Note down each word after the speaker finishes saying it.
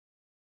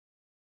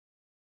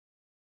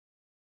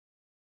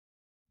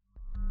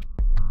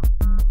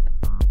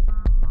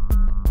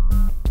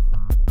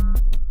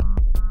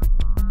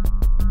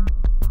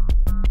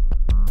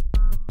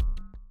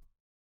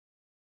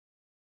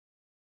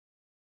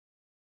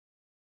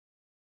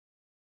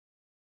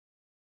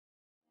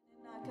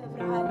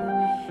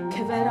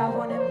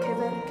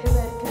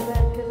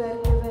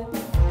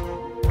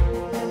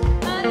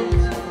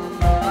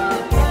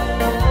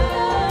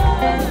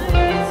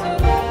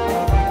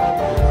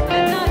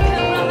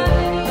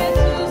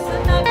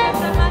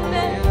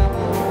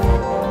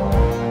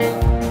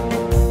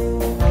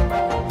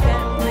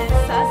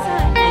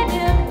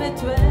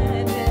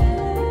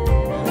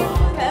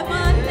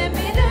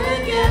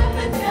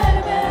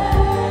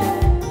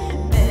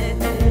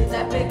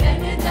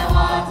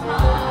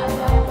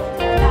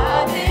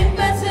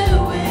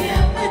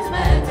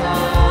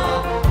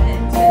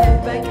It's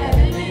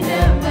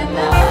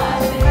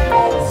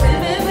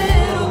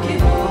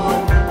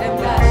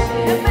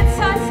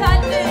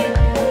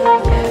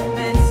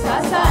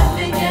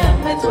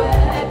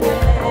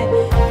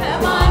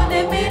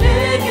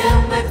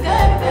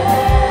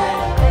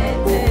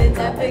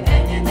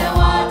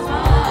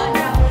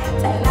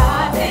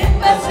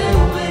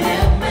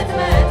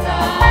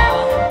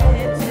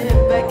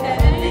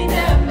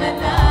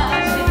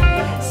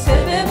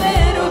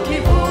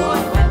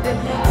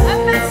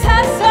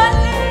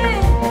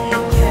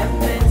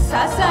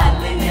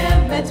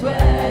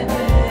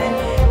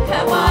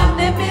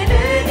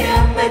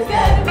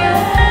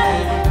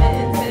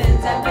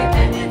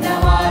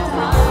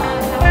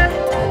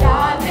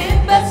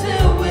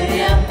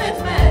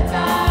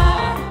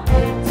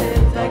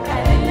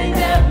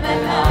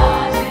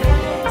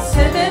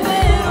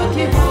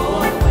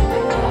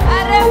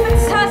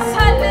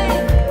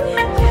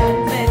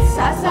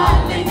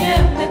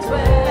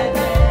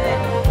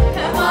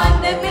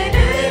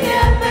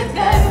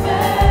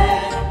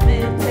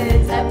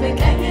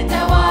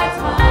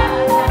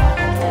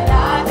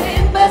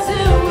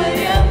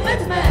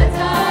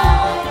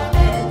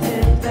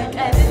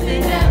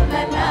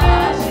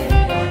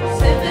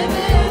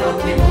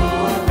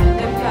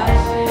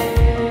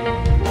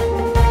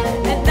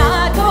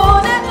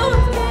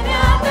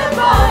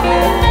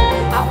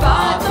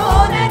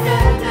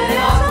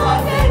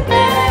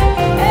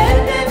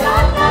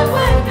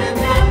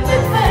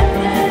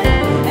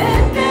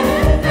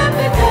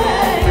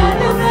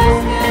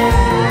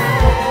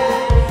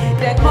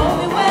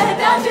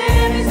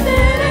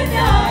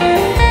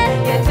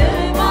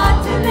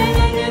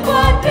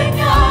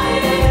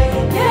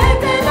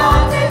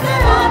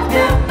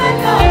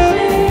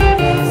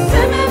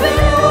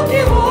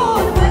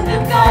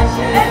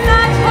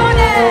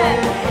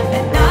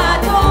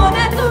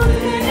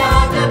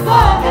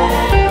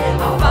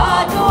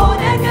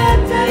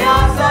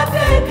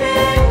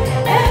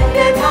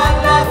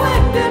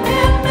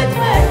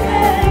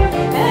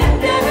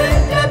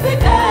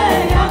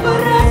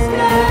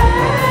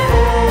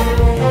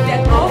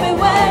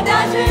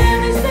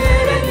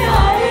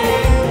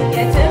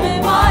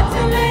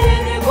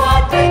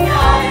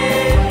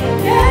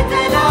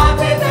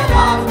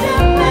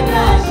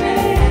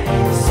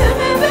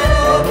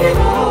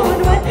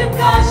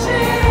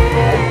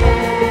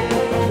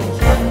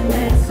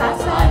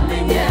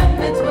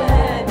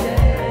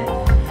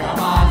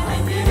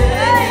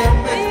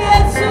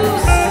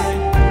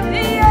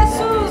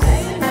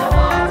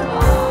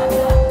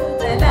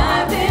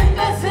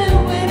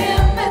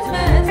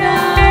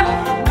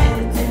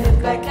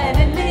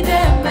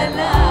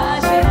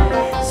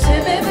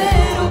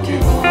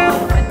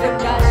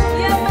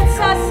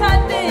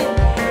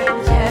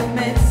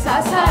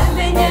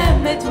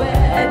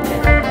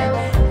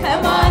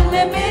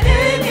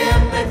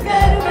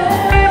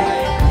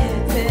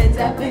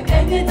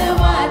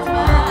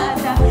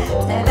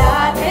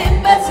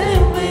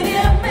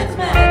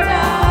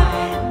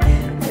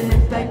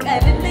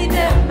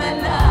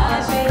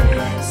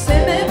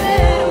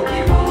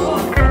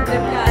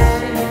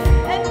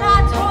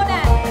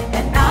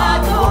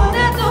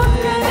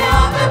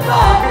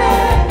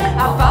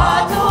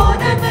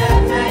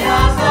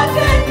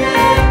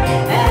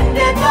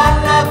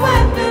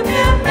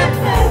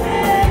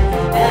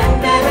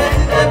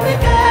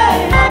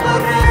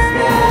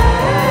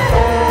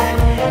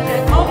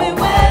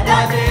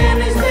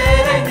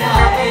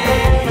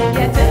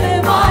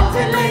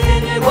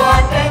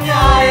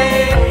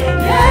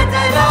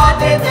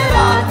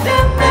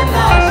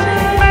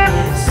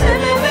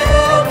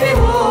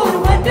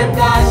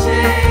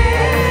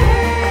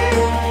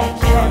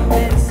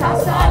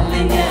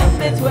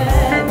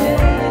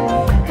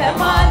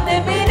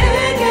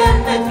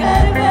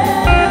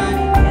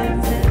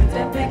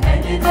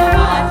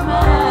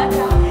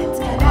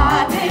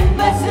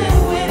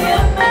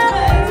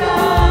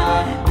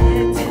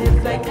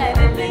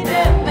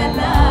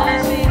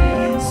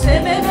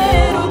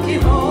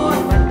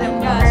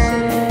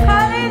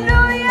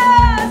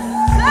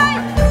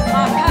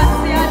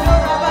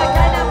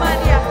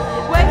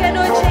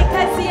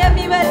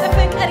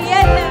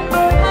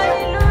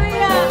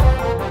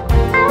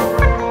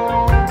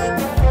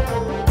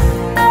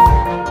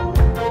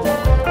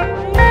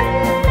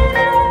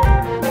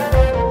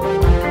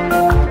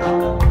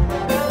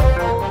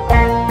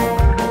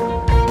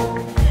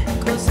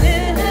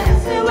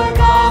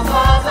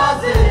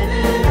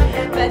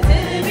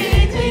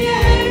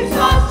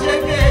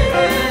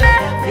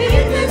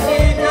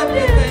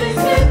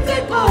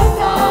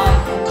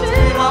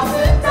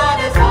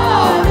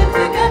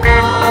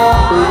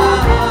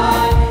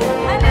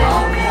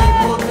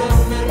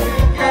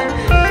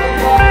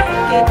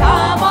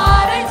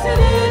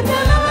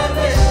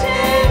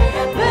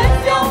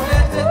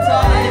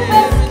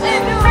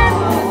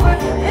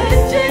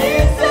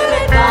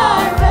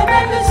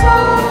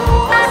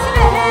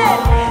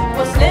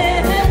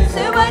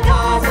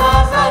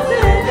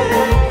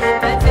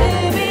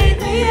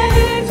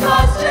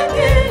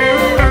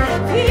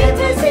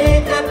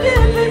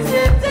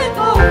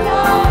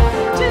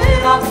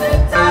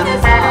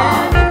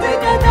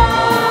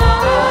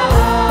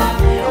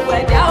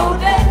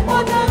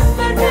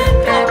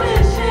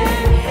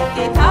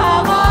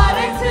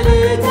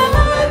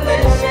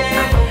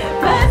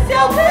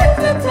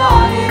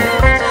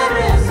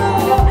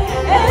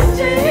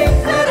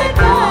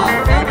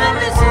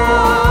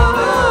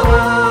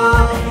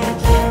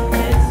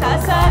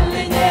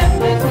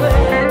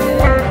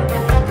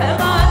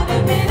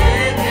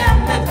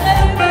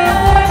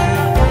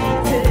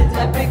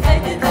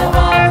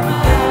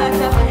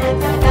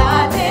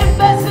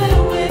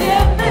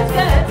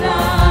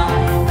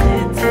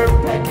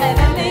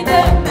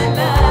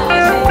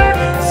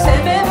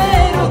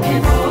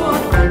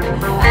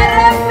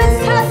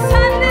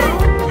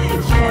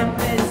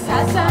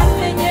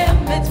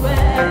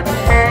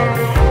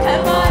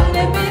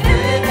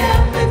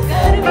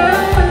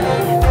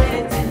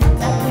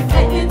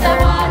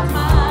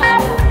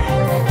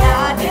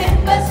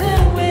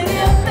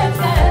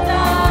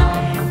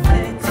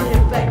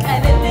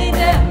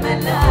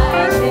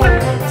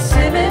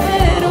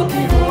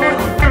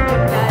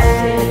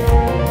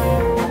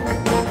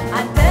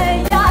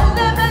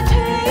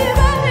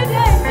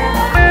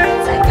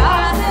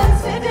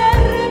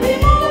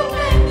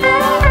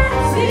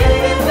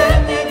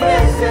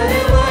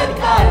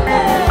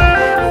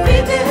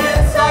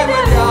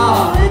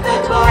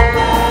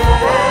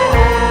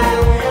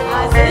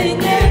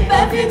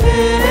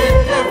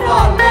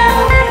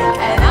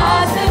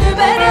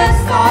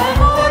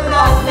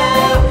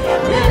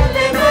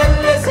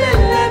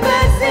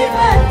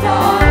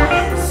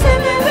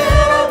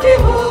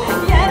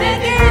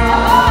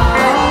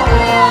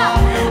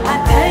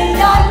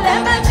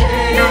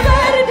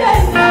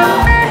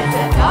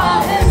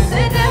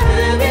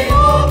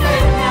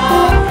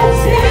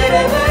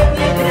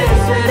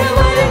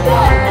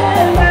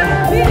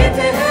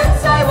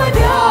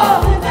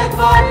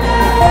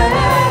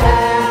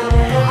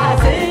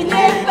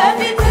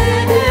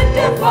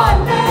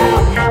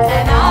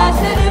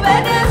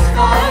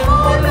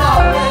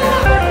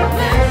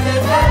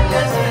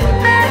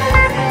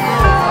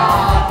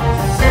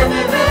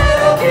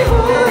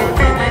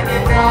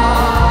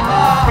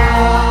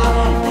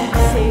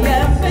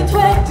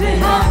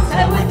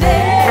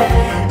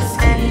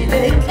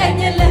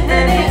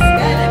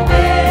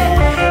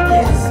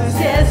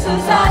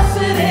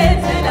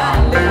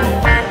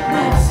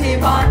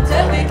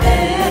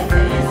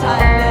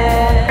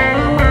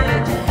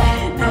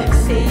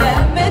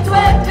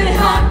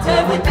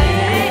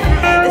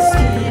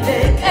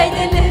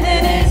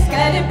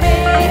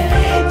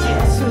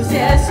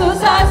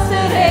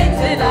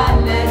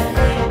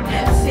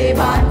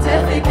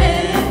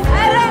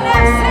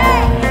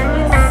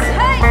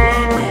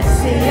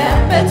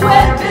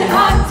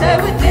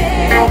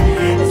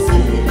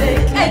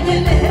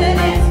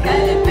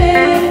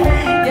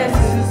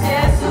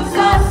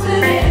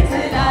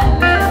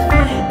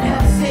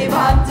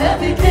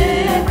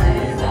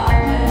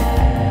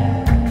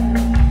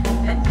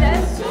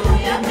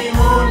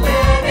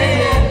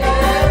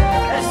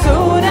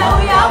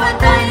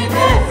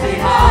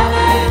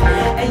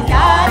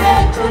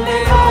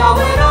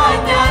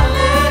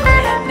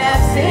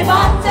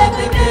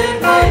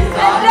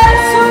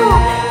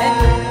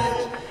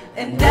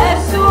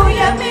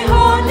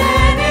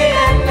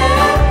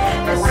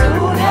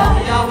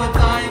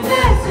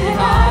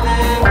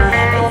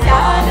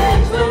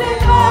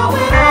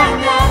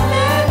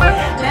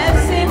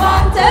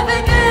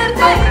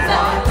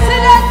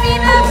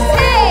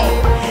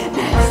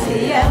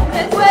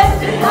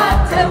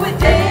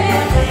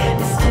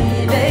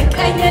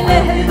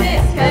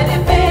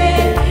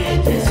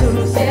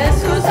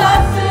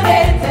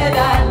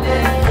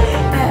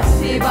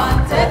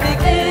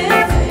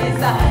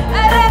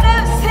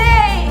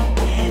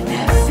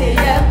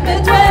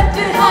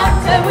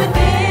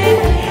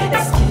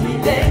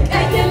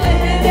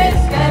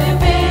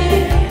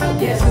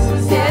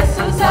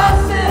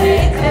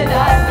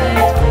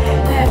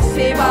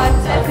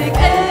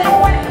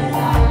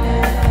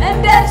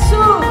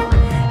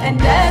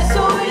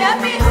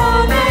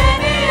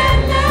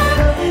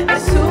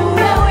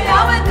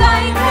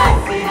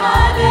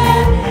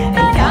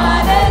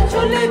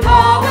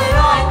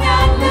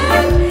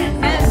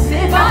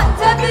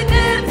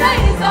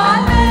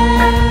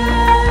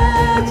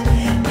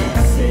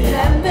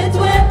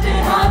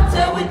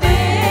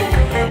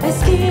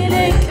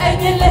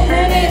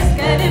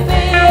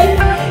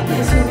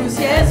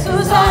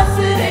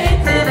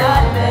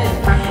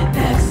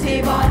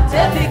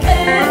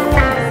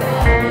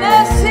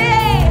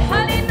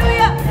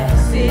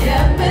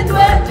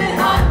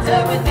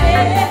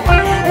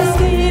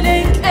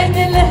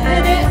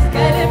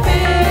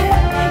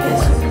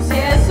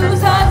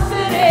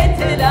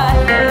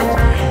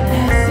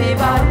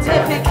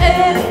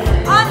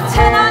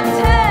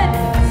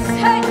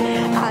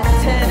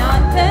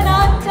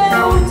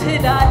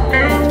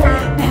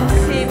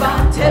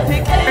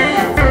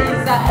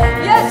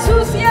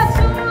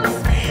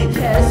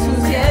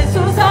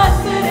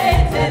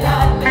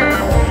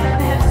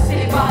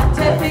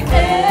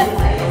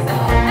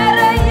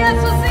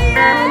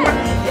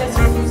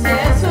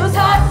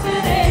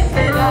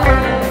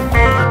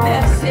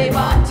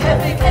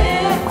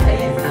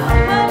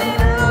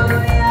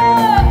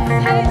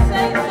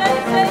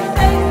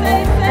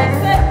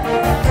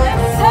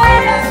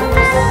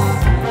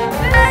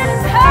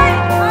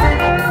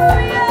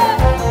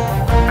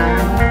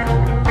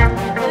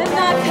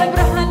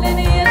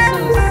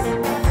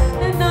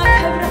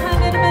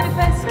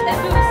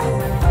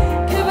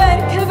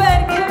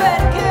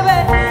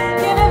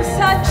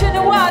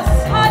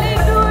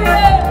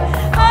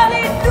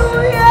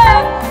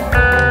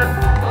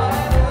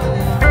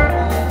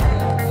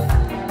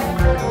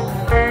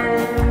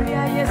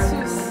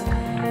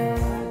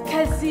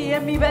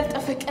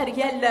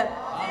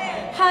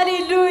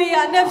ሃሌሉያ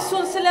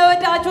ነፍሱን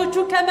ስለወዳጆቹ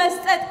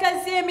ከመስጠት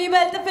ከዚህ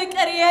የሚበልጥ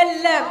ፍቅር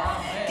የለም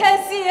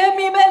ከዚህ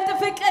የሚበልጥ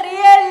ፍቅር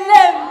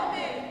የለም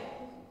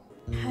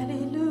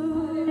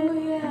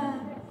ሃሌሉያ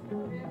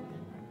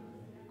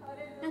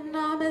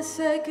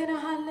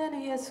እናመሰግንሃለን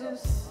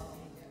ኢየሱስ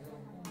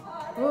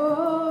ኦ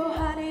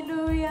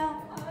ሃሌሉያ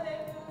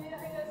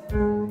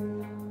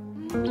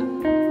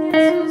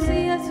ኢየሱስ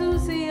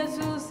ኢየሱስ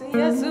ኢየሱስ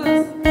ኢየሱስ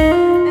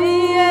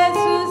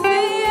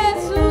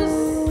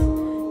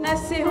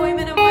ሆይ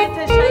ምንም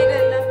አይተሽ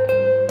አይደለም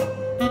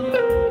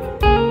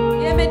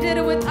የምድር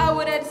ወጣ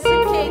ወረድ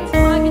ስኬት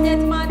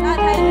ማግኘት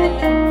ማጣት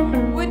አይደለም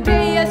ውድ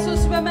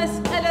ኢየሱስ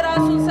በመስቀል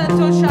ራሱን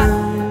ሰጥቶሻል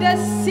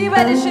ደስ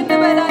ይበልሽ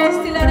እንበላት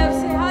እስቲ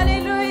ለነፍሴ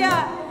ሃሌሉያ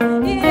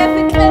ይሄ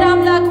ፍቅር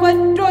አምላክ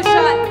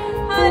ወዶሻል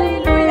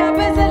ሃሌሉያ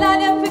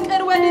በዘላለም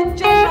ፍቅር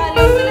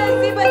ወድጄሻለሁ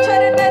ስለዚህ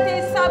በቸርነቴ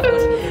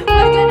ሳብኩሽ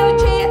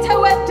ወገኖቼ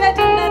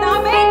የተወደድን ነን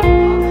አሜን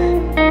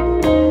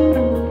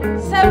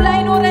ሰብ ላይ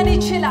ኖረን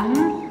ይችላል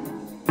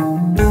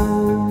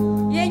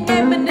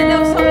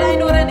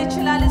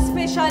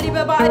ስፔሻሊ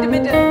በባዕድ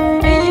ምድር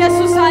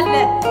ኢየሱስ አለ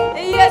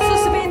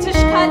ኢየሱስ ቤትሽ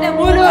ካለ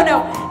ሙሉ ነው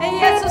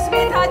ኢየሱስ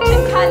ቤታችን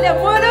ካለ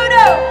ሙሉ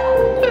ነው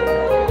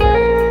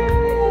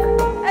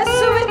እሱ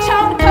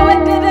ብቻውን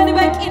ከወደደን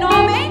በቂ ነው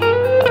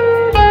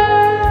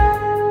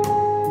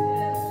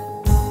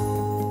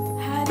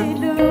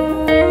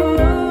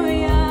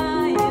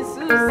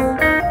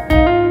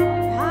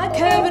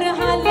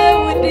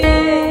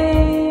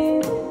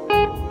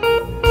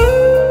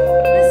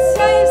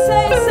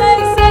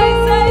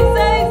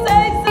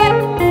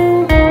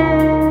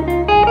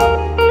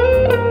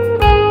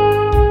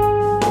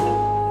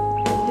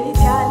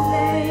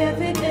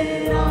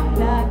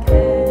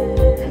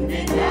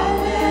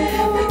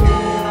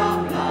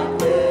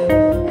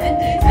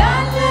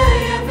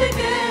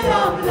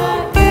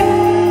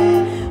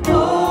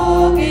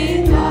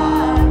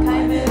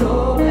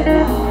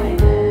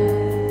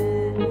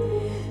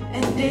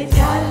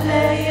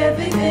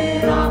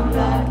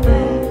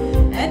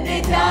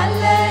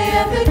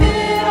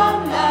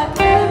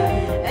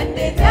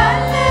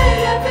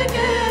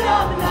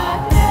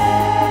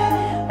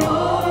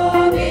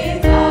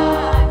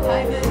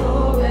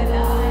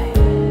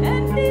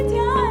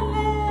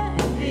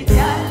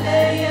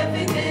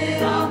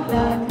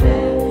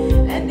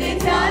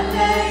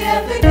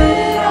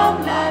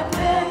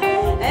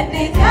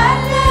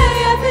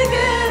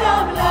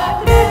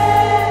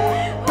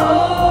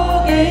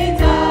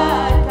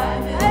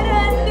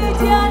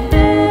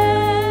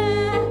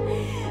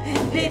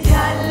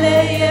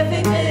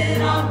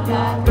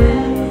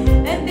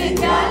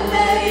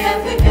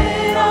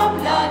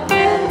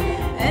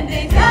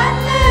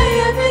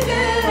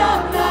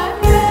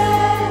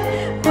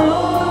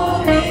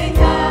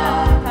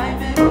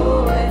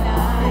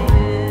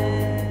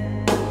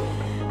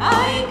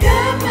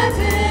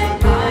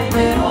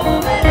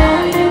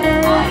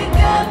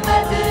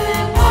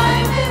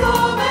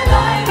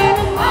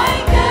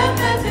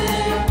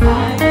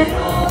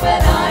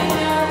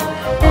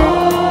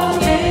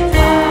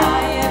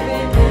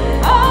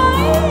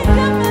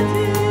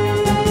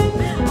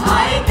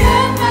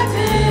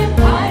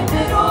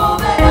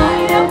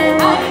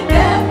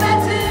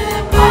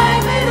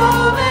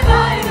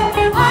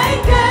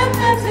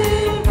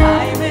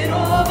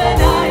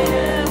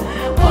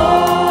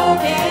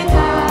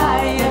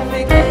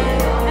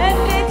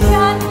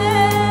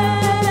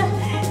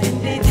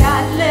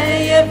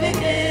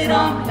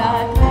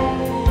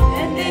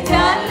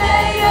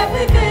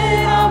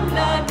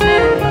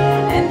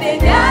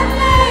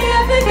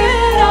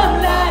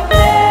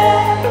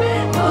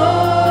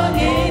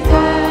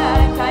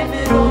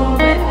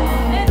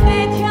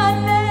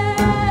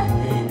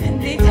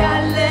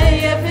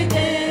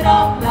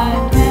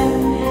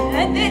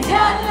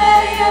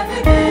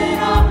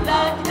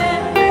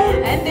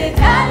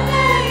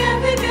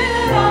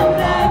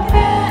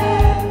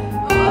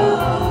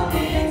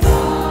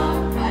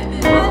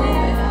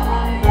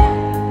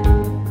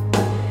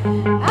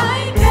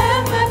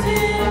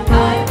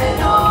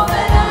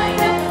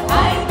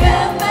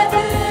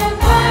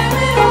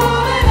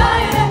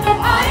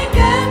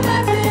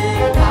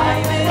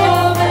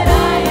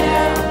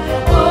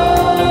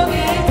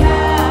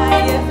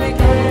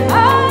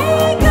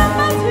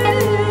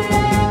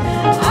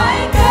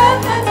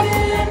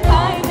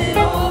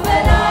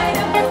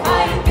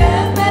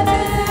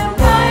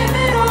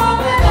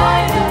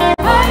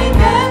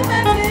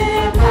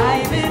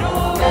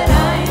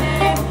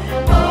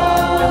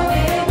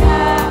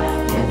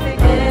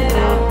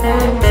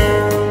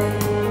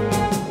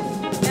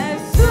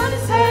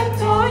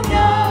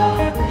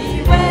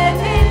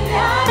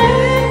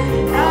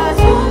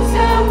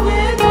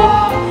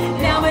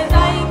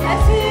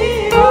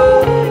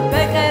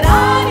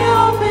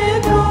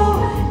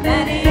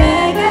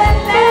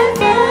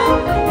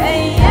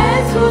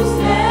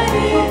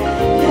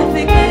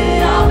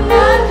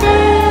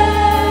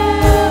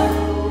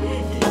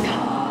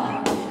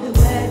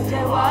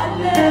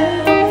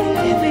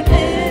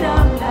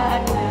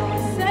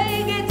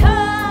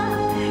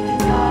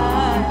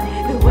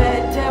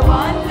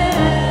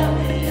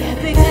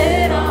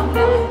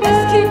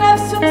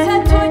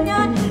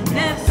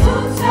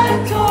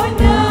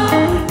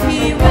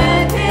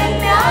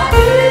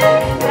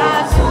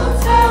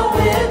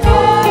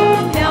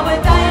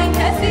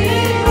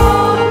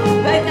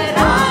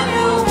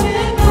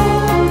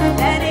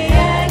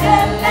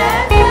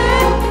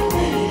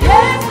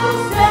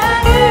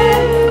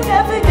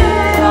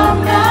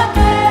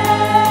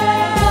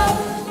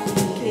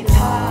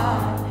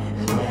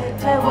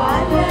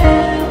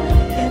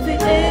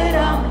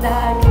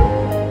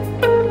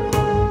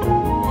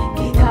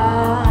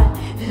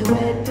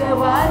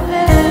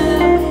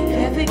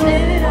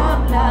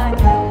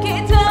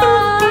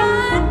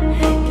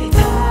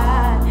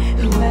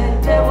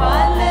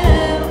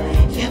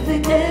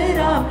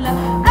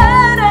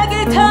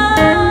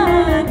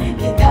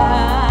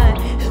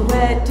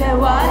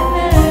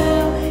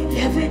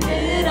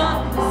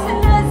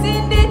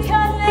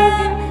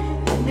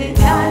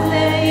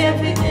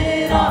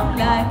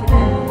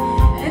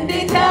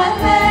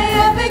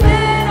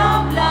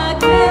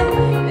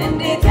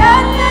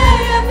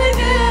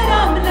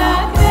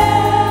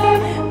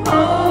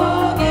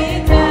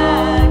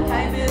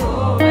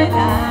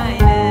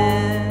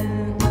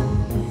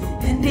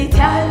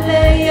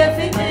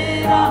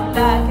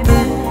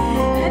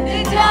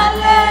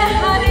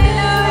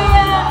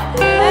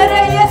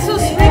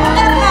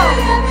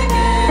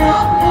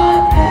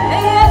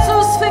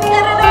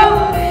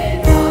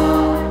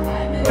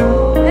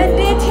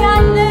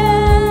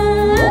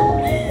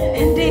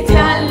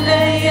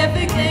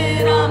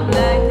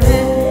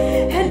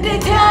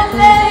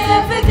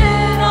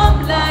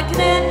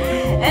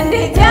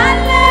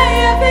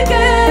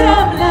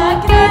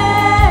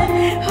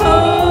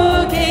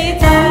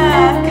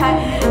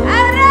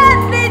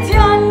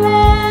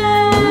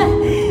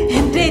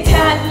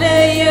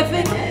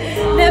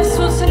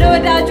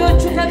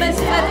ለወዳጆቹ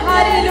ከመስጠት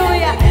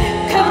ሃሌሉያ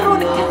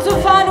ክብሩን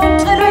ዙፋኑን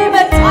ጥሎ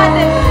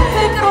ይመጣልን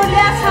ፍቅሩን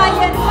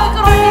ሊያሳየን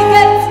ፍቅሩን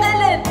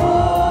ሊገልጽልን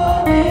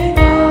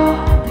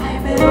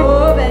አይምሮ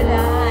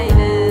በላይ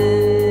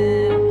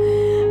ነው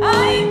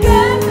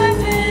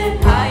አይገመትም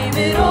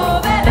አይምሮ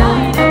በላይ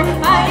ነው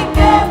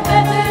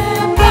አይገመትም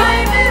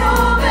አይምሮ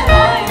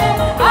በላይ ነው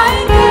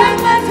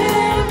አይገመትም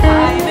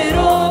አይምሮ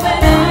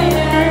በላይ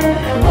ነው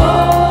ኦ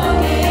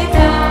ጌታ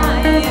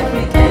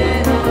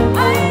የፍቅር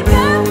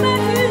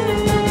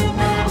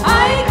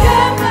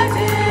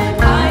አይገመትም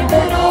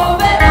አይምሮ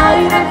በላይ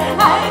ነው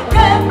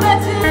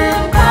አይገመትም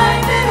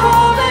አይምሮ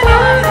በላይ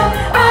ነው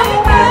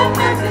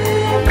አይገመትም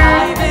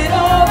አይምሮ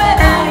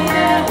በላይ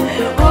ነው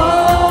ኦ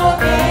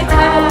ጌታ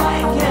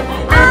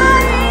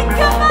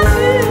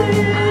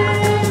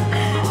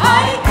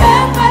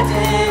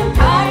አይገመትም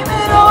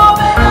አይምሮ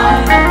በላይ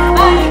ነው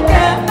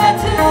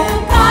አይገመትም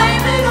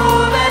አይምሮ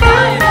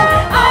በላይ ነው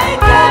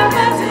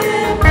አይገመትም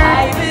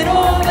አይምሮ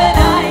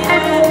በላይ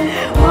ነው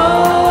ኦ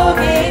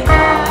ጌታ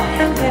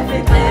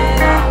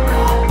የፍቅር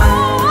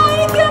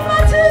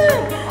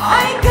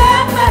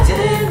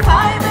አይገመትም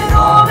አይምሮ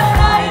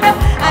በላይ ነው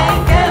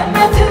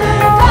አይገመትም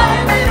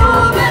አይምሮ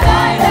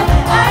በላይ ነው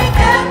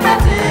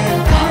አይገመትም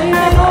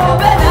አይምሮ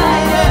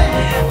በላይ ነው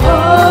ኦ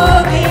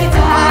ጌታ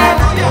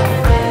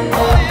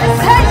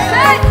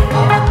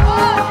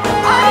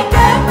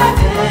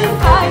አይገመትም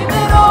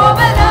አይምሮ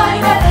በላይ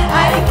ነው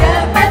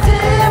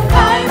አይገመትም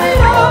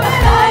አይምሮ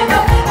በላይ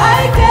ነው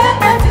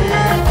አይገመትም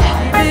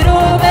አይምሮ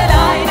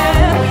በላይ ነው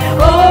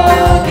ኦ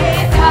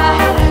ጌታ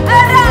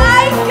ኧረ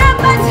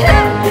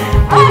አይገመትም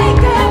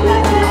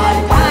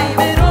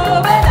አይምሮ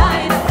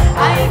በላይ ነው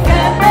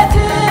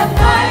አይገመትም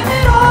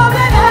አይምሮ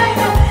በላይ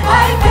ነው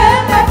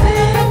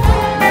አይገመትም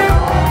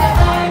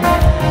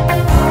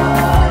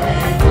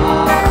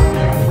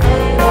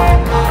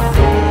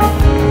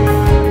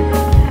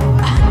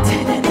አንተ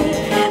ለኔ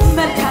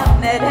መልካም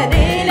ነህ ለኔ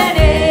ለኔ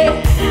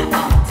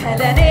አንተ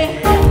ለኔ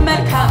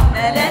መልካም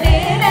ነህ ለኔ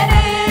ለኔ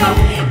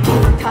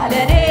ጌታ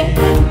ለኔ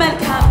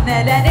መልካም ነህ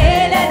ለኔ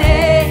ለኔ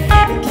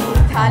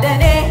ጌታ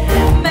ለኔ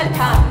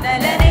መልካም ነህ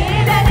ለኔ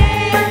ለኔ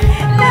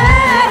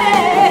ለኔ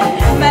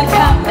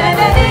መልካም ነህ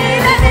ለኔ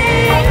ለኔ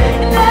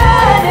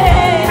ለኔ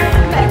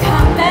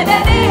መልካም ነህ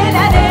ለኔ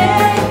ለኔ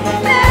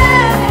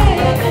ለኔ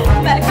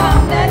መልካም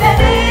ነህ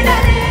ለኔ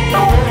ለኔ ለኔ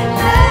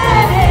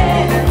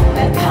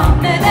መልካም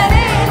ነህ ለኔ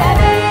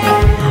ለኔ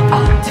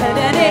አንተ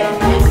ለኔ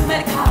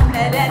መልካም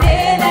ነህ ለኔ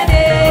ለኔ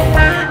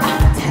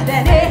አንተ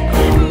ለኔ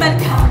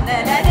መልካም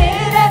ነህ ለኔ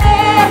ለኔ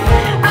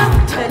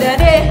አንተ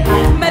ለኔ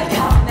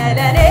መልካም ነህ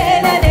ለኔ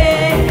ለኔ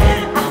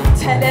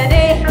አንተ ለኔ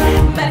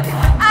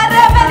መልካም ኧረ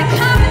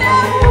መልካም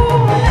ነው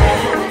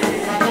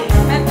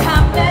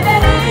መልካም ነህ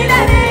ለኔ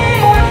ለኔ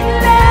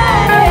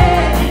ለኔ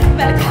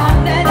መልካም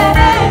ነህ ለኔ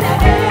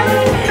ለኔ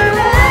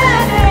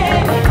ለኔ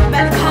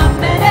መልካም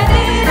ነህ ለኔ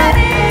ለኔ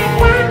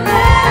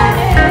ለኔ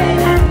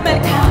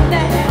መልካም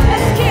ነህ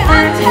እስኪ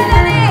አንተ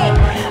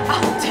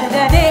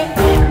ለኔ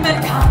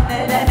መልካም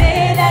ነህ ለኔ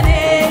ለኔ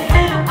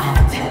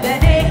አንተ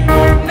ለኔ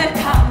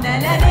መልካም ነህ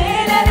ለኔ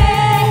ለኔ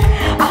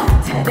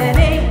አንተ ለኔ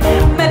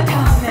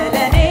መልካም ነህ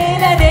ለኔ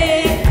ለኔ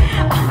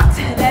አንተ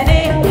ለኔ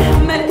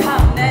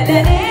መልካም ነህ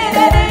ለኔ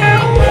ለኔ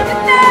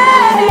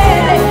ለኔ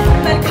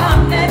መልካም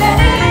ነህ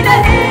ለኔ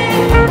ለኔ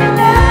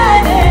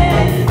ለኔ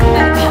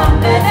መልካም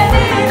ነህ ለኔ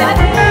ለኔ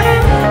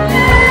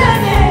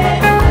ለኔ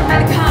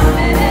መልካም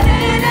ነህ ለኔ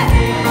ለኔ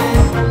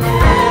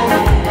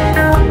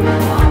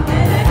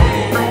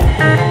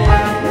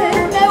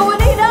ምነው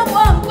ሌላ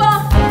ቋንቋ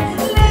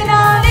ሌላ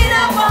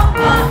ቋንቋ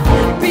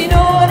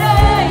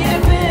ቢኖረኝ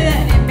ልብን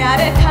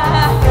የሚያረካ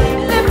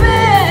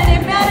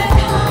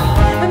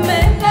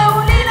ምነው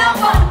ሌላ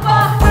ቋንቋ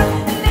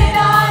ሌላ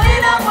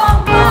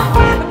ቋንቋ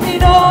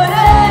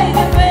ቢኖረኝ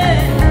ልብን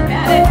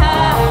የሚያረካ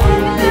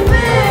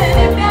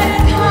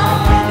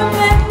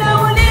ምነው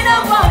ሌላ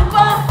ቋንቋ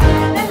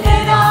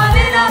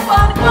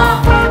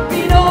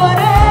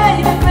ቢኖረኝ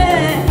ልብን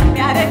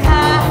የሚያረካ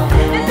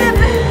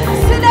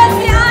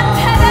ስለዚህ አንተ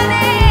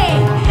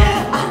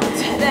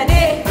ለኔ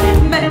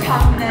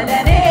መልካም ነህ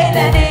ለኔ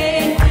ለኔ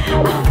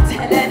አንተ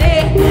ለኔ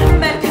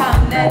መልካም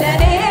ነህ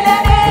ለኔ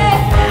ለኔ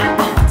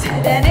አንተ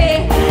ለኔ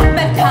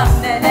መልካም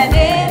ነህ ለኔ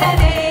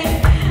ለኔ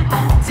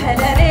አንተ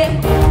ለኔ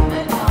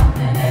መልካም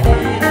ነህ ለኔ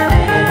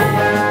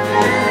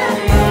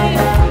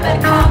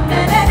መልካም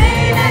ነህ ለኔ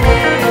ለኔ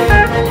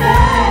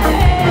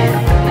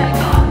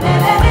መልካም ነህ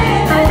ለኔ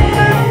ለኔ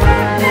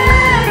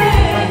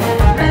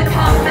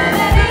መልካም ነህ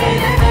ለኔ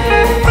ለኔ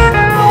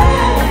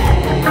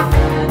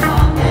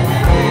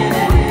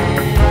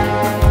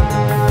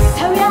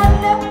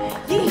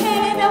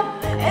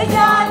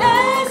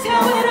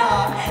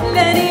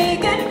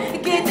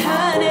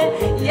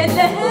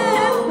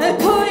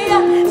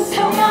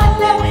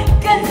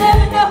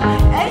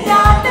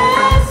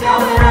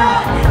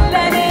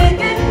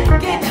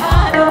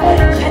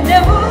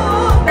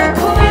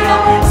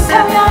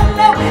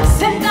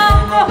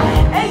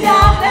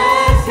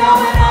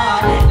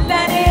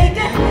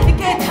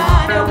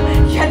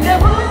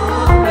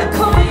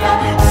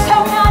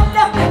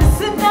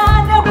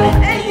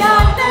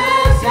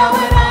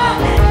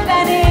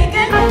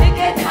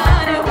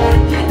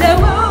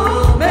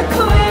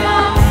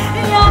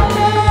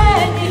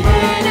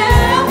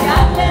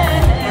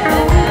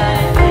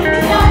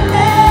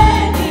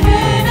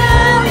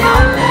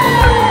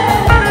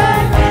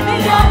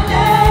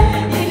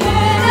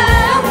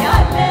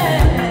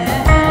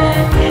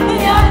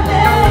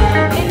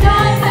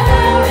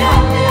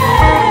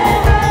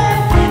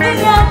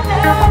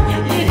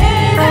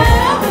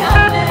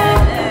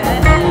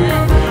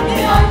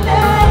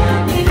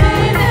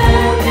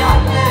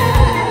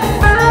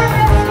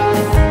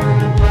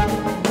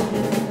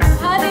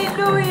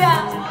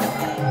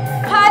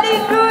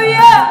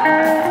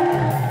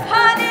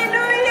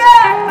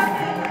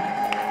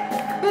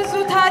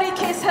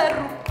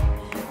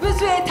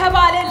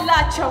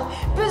የተባለላቸው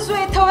ብዙ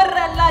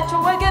የተወራላቸው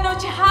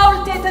ወገኖች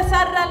ሐውልት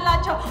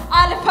የተሰራላቸው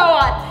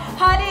አልፈዋል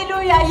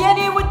ሃሌሉያ የኔ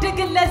ውድ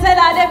ግን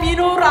ለዘላለም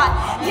ይኖራል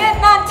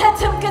የናንተ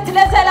ትምክት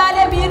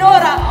ለዘላለም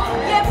ይኖራል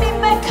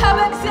የሚመካ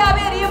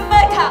በእግዚአብሔር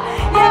ይመካ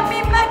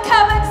የሚመካ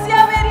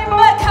በእግዚአብሔር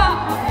ይመካ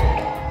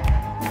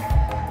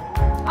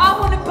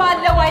አሁን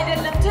ባለው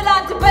አይደለም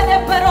ትላንት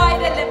በነበረው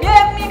አይደለም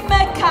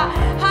የሚመካ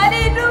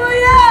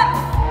ሃሌሉያ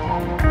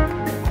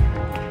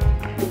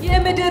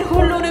የምድር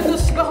ሁሉ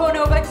ንጉስ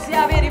በሆነው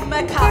በእግዚአብሔር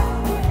ይመካ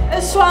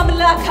እሱ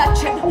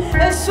አምላካችን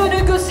እሱ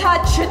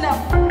ንጉሳችን ነው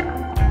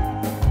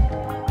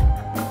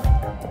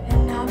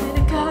እና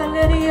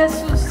መልካለን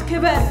ኢየሱስ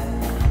ክበር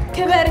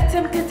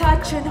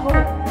ትምክታችን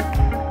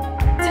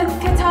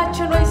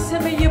ሆይ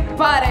ስም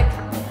ይባረክ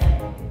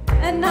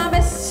እና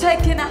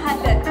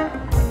መሰግናለን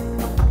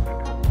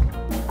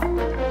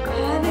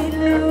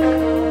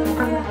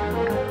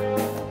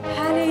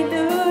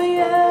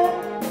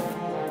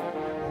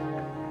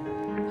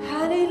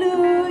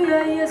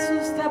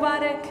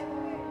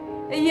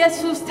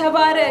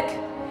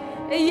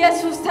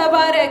ኢየሱስ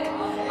ተባረክ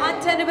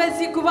አንተን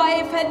በዚህ ጉባኤ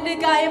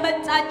ፈልጋ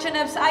የመጣች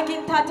ነፍስ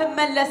አግኝታ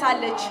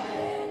ትመለሳለች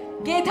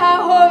ጌታ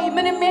ሆይ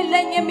ምንም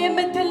የለኝም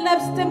የምትል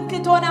ነፍስ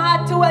ትምክህት ሆና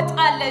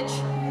ትወጣለች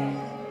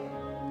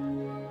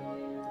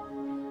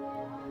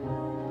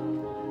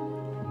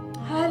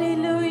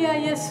ሃሌሉያ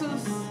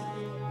ኢየሱስ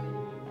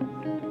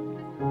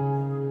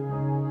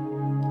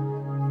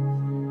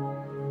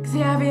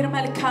እግዚአብሔር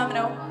መልካም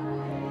ነው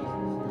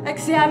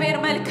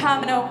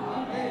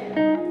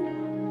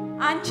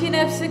አንቺ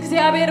ነፍስ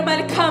እግዚአብሔር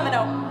መልካም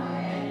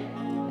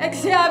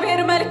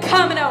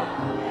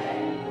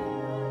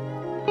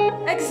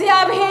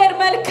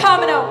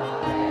ነው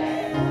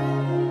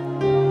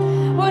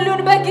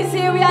ሁሉን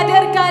በጊዜው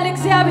ያደርጋል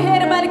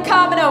እግዚአብሔር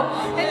መልካም ነው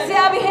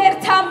እግዚአብሔር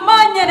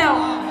ታማኝ ነው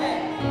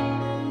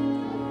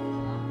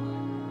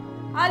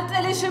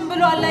አልጥልሽም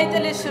ብሏል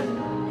አይጥልሽም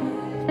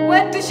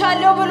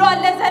ወድሻለሁ ብሏል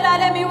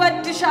ለዘላለም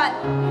ይወድሻል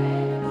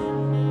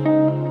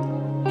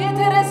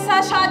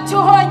የተረሳሽ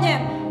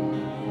አትሆኝም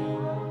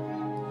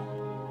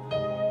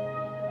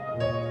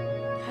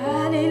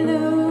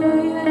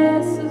Hallelujah,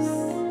 Jesus.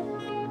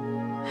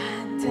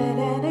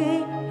 Antelene,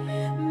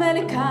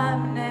 melkam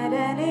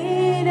nedene,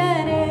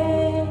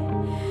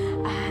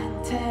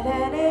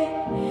 Antelene,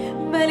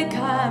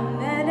 melkam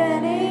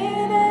nedene,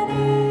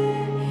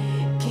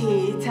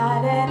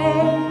 Kitalene,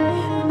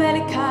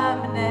 melkam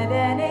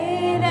nedene,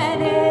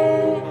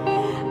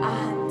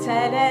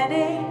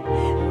 Antelene,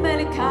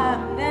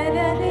 melkam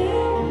nedene,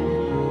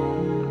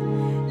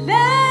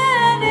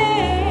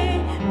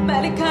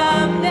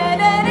 melkam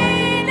nedene.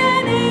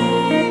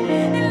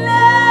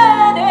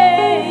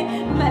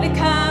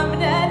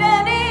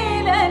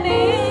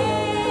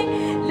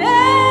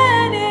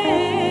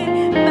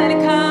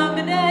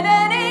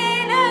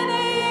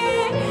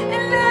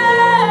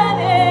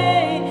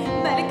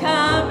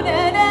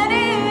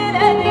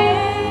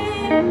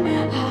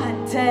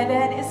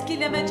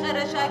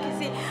 ለመጨረሻ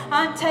ጊዜ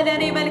አንተ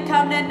ለኔ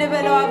መልካም ነህ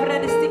እንበለው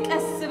አብረን እስቲ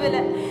ቀስ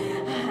ብለን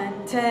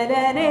አንተ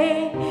ለኔ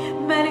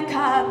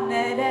መልካም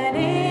ነህ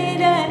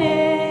ለኔ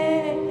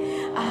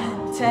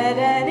አንተ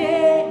ለኔ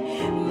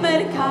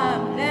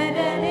መልካም ነህ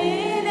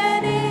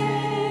ለኔ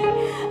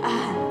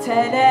አንተ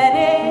ለኔ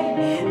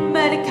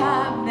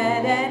መልካም ነህ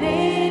ለኔ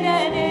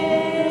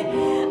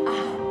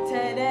አንተ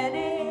ለኔ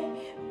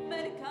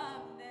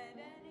መልካም ነህ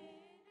ለኔ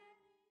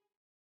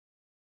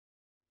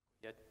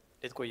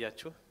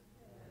የትቆያችሁ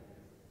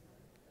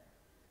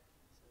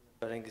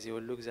በረን ጊዜ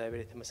ሁሉ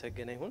እግዚአብሔር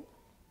የተመሰገነ ይሁን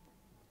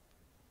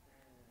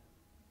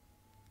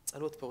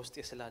ጸሎት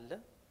በውስጤ ስላለ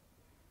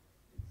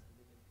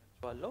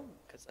ዋለው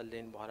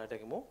ከጸለይን በኋላ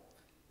ደግሞ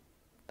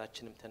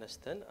ታችንም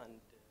ተነስተን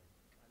አንድ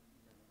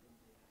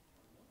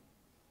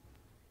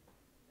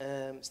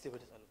እስቲ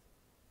ወደ ጸሎት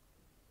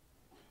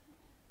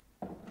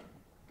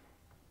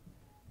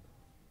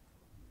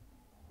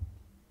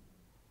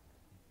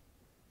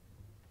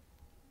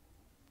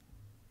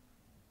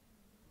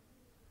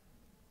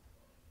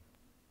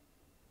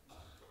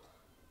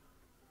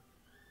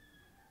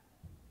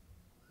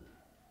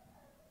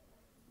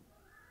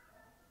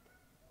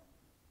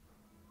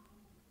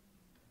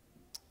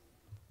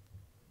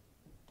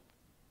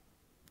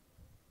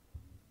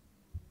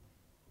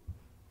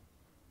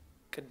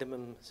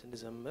ቅድምም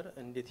ስንዘምር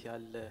እንዴት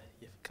ያለ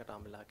የፍቅር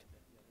አምላክ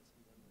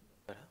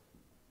ነበር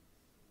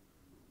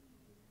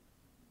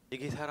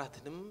የጌታ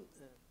ራትንም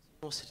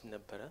ወስድ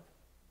ነበር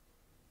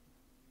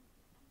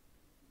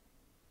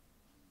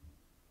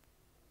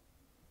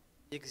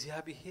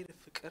የእግዚአብሔር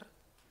ፍቅር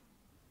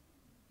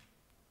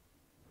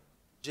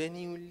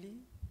ጄኒውሊ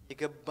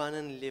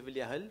የገባንን ሌቭል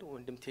ያህል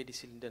ወንድም ቴዲ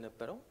ሲል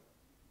እንደነበረው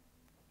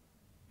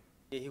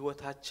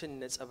የህይወታችን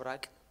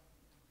ነጸብራቅ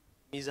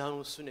ሚዛኑ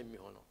እሱ ነው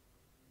የሚሆነው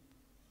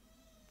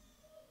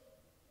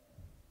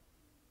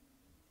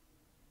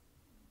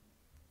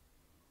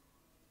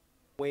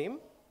ወይም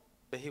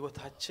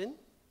በህይወታችን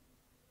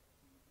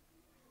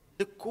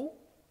ልኩ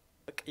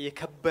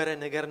የከበረ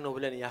ነገር ነው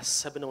ብለን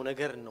ያሰብነው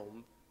ነገር ነው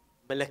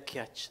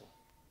መለኪያችን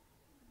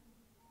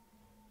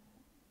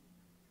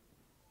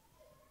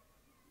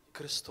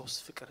የክርስቶስ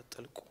ፍቅር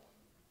ጥልቁ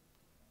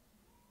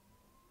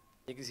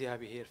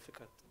የእግዚአብሔር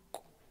ፍቅር ጥልቁ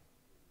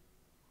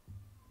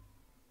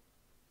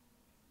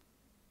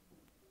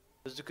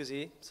ብዙ ጊዜ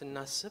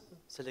ስናስብ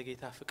ስለ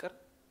ጌታ ፍቅር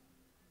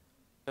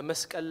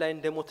በመስቀል ላይ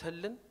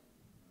እንደሞተልን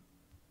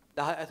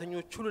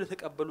ለኃጢአተኞች ሁሉ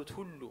ለተቀበሉት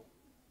ሁሉ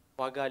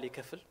ዋጋ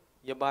ሊከፍል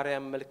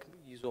የባሪያን መልክ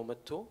ይዞ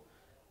መጥቶ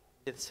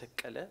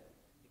እንደተሰቀለ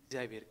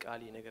እግዚአብሔር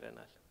ቃል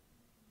ይነግረናል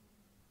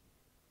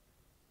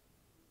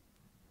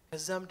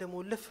ከዛም ደግሞ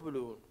ለፍ ብሎ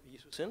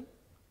ኢየሱስን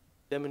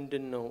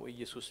ለምንድነው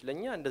ኢየሱስ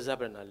ለኛ እንደዛ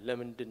ብለናል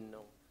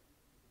ለምንድነው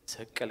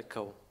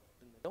ሰቀልከው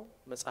ነው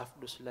መጽሐፍ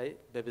ቅዱስ ላይ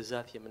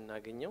በብዛት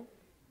የምናገኘው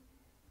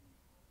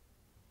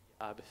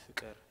የአብ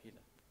ፍቅር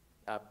ይላል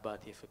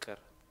የአባቴ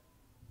ፍቅር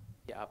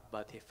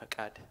የአባቴ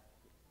ፈቃድ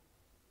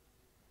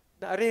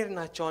ዳሬር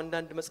ናቸው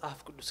አንዳንድ መጽሐፍ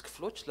ቅዱስ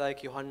ክፍሎች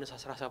ላይክ ዮሐንስ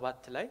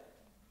 17 ላይ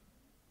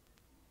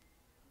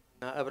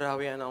እና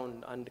ዕብራውያን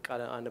አንድ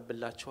ቃል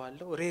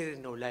አንብላችኋለሁ ሬር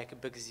ነው ላይክ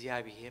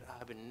በእግዚአብሔር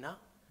አብና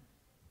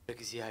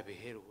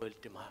በእግዚአብሔር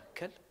ወልድ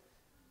መካከል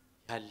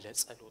ያለ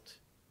ጸሎት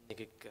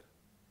ንግግር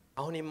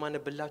አሁን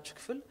የማነብላችሁ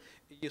ክፍል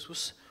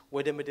ኢየሱስ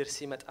ወደ ምድር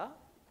ሲመጣ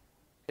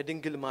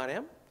ከድንግል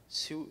ማርያም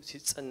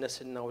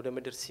ሲጸነስና ወደ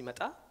ምድር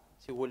ሲመጣ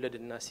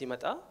ሲወለድና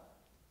ሲመጣ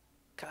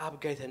ከአብ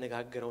ጋር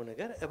የተነጋገረው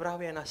ነገር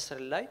ዕብራውያን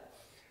 10 ላይ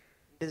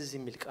እንደዚህ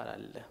የሚል ቃል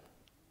አለ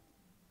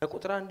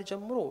ከቁጥር 1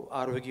 ጀምሮ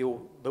አሮጌው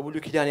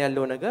በብሉይ ኪዳን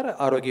ያለው ነገር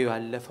አሮጌው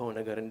ያለፈው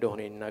ነገር እንደሆነ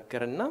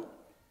ይናገርና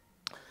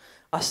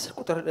 10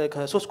 ቁጥር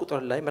ከ3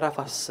 ቁጥር ላይ ምዕራፍ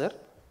 10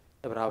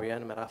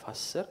 ዕብራውያን ምዕራፍ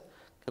 10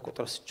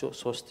 ከቁጥር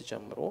 3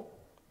 ጀምሮ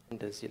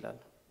እንደዚህ ይላል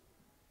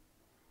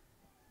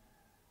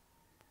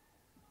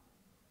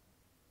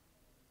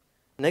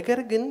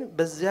ነገር ግን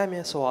በዚያ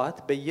መስዋዕት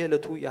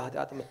በየዕለቱ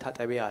የኃጢአት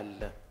መታጠቢያ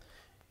አለ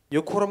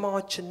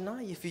የኮርማዎችና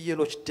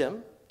የፍየሎች ደም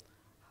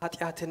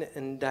ኃጢአትን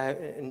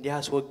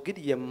እንዲያስወግድ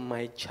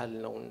የማይቻል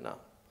ነውና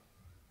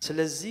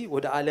ስለዚህ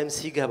ወደ ዓለም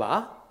ሲገባ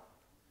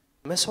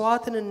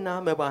መስዋዕትንና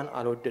መባን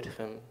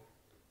አልወደድህም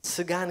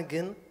ስጋን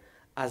ግን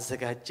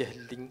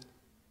አዘጋጀህልኝ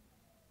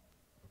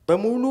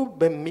በሙሉ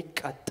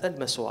በሚቃጠል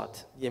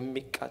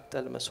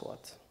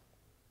መስዋዕት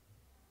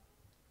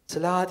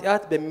ስለ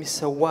ኃጢአት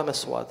በሚሰዋ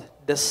መስዋዕት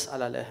ደስ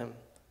አላለህም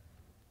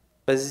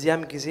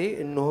በዚያም ጊዜ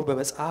እነሆ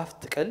በመጽሐፍ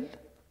ጥቅልል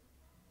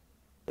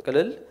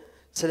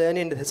ስለ እኔ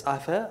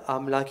እንደተጻፈ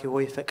አምላኬ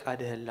ሆይ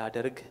ፈቃድህን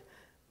ላደርግ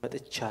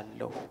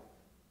መጥቻለሁ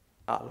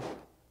አልሁ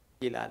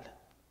ይላል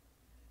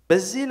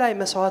በዚህ ላይ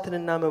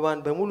መስዋዕትንና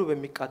መባን በሙሉ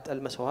በሚቃጠል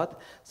መስዋዕት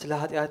ስለ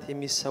ኃጢአት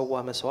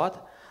የሚሰዋ መስዋዕት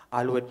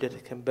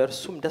አልወደድክም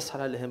በእርሱም ደስ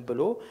አላለህም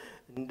ብሎ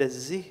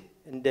እንደዚህ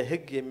እንደ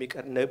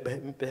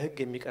በሕግ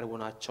የሚቀርቡ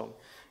ናቸው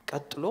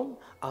ቀጥሎም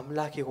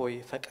አምላኬ ሆይ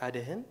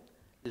ፈቃድህን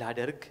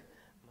ላደርግ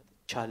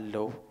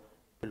መጥቻለሁ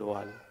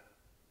ብለዋል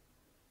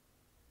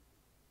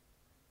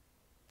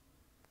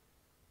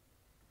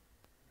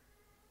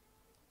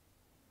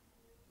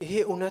ይሄ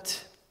እውነት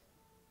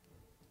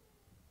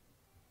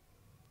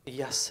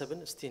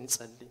እያሰብን እስቲ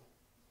እንጸልይ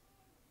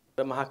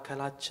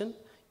በመሐከላችን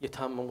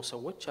የታመሙ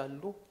ሰዎች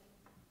አሉ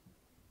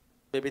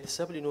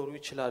በቤተሰብ ሊኖሩ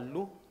ይችላሉ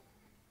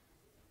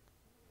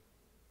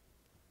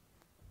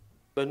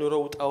በኑሮ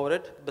ውጣ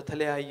ወረድ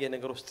በተለያየ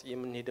ነገር ውስጥ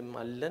የምንሄድም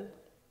አለን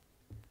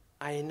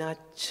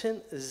አይናችን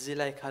እዚህ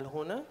ላይ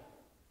ካልሆነ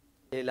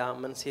ሌላ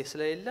መንስኤ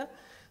ስለሌለ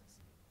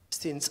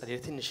እስቲ እንጸልይ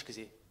ትንሽ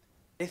ጊዜ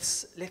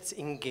let's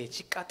engage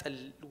ይቃጠል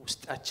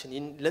ውስጣችን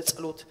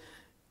ለጸሎት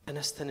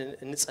ተነስተን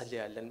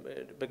እንጸልያለን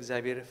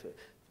በእግዚአብሔር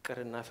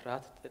ፍቅርና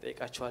ፍርሃት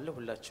ተጠይቃችኋለሁ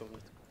ሁላችሁም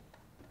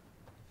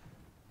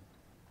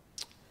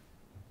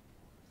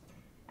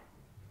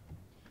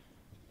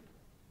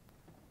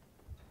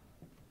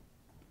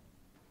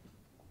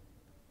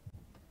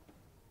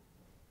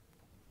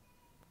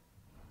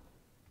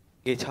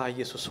ጌታ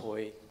ኢየሱስ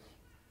ሆይ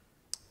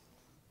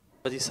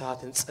በዚህ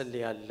ሰዓት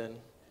እንጸልያለን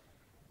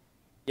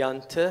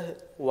ያንተ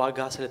ዋጋ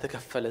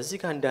ስለተከፈለ እዚህ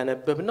ጋር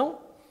እንዳነበብ ነው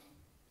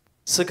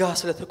ስጋ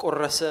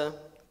ስለተቆረሰ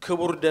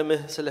ክቡር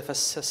ደምህ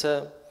ስለፈሰሰ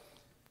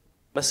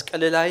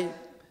መስቀል ላይ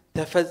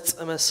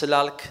ተፈጸመ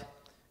ስላልክ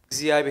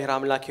እግዚአብሔር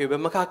አምላኬ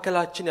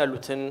በመካከላችን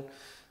ያሉትን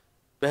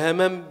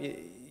በህመም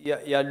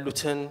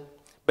ያሉትን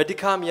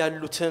በድካም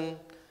ያሉትን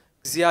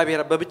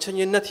እግዚአብሔር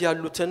በብቸኝነት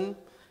ያሉትን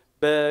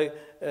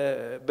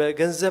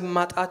በገንዘብ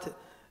ማጣት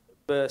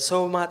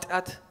በሰው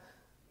ማጣት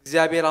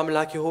እግዚአብሔር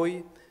አምላኬ ሆይ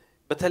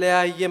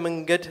በተለያየ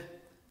መንገድ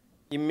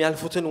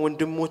የሚያልፉትን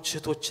ወንድሞች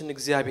እህቶችን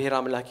እግዚአብሔር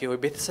አምላኬ ሆይ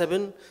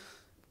ቤተሰብን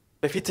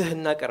በፊትህ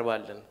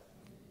እናቀርባለን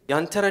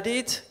ያንተ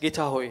ረድኤት ጌታ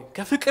ሆይ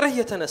ከፍቅርህ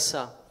የተነሳ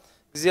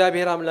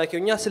እግዚአብሔር አምላኬ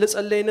እኛ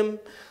ስለጸለይንም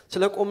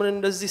ስለቆምን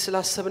እንደዚህ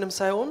ስላሰብንም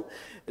ሳይሆን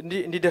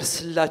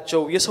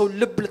እንዲደርስላቸው የሰው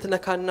ልብ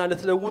ልትነካና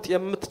ልትለውጥ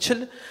የምትችል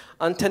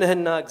አንተ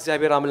ነህና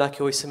እግዚአብሔር አምላኬ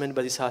ሆይ ስምን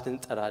በዚህ ሰዓት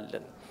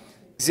እንጠራለን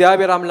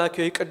እግዚአብሔር አምላኬ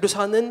ሆይ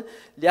ቅዱሳንን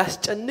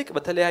ሊያስጨንቅ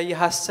በተለያየ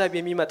ሐሳብ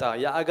የሚመጣ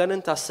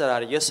የአጋንንት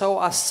አሰራር የሰው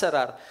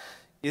አሰራር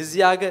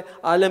የዚህ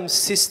ዓለም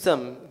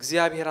ሲስተም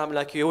እግዚአብሔር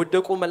አምላኬ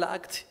የወደቁ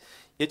መላእክት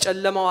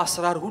የጨለማው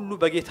አሰራር ሁሉ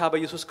በጌታ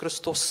በኢየሱስ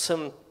ክርስቶስ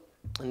ስም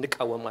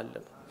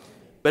እንቃወማለን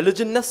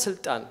በልጅነት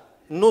ስልጣን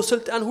ኖ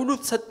ስልጣን ሁሉ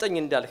ተሰጠኝ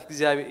እንዳልክ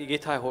እግዚአብሔር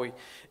ጌታ ሆይ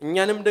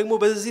እኛንም ደግሞ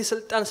በዚህ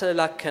ስልጣን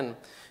ስለላከን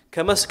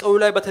ከመስቀሉ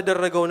ላይ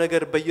በተደረገው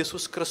ነገር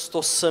በኢየሱስ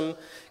ክርስቶስ ስም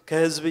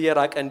ከሕዝብ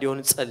የራቀ እንዲሆን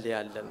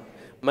ጸልያለን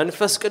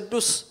መንፈስ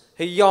ቅዱስ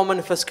ሕያው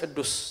መንፈስ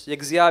ቅዱስ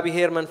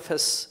የእግዚአብሔር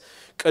መንፈስ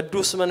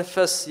ቅዱስ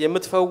መንፈስ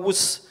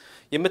የምትፈውስ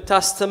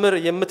የምታስተምር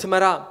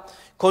የምትመራ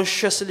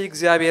ኮንሺየስሊ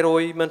እግዚአብሔር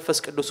ሆይ መንፈስ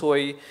ቅዱስ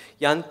ሆይ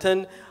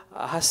ያንተን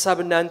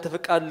ሐሳብና ያንተ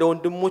ፍቃድ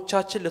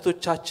ለወንድሞቻችን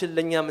ለቶቻችን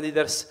ለኛም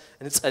እንዲደርስ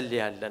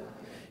እንጸልያለን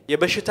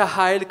የበሽታ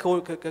ኃይል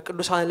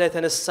ከቅዱሳን ላይ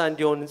ተነሳ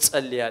እንዲሆን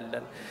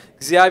እንጸልያለን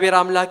እግዚአብሔር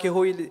አምላኬ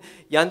ሆይ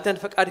ያንተን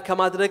ፍቃድ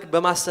ከማድረግ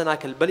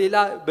በማሰናከል በሌላ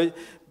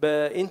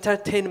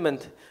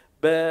በኢንተርቴይንመንት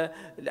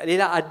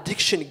በሌላ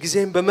አዲክሽን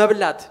ጊዜን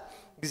በመብላት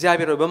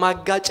እግዚአብሔር ሆይ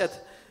በማጋጨት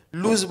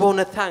ሉዝ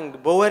በሆነ ታንግ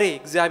በወሬ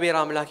እግዚአብሔር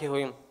አምላኬ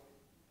ሆይ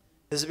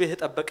ሕዝብህ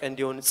ተጠበቀ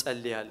እንዲሆን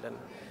እንጸልያለን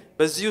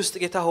በዚህ ውስጥ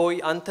ጌታ ሆይ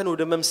አንተን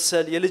ወደ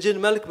መምሰል የልጅን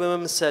መልክ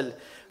በመምሰል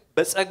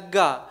በጸጋ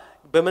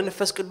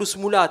በመንፈስ ቅዱስ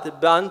ሙላት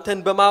በአንተን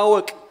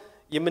በማወቅ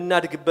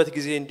የምናድግበት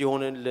ጊዜ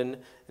እንዲሆንልን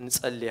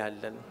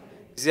እንጸልያለን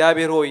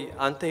እግዚአብሔር ሆይ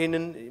አንተ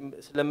ይሄንን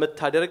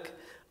ስለምታደርግ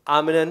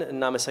አምነን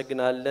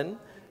እናመሰግናለን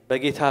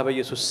በጌታ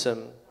በኢየሱስ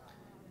ስም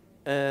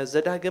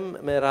ዘዳግም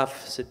ምዕራፍ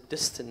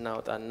 6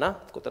 እናውጣና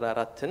ቁጥር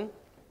 4ን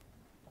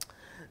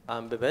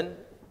አንብበን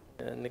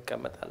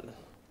እንቀመጣለን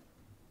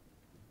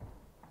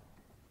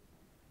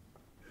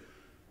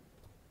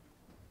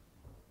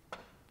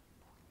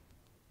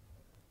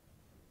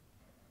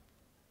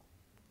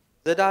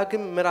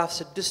ዘዳግም ምዕራፍ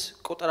 6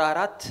 ቁጥር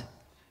 4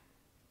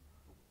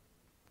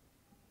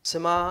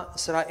 ስማ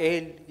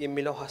እስራኤል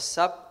የሚለው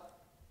ሐሳብ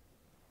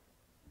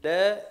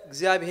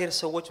ለእግዚአብሔር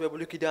ሰዎች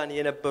በብሉይ ኪዳን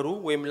የነበሩ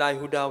ወይም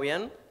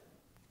ለአይሁዳውያን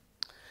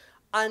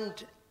አንድ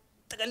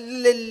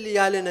ጥቅልል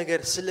ያለ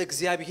ነገር ስለ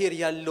እግዚአብሔር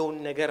ያለውን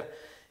ነገር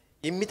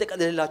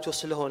የሚጠቀልላቸው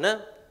ስለሆነ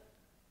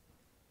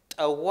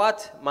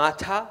ጠዋት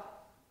ማታ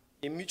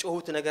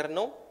የሚጮሁት ነገር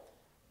ነው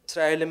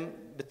እስራኤልም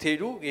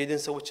ብትሄዱ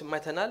የሄድን ሰዎች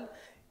ማይተናል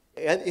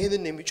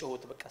ይሄንን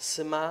የሚጮሁት በቃ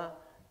ስማ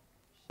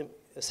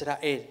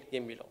እስራኤል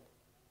የሚለው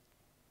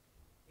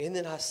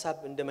ይሄንን ሐሳብ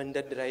እንደ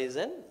መንደርደሪያ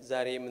ይዘን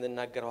ዛሬ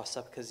የምንናገረው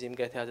ሐሳብ ከዚህም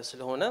ጋር የተያዘ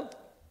ስለሆነ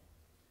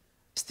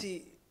እስቲ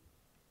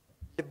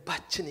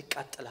ልባችን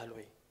ይቃጠላል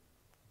ወይ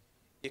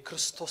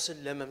የክርስቶስን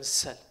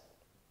ለመምሰል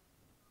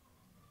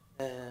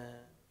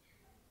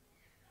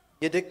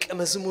የደቀ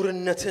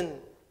መዝሙርነትን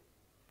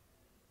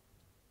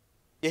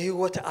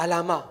የህይወት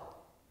ዓላማ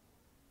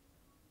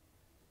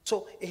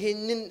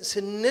ይሄንን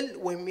ስንል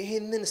ወይም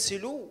ይሄንን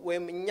ሲሉ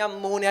ወይም እኛም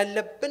መሆን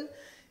ያለብን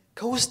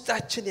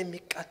ከውስጣችን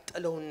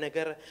የሚቃጠለውን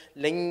ነገር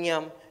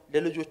ለኛም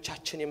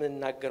ለልጆቻችን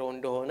የምንናገረው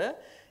እንደሆነ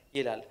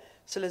ይላል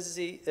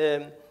ስለዚህ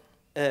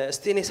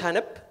እስቲ እኔ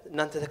ሳነብ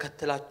እናንተ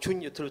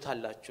ተከተላችሁኝ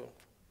ትሉታላችሁ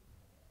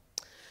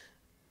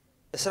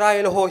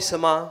እስራኤል ሆይ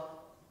ስማ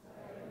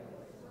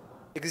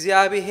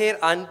እግዚአብሔር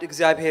አንድ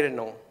እግዚአብሔር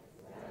ነው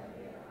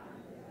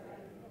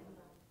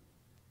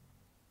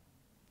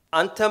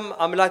አንተም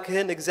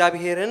አምላክህን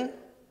እግዚአብሔርን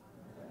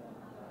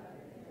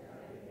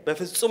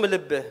በፍጹም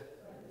ልብህ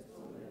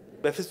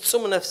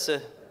በፍጹም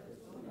ነፍስህ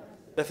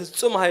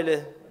በፍጹም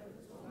ኃይልህ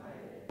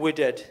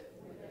ውደድ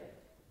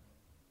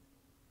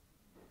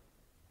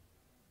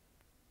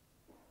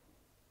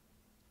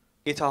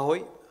ጌታ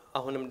ሆይ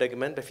አሁንም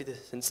ደግመን በፊትህ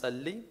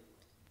ስንጸልይ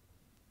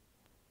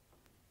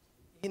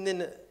ይህንን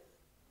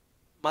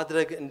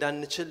ማድረግ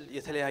እንዳንችል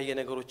የተለያየ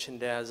ነገሮች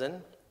እንደያዘን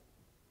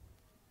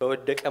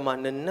በወደቀ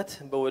ማንነት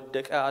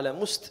በወደቀ ዓለም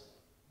ውስጥ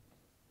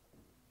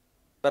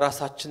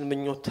በራሳችን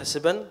ምኞት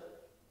ተስበን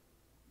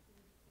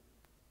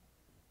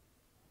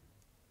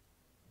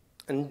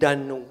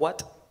እንዳንዋጥ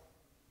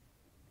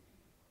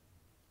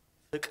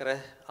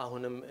ፍቅርህ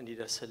አሁንም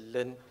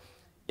እንዲደርስልን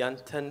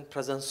ያንተን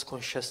ፕሬዘንስ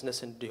ኮንሺየስነስ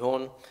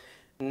እንዲሆን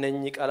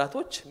እነኚህ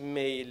ቃላቶች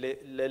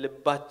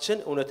ለልባችን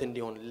እውነት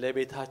እንዲሆን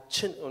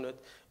ለቤታችን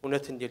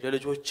እውነት እንዲሆን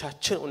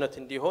ለልጆቻችን እውነት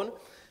እንዲሆን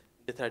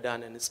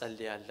እንድትረዳን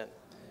እንጸልያለን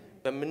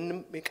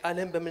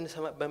በቃልን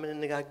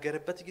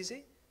በምንነጋገርበት ጊዜ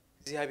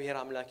እግዚአብሔር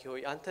አምላኬ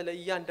ሆይ አንተ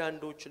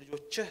ለእያንዳንዶች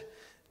ልጆችህ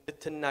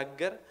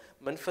እንድትናገር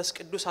መንፈስ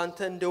ቅዱስ አንተ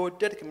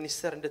እንደወደድክ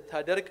ሚኒስተር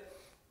እንድታደርግ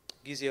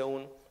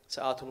ጊዜውን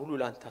ሰዓቱን ሁሉ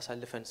ላንተ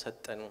አሳልፈን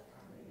ሰጠን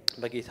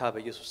በጌታ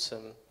በኢየሱስ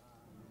ስም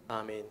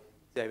አሜን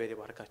እግዚአብሔር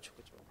ይባርካችሁ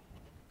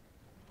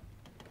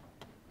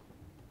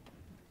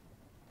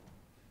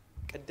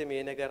ቀደም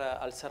ይሄ ነገር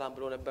አልሰራም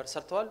ብሎ ነበር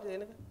ሰርተዋል ይሄ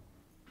ነገር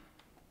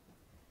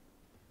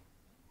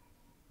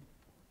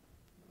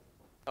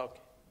ኦኬ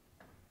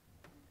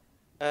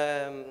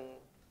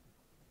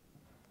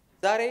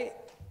ዛሬ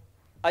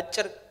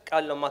አጭር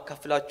ቃል ነው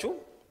ማካፍላችሁ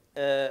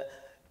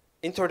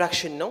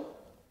ኢንትሮዳክሽን ነው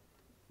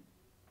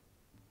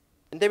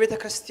እንደ ቤተ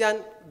ክርስቲያን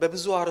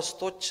በብዙ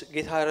አርስቶች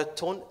ጌታ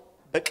ረድቶን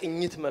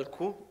በቅኝት መልኩ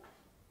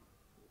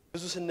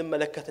ብዙ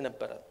ስንመለከት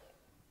ነበር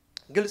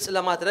ግልጽ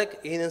ለማድረግ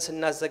ይሄንን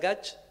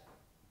ስናዘጋጅ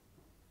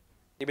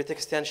የቤተ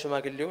ክርስቲያን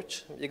ሽማግሌዎች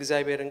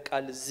የእግዚአብሔርን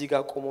ቃል እዚህ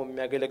ጋር ቆመው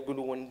የሚያገለግሉ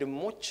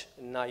ወንድሞች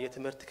እና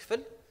የትምህርት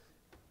ክፍል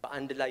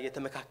በአንድ ላይ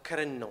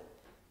የተመካከረን ነው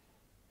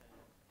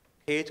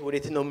ከየት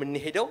ወዴት ነው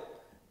የምንሄደው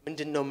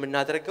ምንድነው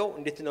የምናደርገው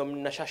እንዴት ነው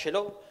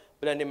የምናሻሽለው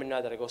ብለን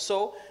የምናደርገው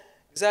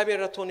እግዚአብሔር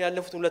ረቶን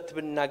ያለፉት ሁለት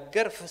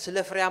ብናገር ስለ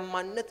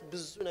ፍሬያማነት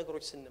ብዙ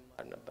ነገሮች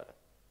ስንማር ነበር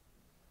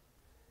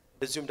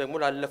በዚህም ደግሞ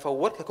ላለፈው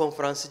ወር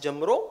ከኮንፈረንስ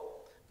ጀምሮ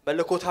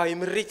መለኮታዊ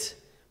ምሪት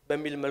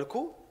በሚል መልኩ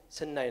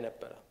ስናይ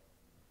ነበር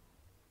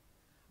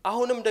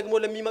አሁንም ደግሞ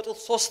ለሚመጡት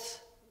 3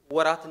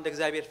 ወራት እንደ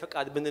እግዚአብሔር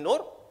ፈቃድ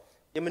ብንኖር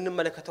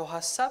የምንመለከተው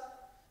ሐሳብ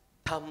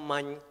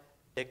ታማኝ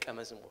ደቀ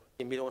መዝሙር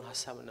የሚለውን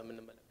ሐሳብ ነው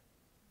የምንመለከተው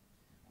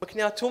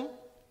ምክንያቱም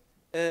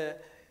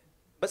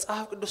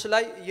መጽሐፍ ቅዱስ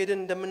ላይ እየደን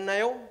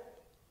እንደምናየው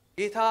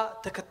ጌታ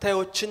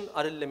ተከታዮችን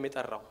አይደለም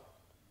የጠራው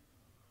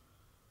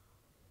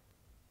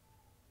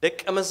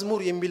ደቀ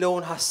መዝሙር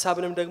የሚለውን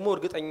ሐሳብንም ደግሞ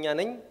እርግጠኛ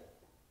ነኝ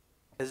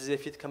ከዚህ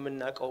በፊት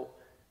ከምናቀው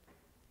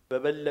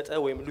በበለጠ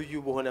ወይም ልዩ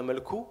በሆነ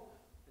መልኩ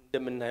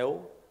እንደምናየው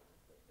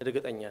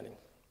እርግጠኛ ነኝ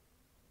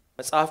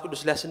መጽሐፍ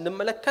ቅዱስ ላይ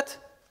ስንመለከት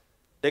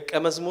ደቀ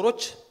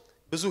መዝሙሮች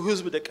ብዙ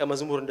ህዝብ ደቀ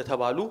መዝሙር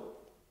እንደተባሉ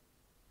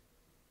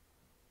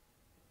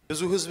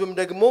ብዙ ህዝብም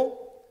ደግሞ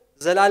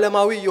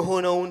ዘላለማዊ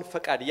የሆነውን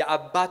ፈቃድ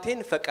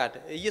የአባቴን ፈቃድ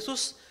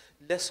ኢየሱስ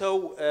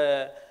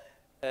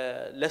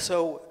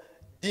ለሰው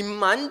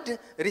ዲማንድ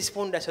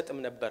ሪስፖንድ አይሰጥም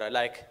ነበር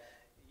ላይክ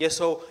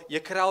የሰው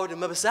የክራውድ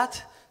መብዛት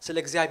ስለ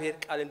እግዚአብሔር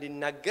ቃል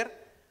እንዲናገር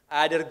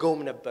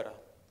አያደርገውም ነበር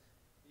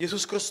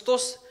ኢየሱስ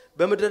ክርስቶስ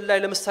በመድረክ ላይ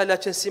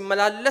ለምሳሌያችን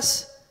ሲመላለስ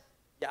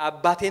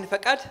የአባቴን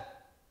ፈቃድ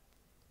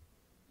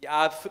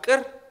የአብ ፍቅር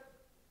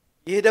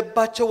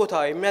የሄደባቸው ቦታ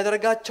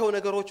የሚያደርጋቸው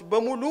ነገሮች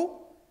በሙሉ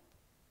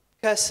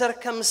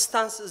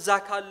ከሰርከምስታንስ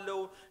ዛካለው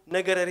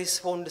ነገር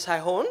ሪስፖንድ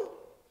ሳይሆን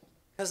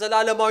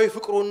ከዘላለማዊ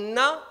ፍቅሩና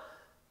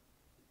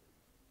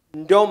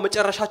እንደውም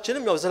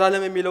መጨረሻችንም ያው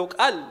ዘላለም የሚለው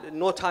ቃል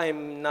ኖ ታይም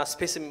እና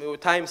ስፔስ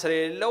ታይም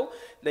ስለሌለው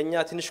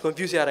ለኛ ትንሽ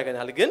ኮንፊውዝ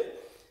ያደርገናል ግን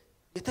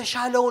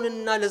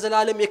የተሻለውንና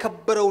ለዘላለም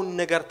የከበረውን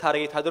ነገር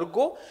ታርጌት አድርጎ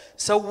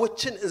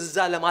ሰዎችን እዛ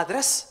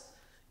ለማድረስ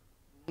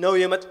ነው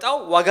የመጣው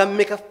ዋጋም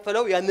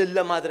የከፈለው ያንን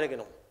ለማድረግ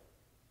ነው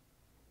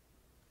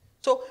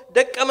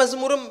ደቀ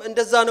መዝሙርም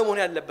እንደዛ ነው መሆን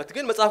ያለበት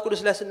ግን መጽሐፍ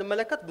ቅዱስ ላይ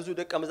ስንመለከት ብዙ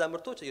ደቀ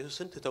መዛሙርቶች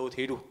ኢየሱስን ትተውት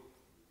ሄዱ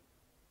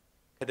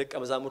ከደቀ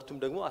መዛሙርቱም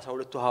ደግሞ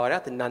 12ቱ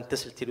ሐዋርያት እናንተ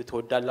ስልትሄዱ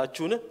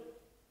ተወዳላችሁን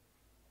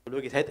ብሎ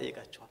ጌታ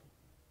ይጠይቃቸዋል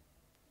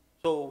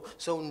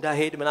ሰው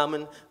እንዳይሄድ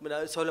ምናምን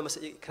ሰው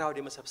ክራውድ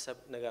የመሰብሰብ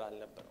ነገር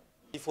አልነበረም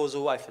ቲፎዞ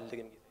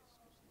አይፈልግም ጌታ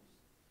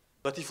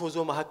በቲፎዞ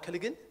መሐከል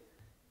ግን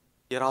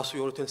የራሱ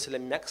የሆኑትን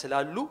ስለሚያቅ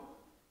ስላሉ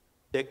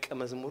ደቀ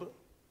መዝሙር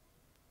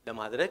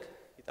ለማድረግ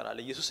ይጠራል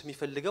ኢየሱስ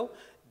የሚፈልገው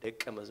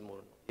ደቀ መዝሙር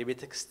ነው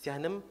የቤተ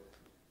ክርስቲያንም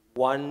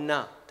ዋና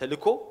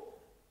ተልኮ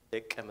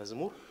ደቀ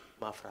መዝሙር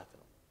ማፍራት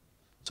ነው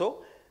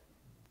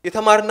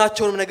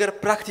የተማርናቸውንም ነገር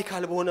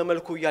ፕራክቲካል በሆነ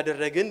መልኩ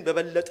ያደረግን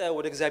በበለጠ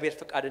ወደ እግዚአብሔር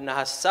ፈቃድና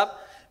ሐሳብ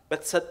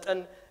በተሰጠን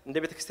እንደ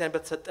ቤተ ክርስቲያን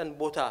በተሰጠን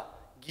ቦታ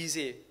ጊዜ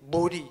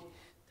ቦዲ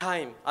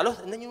ታይም አለው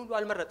እነኚህ ሁሉ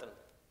አልመረጥንም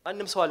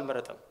ማንንም ሰው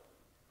አልመረጠም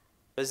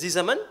በዚህ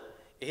ዘመን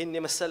ይሄን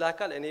የመሰለ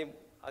አካል እኔ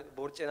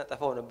ቦርጬና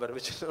ጠፋው ነበር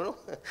ብቻ ነው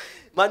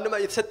ማንንም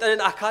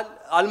የተሰጠንን አካል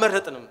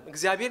አልመረጥንም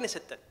እግዚአብሔርን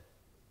የሰጠን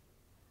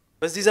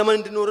በዚህ ዘመን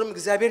እንድንኖርም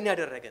እግዚአብሔርን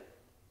ያደረገን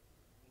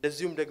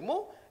እንደዚሁም ደግሞ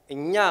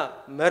እኛ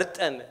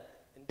መርጠን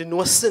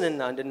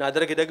እንድንወስንና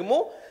እንድናደርግ ደግሞ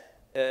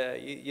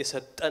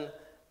የሰጠን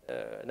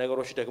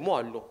ነገሮች ደግሞ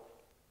አሉ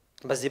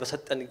በዚህ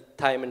በሰጠን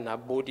ታይም እና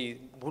ቦዲ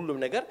ሁሉም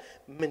ነገር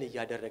ምን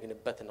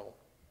ያደረግንበት ነው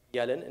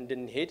ያለን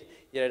እንድንሄድ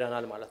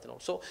ይረዳናል ማለት ነው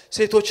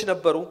ሴቶች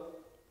ነበሩ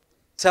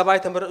ሰባይ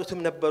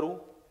ተመረጡትም ነበሩ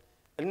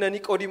እነ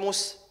ኒቆዲሞስ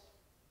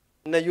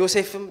እነ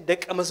ዮሴፍም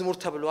ደቀ መዝሙር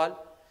ተብለዋል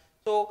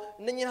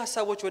እነኚህን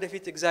ሐሳቦች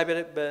ወደፊት እግዚአብሔር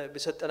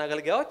በሰጠን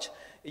አገልጋዮች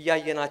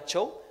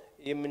ያያየናቸው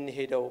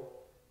የምንሄደው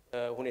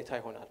ሁኔታ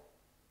ይሆናል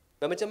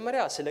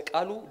በመጀመሪያ ስለ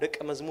ቃሉ ደቀ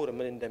መዝሙር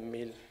ምን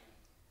እንደሚል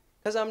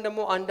ከዛም ደግሞ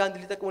አንዳንድ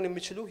ሊጠቅሙን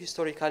የሚችሉ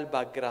ሂስቶሪካል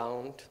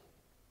ባክግራውንድ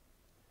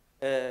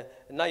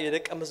እና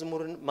የደቀ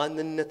መዝሙርን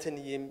ማንነትን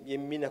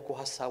የሚነኩ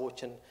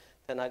ሐሳቦችን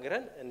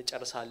ተናግረን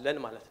እንጨርሳለን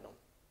ማለት ነው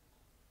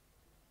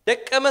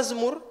ደቀ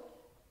መዝሙር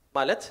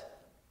ማለት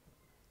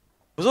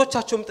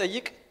ብዙዎቻችሁም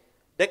ጠይቅ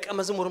ደቀ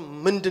መዝሙር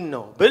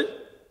ምንድነው ብል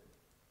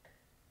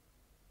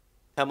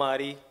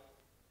ተማሪ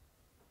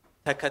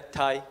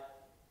ተከታይ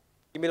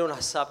የሚለውን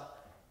ሐሳብ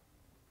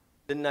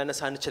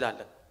ልናነሳ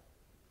እንችላለን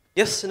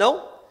yes ነው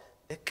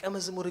ደቀ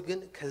መዝሙር ግን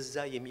ከዛ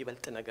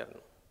የሚበልጥ ነገር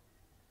ነው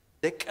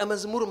ደቀ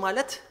መዝሙር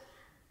ማለት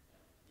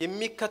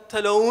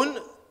የሚከተለውን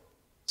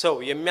ሰው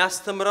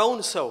የሚያስተምረውን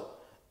ሰው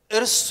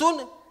እርሱን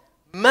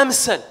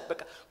መምሰል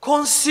በቃ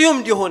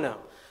ኮንሱምድ የሆነ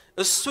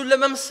እሱን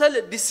ለመምሰል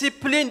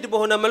ዲሲፕሊንድ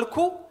በሆነ መልኩ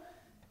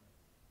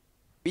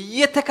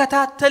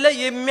እየተከታተለ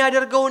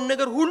የሚያደርገውን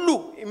ነገር ሁሉ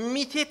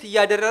ኢሚቴት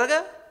ያደረገ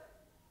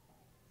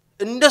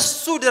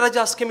እንደሱ ደረጃ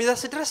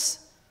እስከሚደርስ ድረስ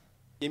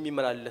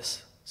የሚመላለስ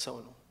ሰው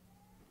ነው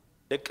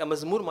ደቀ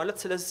መዝሙር ማለት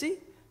ስለዚህ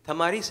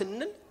ተማሪ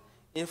ስንል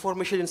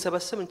ኢንፎርሜሽን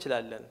እንሰበስብ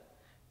እንችላለን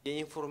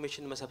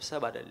የኢንፎርሜሽን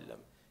መሰብሰብ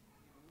አይደለም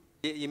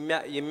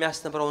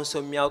የሚያስተምረውን ሰው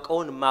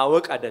የሚያውቀውን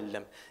ማወቅ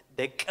አይደለም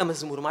ደቀ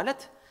መዝሙር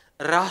ማለት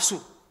ራሱ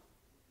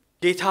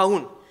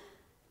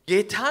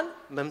ጌታን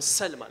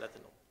መምሰል ማለት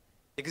ነው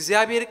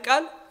እግዚአብሔር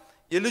ቃል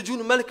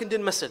የልጁን መልክ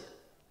እንድንመስል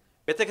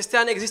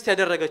ቤተክርስቲያን ኤግዚስት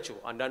ያደረገችው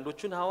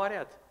አንዳንዶቹን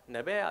ሐዋርያት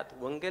ነቢያት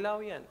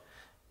ወንጌላውያን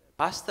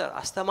ፓስተር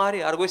አስተማሪ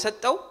አርጎ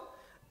የሰጠው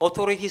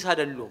ኦቶሪቲስ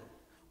አይደሉም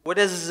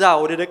ወደዛ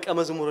ወደ ደቀ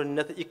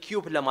መዝሙርነት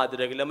ኢኩፕ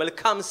ለማድረግ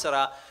ለመልካም ስራ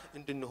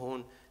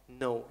እንድንሆን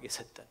ነው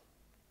የሰጠን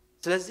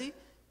ስለዚህ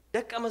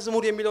ደቀ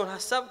መዝሙር የሚለውን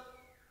ሐሳብ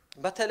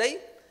በተለይ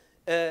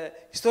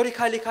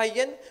ሂስቶሪካሊ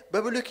ካየን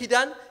በብሉይ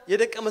ኪዳን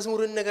የደቀ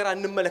መዝሙርን ነገር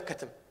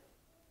አንመለከትም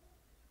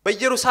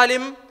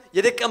በኢየሩሳሌም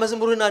የደቀ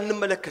መዝሙርን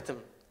አንመለከትም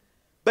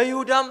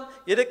በይሁዳም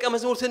የደቀ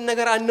መዝሙርትን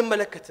ነገር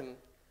አንመለከትም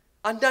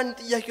አንዳንድ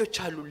ጥያቄዎች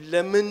አሉ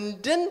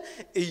ለምንድን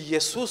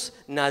ኢየሱስ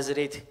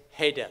ናዝሬት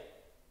ሄደ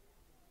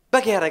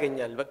በቃ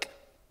ያረጋኛል በቃ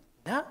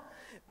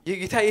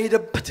የጌታ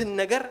የሄደበትን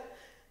ነገር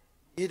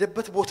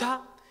የሄደበት ቦታ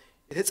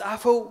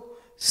የተጻፈው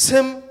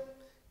ስም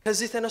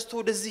ከዚህ ተነስቶ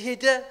ወደዚህ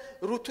ሄደ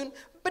ሩቱን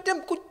በደም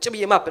ቁጭ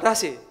ብዬ ማፕ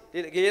ራሴ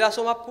የሌላ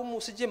ሰው ማፕም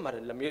ወስጄም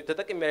አይደለም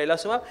ተጠቅሜ የሌላ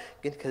ሰው ማፕ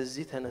ግን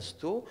ከዚህ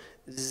ተነስቶ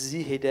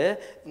እዚህ ሄደ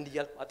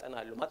እንዲያልኩ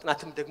አጠናለሁ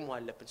ማጥናትም ደግሞ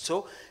አለብን ሶ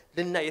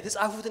ለና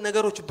የተጻፉት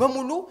ነገሮች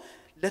በሙሉ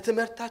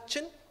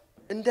ለትምህርታችን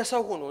እንደ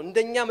ሰው ሆኖ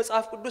እንደኛ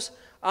መጽሐፍ ቅዱስ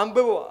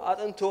አንብቦ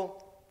አጥንቶ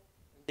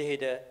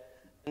እንደሄደ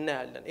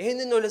እናያለን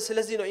ይሄንን ነው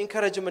ስለዚህ ነው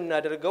ኢንከሬጅ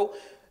የምናደርገው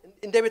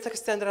እንደ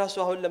ቤተክርስቲያን ራሱ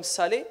አሁን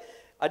ለምሳሌ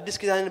አዲስ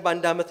ኪዳንን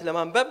በአንድ አመት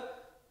ለማንበብ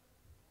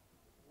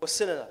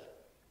ወስነናል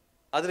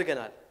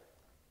አድርገናል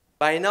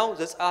ባይናው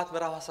ዘጸአት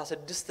ምዕራፍ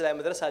 16 ላይ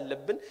መድረስ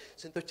አለብን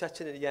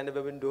ስንቶቻችን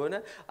ያነበብ እንደሆነ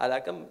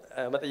አላቀም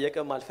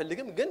መጠየቅም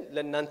አልፈልግም ግን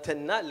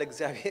ለእናንተና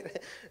ለእግዚአብሔር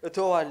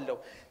እተዋለሁ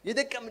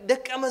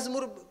የደቀ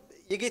መዝሙር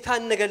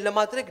የጌታን ነገር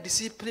ለማድረግ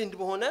ዲሲፕሊንድ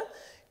በሆነ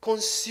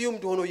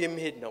ኮንሱምድ ሆኖ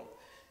የሚሄድ ነው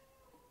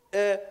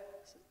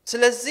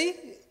ስለዚህ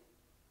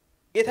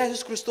ጌታ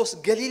ኢየሱስ ክርስቶስ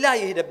ገሊላ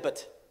የሄደበት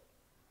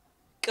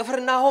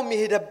ቅፍርናሆም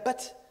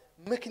የሄደበት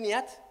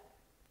ምክንያት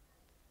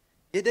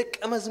የደቀ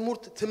መዝሙር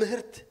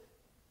ትምህርት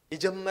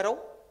የጀመረው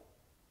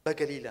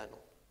በገሊላ ነው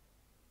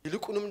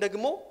ይልቁንም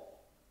ደግሞ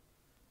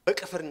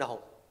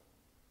በቅፍርናሆም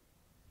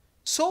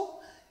ሶ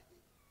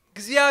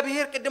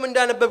እግዚአብሔር ቀደም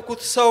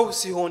እንዳነበብኩት ሰው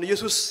ሲሆን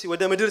ኢየሱስ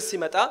ወደ ምድር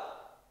ሲመጣ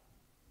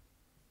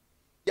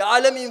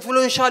የዓለም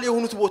ኢንፍሉዌንሻል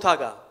የሆኑት ቦታ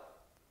ጋር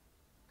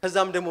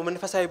ከዛም ደግሞ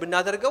መንፈሳዊ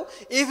ብናደርገው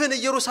ኢቭን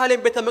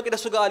ኢየሩሳሌም ቤተ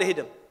መቅደሱ ጋር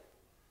አልሄደም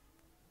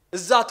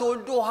እዛ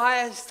ተወልዶ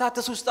 20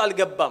 ስታተስ ውስጥ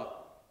አልገባም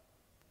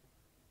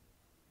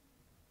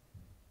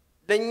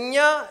ለኛ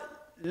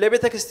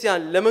ለቤተ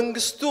ክርስቲያን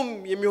ለመንግስቱም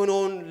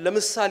የሚሆነውን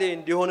ለምሳሌ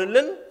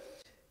እንዲሆንልን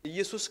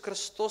ኢየሱስ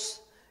ክርስቶስ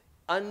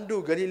አንዱ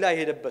ገሊላ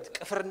የሄደበት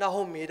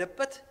ቅፍርናሆም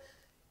የሄደበት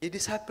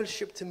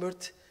የዲሳይፕልሺፕ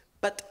ትምህርት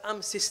በጣም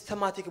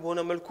ሲስተማቲክ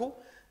በሆነ መልኩ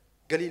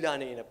ገሊላ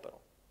ነው የነበረው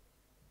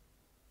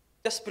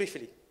just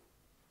briefly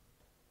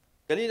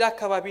ገሊላ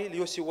አካባቢ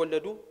ልጆች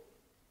ሲወለዱ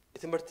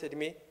የትምህርት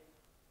እድሜ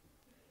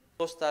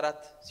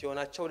 3-4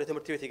 ሲሆናቸው ወደ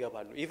ትምህርት ቤት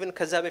ይገባሉ ኢቭን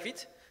ከዛ በፊት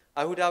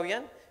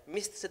አይሁዳውያን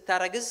ሚስት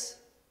ስታረግዝ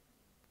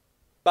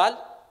ባል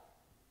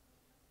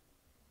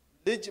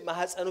ልጅ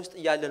ማህፀን ውስጥ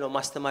ያለ ነው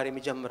ማስተማር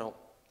የሚጀምረው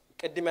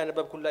ቀድም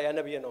ያነበብኩላ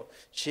ያነብየ ነው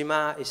ሽማ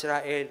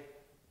እስራኤል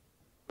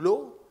ብሎ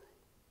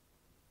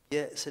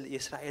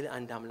የእስራኤል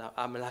አንድ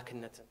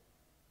አምላክነት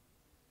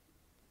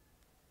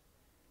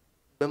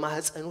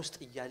በማህፀን ውስጥ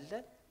ያለ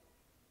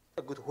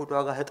ተጠግቶ ሆዷ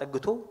ጋር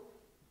ተጠግቶ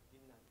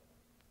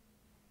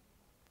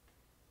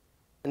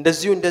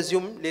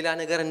እንደዚሁም ሌላ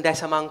ነገር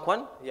እንዳይሰማ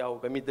እንኳን ያው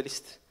በሚድል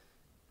ኢስት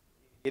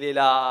የሌላ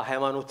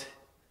ሃይማኖት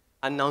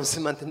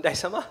አናውንስመንት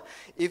እንዳይሰማ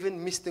ኢቭን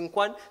ሚስት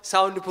እንኳን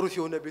ሳውንድ ፕሩፍ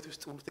የሆነ ቤት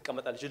ውስጥ ሁሉ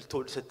ተቀመጣለች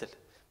ልትወልድ ስትል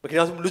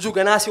ምክንያቱም ልጁ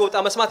ገና ሲወጣ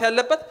መስማት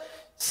ያለበት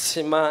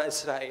ስማ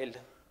እስራኤል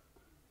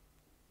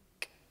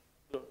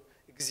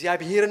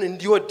እግዚአብሔርን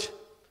እንዲወድ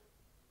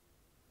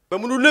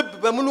በሙሉ ልብ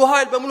በሙሉ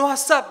ኃይል በሙሉ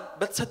ሐሳብ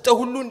በተሰጠው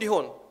ሁሉ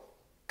እንዲሆን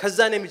ከዛ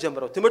ነው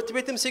የሚጀምረው ትምህርት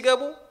ቤትም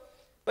ሲገቡ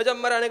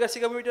በመጀመሪያ ነገር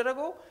ሲገቡ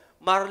ይደረገው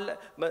ማር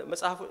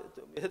መጽሐፍ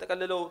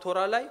የተጠቀለለው ቶራ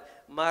ላይ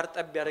ማር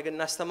ጠብ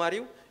ያደርግና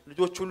አስተማሪው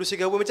ልጆች ሁሉ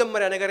ሲገቡ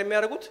መጀመሪያ ነገር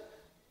የሚያደርጉት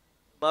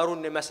ማሩን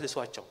ነው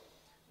የሚያስልሷቸው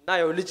እና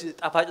ያው ልጅ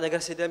ጣፋጭ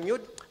ነገር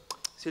ሲደሚወድ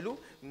ሲሉ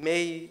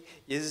ሜይ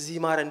የዚህ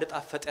ማር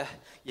እንደጣፈጠ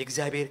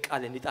የእግዚአብሔር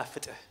ቃል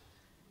እንዲጣፍጥ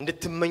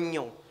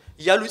እንድትመኘው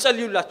ይያሉ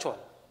ይጸልዩላቸዋል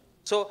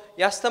ሶ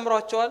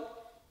ያስተምሯቸዋል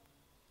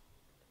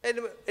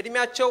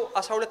እድሜያቸው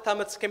 12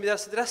 አመት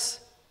እስከሚደርስ ድረስ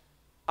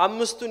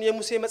አምስቱን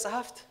የሙሴ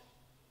መጽሐፍት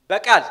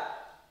በቃል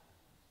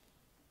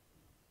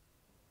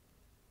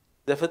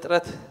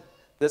ዘፍጥረት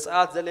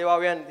ዘጸአት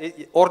ዘሌዋውያን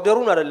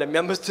ኦርደሩን አይደለም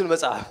የአምስቱን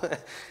መጽሐፍ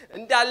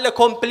እንዳለ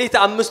ኮምፕሊት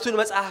አምስቱን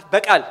መጽሐፍ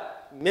በቃል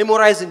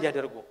ሜሞራይዝ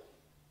እንዲያደርጉ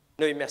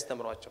ነው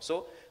የሚያስተምሯቸው ሶ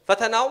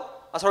ፈተናው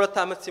 12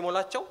 አመት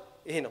ሲሞላቸው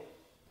ይሄ ነው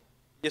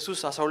ኢየሱስ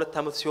 12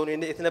 አመት ሲሆን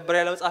የተነበረ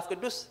ያለ መጽሐፍ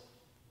ቅዱስ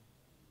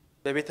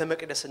በቤተ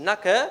መቅደስና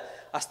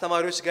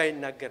ከአስተማሪዎች ጋር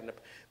ይናገር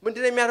ነበር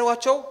ምንድነው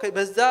የሚያደርጓቸው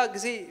በዛ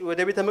ጊዜ ወደ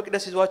ቤተ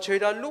መቅደስ ይዟቸው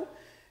ይሄዳሉ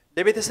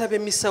ለቤተሰብ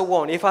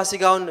የሚሰዋውን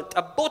የፋሲካውን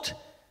ጠቦት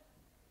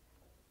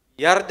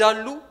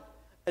ያርዳሉ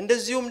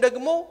እንደዚሁም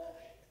ደግሞ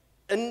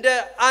እንደ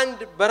አንድ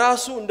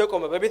በራሱ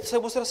እንደቆመ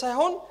በቤተሰቡ ስር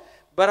ሳይሆን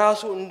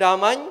በራሱ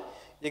እንዳማኝ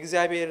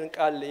የእግዚአብሔርን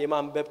ቃል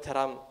የማንበብ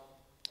ተራም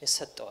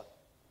ይሰጠዋል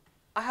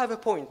I have a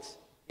point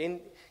in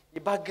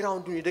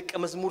የባክግራውንዱን የደቀ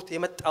መዝሙርት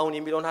የመጣውን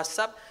የሚለውን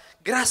ሐሳብ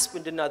ግራስፕ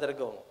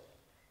እንድናደርገው ነው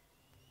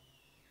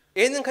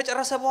ይሄንን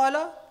ከጨረሰ በኋላ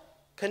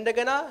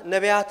ከእንደገና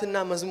ነቢያትና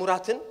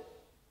መዝሙራትን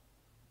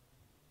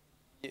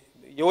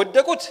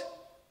የወደቁት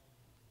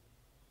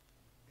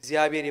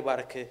እግዚአብሔር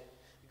ይባርክ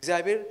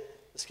እግዚአብሔር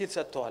ስኪል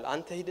ሰጥቷል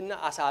አንተ ሂድና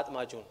አሳ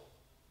አጥማጁን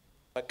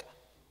በቃ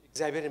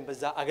እግዚአብሔርን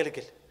በዛ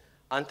አገልግል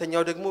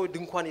አንተኛው ደግሞ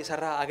ድንኳን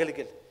የሰራ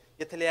አገልግል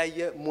የተለያየ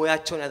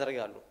ሞያቸውን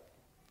ያደርጋሉ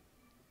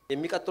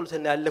የሚቀጥሉት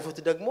እና ያለፉት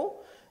ደግሞ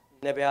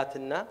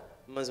ነቢያትና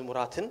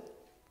መዝሙራትን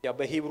ያ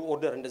በሂብሩ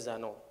ኦርደር እንደዛ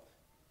ነው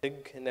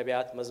ህግ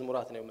ነቢያት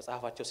መዝሙራት ነው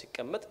መጽሐፋቸው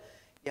ሲቀመጥ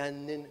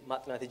ያንን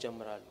ማጥናት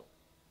ይጀምራሉ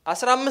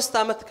 15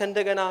 አመት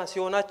ከእንደገና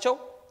ሲሆናቸው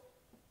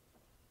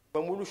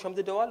በሙሉ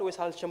ሸምድደዋል ወይስ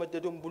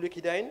አልሸመደዱም ብሉይ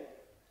ኪዳን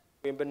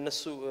ወይም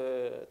በእነሱ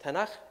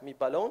ተናህ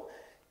የሚባለውን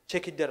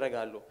ቼክ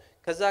ይደረጋሉ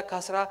ከዛ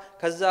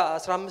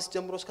 15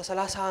 ጀምሮ እስከ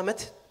 30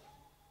 አመት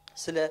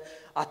ስለ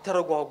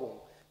አተረጓጉም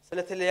ስለ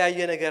ተለያየ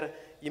ነገር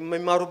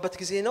የሚማሩበት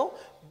ጊዜ ነው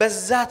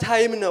በዛ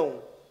ታይም ነው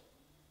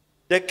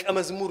ደቀ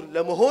መዝሙር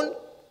ለመሆን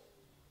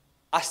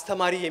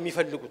አስተማሪ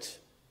የሚፈልጉት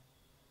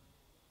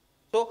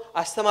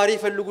አስተማሪ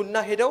ይፈልጉና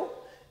ሄደው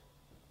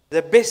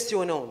the best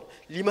የሆነውን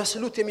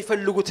ሊመስሉት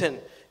የሚፈልጉትን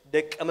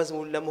ደቀ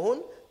መዝሙር ለመሆን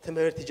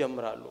ትምህርት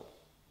ይጀምራሉ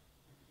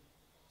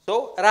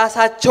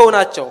ራሳቸው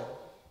ናቸው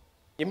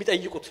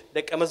የሚጠይቁት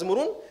ደቀ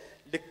መዝሙሩን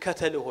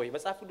ልከተል ሆይ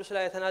መጽሐፍ ቅዱስ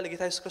ላይ አይተናል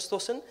ጌታ ኢየሱስ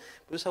ክርስቶስን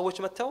ብዙ ሰዎች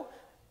መተው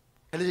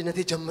ከልጅነቴ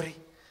ጀምሬ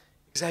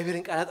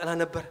እግዚአብሔርን ቃል አጠና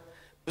ነበር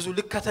ብዙ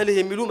ልከተልህ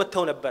የሚሉ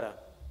መተው ነበር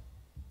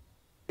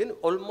ግን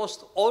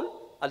almost all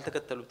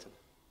አልተከተሉትም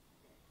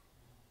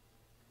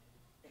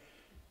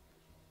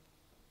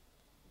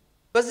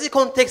በዚህ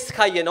ኮንቴክስት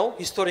ካየነው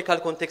ሂስቶሪካል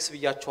ኮንቴክስት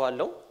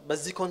ብያቸዋለሁ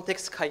በዚህ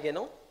ኮንቴክስት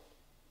ካየነው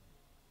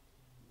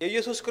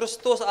የኢየሱስ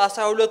ክርስቶስ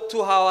 12ቱ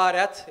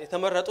ሐዋርያት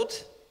የተመረጡት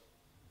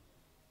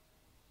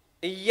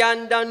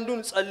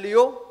እያንዳንዱን ጸልዮ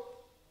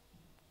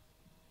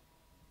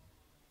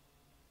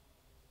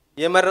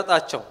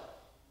የመረጣቸው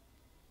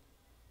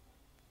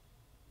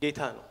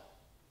ጌታ ነው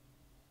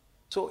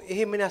ይሄ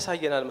ምን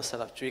ያሳየናል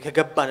መሰላችሁ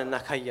የከገባንና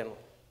ካየነው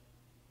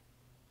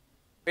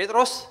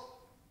ጴጥሮስ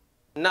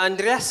እና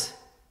አንድሪያስ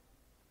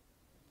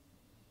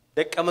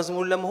ደቀ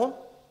መዝሙር ለመሆን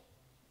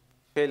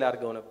ፌል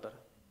አድርገው ነበር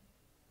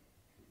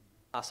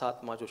አሳ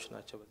አጥማጆች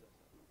ናቸው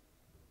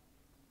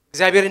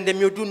እግዚአብሔር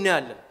እንደሚወዱ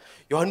እናያለን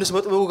ዮሐንስ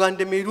መጥምቁ ጋር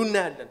እንደሚሄዱ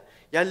እናያለን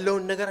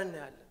ያለውን ነገር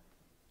እናያለን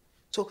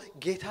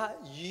ጌታ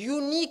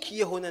ዩኒክ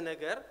የሆነ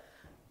ነገር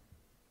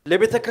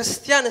ለቤተ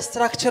ክርስቲያን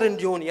ስትራክቸር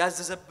እንዲሆን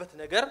ያዘዘበት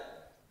ነገር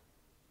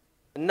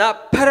እና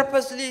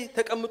ፐርፐስሊ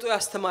ተቀምጦ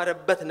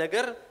ያስተማረበት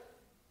ነገር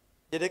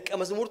የደቀ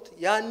መዝሙርት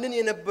ያንን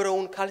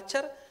የነበረውን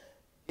ካልቸር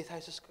ጌታ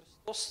ኢየሱስ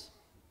ክርስቶስ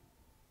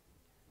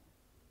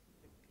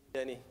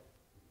ደኔ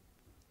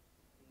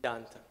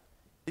ዳንተ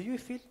do you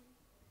feel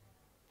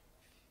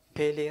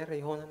failure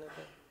የሆነ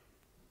ነገር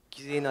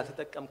ጊዜና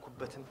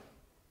ተጠቀምኩበትም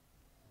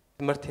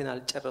ትምህርቴን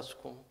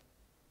አልጨረስኩም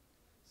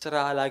ስራ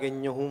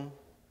አላገኘሁም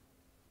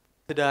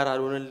ትዳር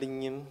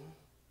አልሆነልኝም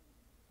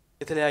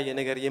የተለያየ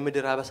ነገር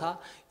የምድር አበሳ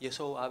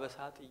የሰው አበሳ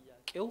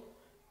ጥያቄው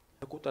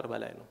ከቁጥር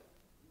በላይ ነው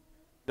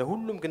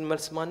ለሁሉም ግን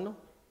መልስ ማን ነው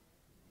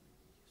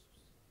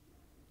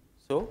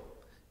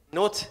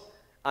ኖት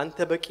አንተ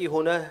በቂ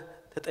ሆነ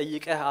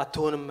ተጠይቀህ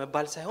አትሆንም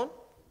መባል ሳይሆን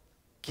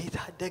ጌታ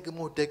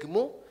ደግሞ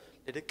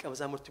ለደቀ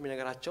መዛሙርቱ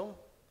የሚነግራቸው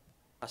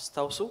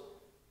አስታውሱ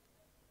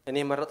እኔ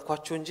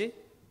መረጥኳችሁ እንጂ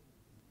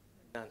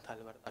እናንተ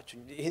አልመረጣችሁ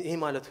ይሄ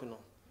ማለቱ ነው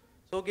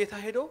ጌታ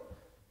ሄዶ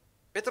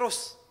ጴጥሮስ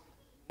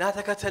ና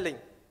ተከተለኝ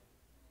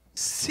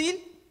ሲል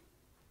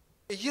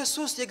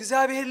ኢየሱስ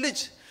የእግዚአብሔር ልጅ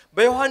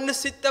በዮሐንስ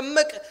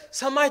ሲጠመቅ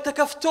ሰማይ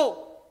ተከፍቶ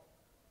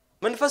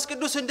መንፈስ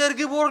ቅዱስ እንደ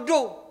ርግብ ወርዶ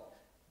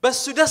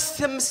በሱ ደስ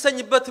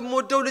የምሰኝበት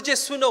ሞደው ልጅ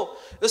እሱ ነው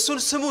እሱን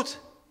ስሙት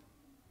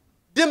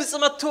ድምጽ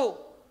መጥቶ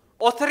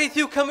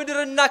ኦቶሪቲው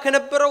ከምድርና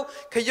ከነበረው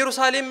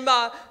ከኢየሩሳሌም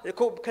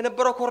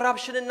ከነበረው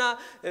ኮራፕሽንና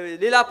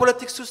ሌላ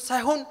ፖለቲክስ ውስጥ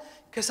ሳይሆን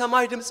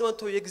ከሰማይ ድምጽ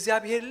መጥቶ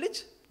የእግዚአብሔር ልጅ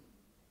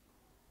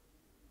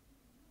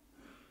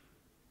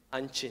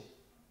አንቺን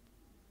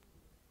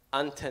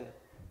አንተን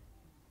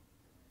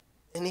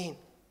እኔን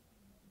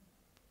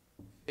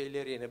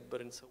ፌለር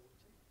የነበርን ሰዎች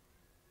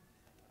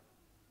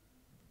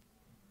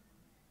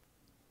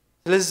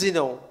ስለዚህ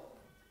ነው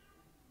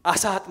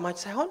አሳ አጥማጅ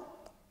ሳይሆን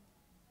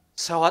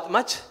ሰው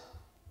አጥማጅ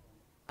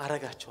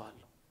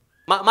አረጋቸዋለሁ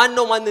ማን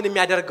ነው ማንንም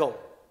የሚያደርገው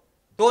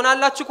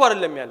ትሆናላችሁ እኮ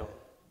አይደለም ያለው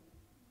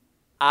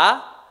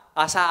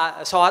አሳ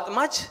ሰው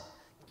አጥማጅ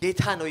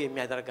ጌታ ነው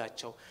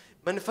የሚያደርጋቸው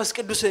መንፈስ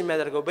ቅዱስ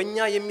የሚያደርገው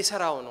በእኛ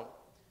የሚሰራው ነው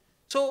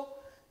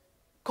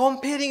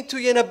comparing to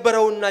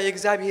የነበረውና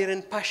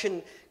የእግዚአብሔርን ፓሽን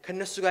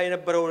ከነሱ ጋር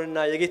የነበረውና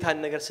የጌታን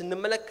ነገር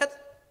ስንመለከት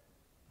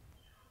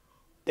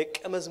ደቀ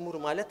መዝሙር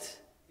ማለት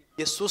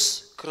ኢየሱስ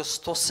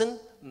ክርስቶስን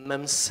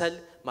መምሰል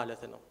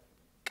ማለት ነው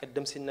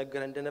ቀደም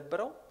ሲነገር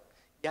እንደነበረው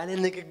ያለ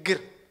ንግግር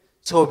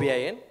ሰው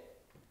ቢያየን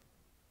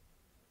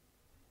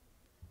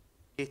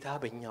ጌታ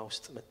በእኛ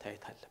ውስጥ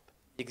መታየት አለበት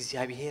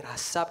የእግዚአብሔር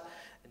ሐሳብ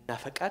እና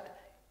ፈቃድ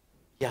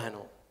ያ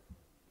ነው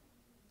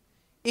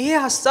ይሄ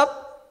ሐሳብ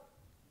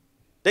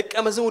ደቀ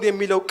መዝሙር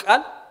የሚለው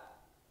ቃል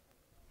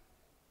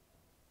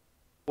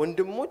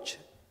ወንድሞች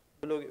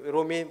ብሎ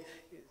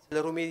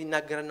ለሮሜ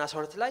ይናገርና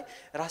 12 ላይ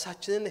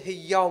ራሳችንን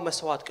ህያው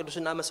መስዋዕት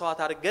ቅዱስና መስዋዕት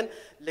አድርገን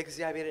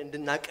ለእግዚአብሔር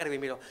እንድናቀርብ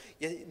የሚለው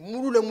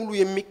ሙሉ ለሙሉ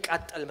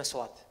የሚቃጠል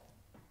መስዋዕት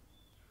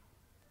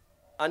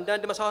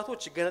አንዳንድ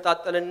መስዋዕቶች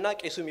ገነጣጠልና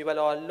ቄሱም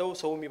ይበላዋለው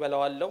ሰውም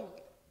ይበላዋለው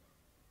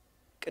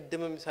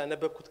ቅድምም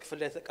ሳነበብኩት ክፍል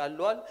ላይ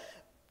ተቃሏል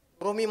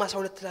ሮሜ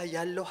 12 ላይ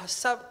ያለው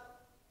ሐሳብ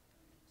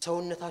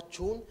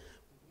ሰውነታችሁን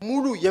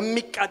ሙሉ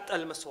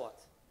የሚቃጠል መስዋዕት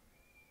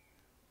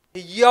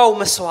ያው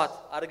መስዋዕት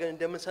አድርገን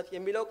እንደምንሰጥ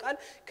የሚለው ቃል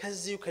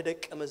ከዚሁ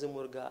ከደቀ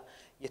መዝሙር ጋር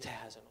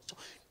የተያያዘ ነው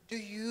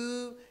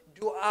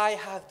do I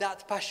have that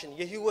passion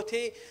የህይወቴ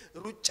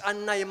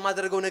ሩጫና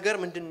የማደርገው ነገር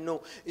ምንድነው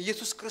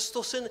ኢየሱስ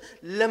ክርስቶስን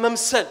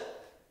ለመምሰል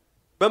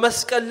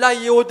በመስቀል ላይ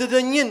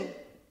የወደደኝን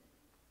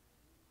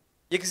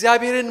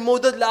የእግዚአብሔርን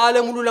መውደድ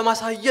ለዓለም ሁሉ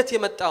ለማሳየት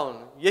የመጣውን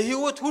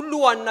የህይወት ሁሉ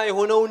ዋና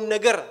የሆነውን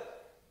ነገር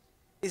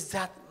is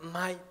that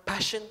my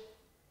passion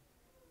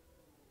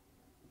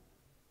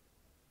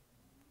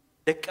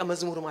ደቀ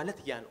መዝሙር ማለት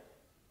ያ ነው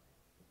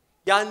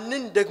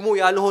ያንን ደግሞ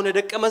ያልሆነ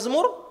ደቀ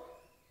መዝሙር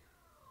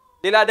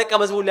ሌላ ደቀ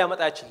መዝሙር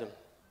ሊያመጣ አይችልም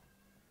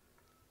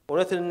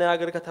እውነትን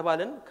እናገር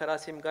ከተባለን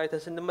ከራሴም ጋር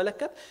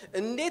ተስንመለከት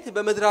እንዴት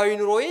በመድራዊ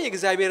ኑሮዬ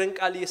የእግዚአብሔርን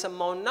ቃል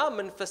እየሰማውና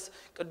መንፈስ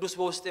ቅዱስ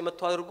በውስጤ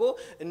መጥቶ አድርጎ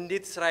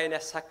እንዴት ስራዬን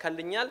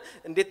ያሳካልኛል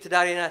እንዴት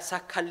ትዳሬን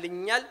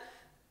ያሳካልኛል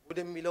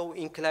ወደሚለው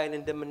ኢንክላይን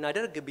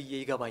እንደምናደርግ ብዬ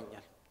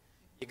ይገባኛል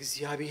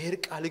የእግዚአብሔር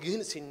ቃል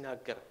ግን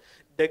ሲናገር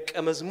ደቀ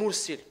መዝሙር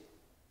ሲል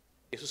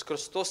ኢየሱስ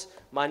ክርስቶስ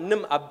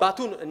ማንንም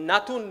አባቱን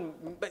እናቱን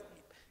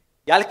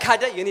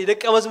ያልካደ የኔ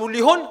ደቀ መዝሙር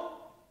ሊሆን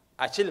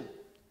አይችልም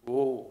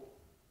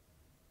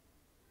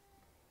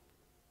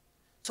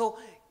so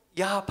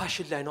ያ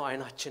ፓሽን ላይ ነው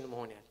አይናችን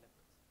መሆን ያለበት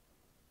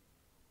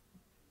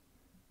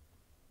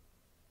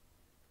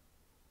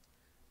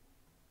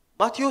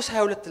ማቴዎስ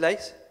 22 ላይ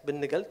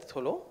ብንገልጥ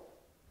ቶሎ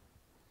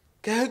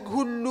ከሕግ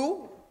ሁሉ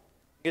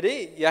እንግዲህ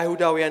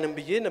የአይሁዳውያንን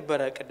ብዬ ነበር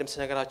ቀደም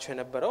ስነግራችሁ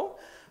የነበረው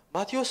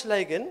ማቴዎስ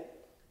ላይ ግን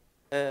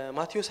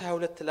ማቴዎስ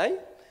 22 ላይ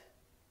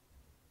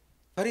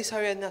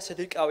ፈሪሳውያንና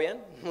ሰዱቃውያን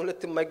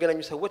ሁለት የማይገናኙ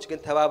ሰዎች ግን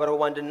ተባብረው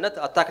በአንድነት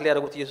አታክ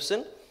ሊያደርጉት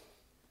ኢየሱስን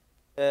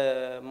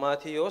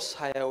ማቴዎስ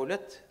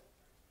 22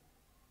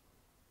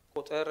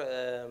 ቁጥር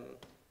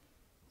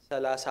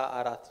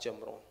 34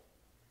 ጀምሮ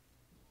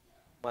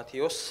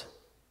ማቴዎስ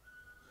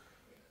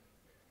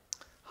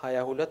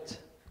 22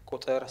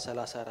 ቁጥር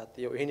 34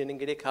 ይሄንን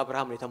እንግዲህ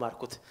ከአብርሃም ነው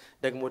የተማርኩት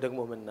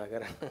ደግሞ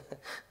መናገር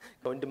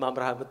ወንድም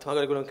አብርሃም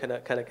ተማገለገለን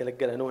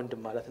ከለገለ ነው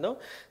ወንድም ማለት ነው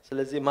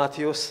ስለዚህ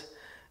ማቴዎስ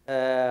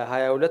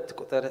 22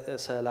 ቁጥር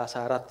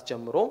 34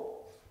 ጀምሮ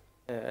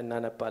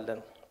እናነባለን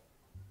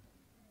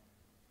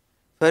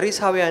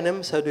ፈሪሳውያንም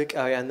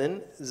ሰዱቃውያንን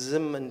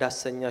ዝም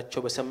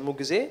እንዳሰኛቸው በሰሙ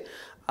ጊዜ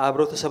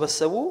አብረው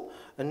ተሰበሰቡ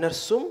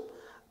እነርሱም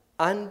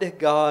አንድ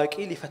ሕግ አዋቂ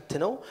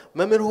ሊፈትነው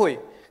መምህር ሆይ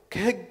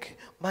ከሕግ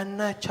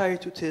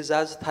ማናቻይቱ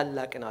ትእዛዝ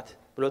ታላቅ ናት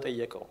ብሎ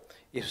ጠየቀው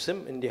ኢየሱስም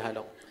እንዲህ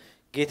አለው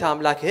ጌታ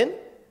አምላክህን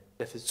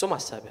በፍጹም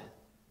ሐሳብህ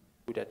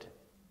ውደድ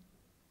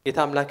ጌታ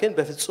አምላክህን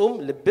በፍጹም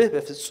ልብህ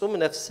በፍጹም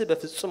ነፍስህ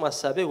በፍጹም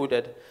ሐሳብህ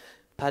ውደድ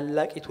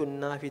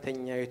ታላቂቱና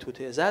ፊተኛይቱ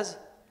ትእዛዝ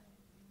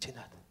ይህች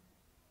ናት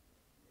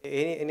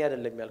እኔ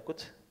አይደለም ያልኩት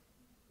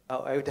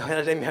አይሁዳውያን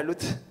አይደለም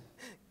ያሉት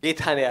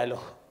ጌታ ነው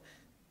ያለው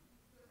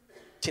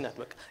ይህች ናት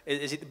በቃ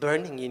is it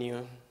burning in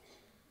you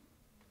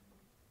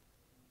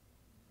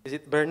is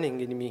it burning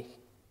in me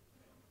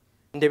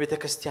እንደ ቤተ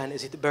ክርስቲያን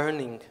is it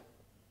burning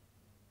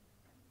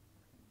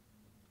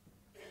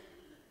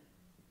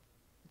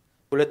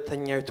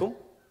ሁለተኛይቱም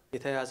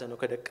የተያዘ ነው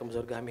ከደቀ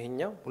መዝሙር ጋር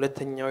መሄኛው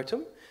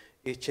ሁለተኛይቱም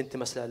ይህችን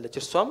ትመስላለች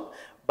እርሷም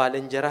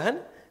ባልንጀራህን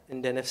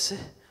እንደ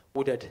ነፍስህ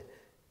ውደድ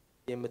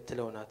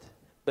የምትለው ናት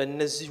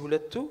በእነዚህ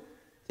ሁለቱ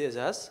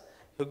ትእዛዝ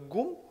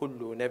ሕጉም ሁሉ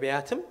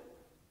ነቢያትም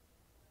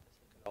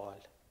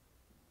ተሰቅለዋል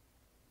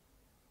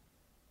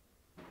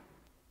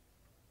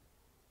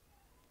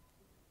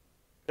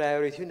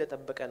ፕራዮሪቲውን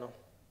እንደጠበቀ ነው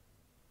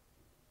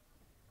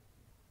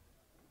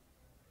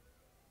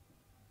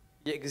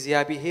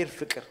የእግዚአብሔር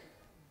ፍቅር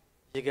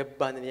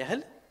የገባንን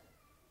ያህል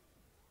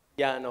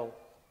ያ ነው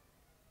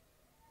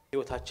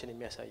ህይወታችን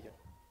የሚያሳየው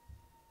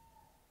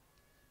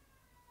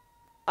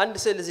አንድ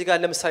ስለ እዚህ ጋር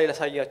ለምሳሌ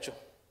ላሳያችሁ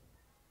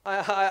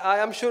I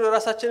am sure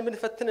ራሳችንን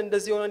ብንፈትን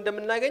እንደዚህ ሆነ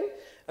እንደምናገኝ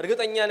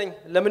እርግጠኛ ነኝ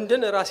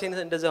ለምንድን ራሴን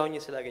እንደዛ ሆኜ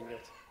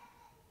ስላገኘሁት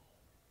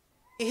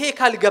ይሄ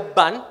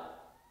ካልገባን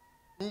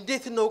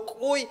እንዴት ነው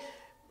ቆይ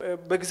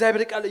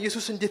በእግዚአብሔር ቃል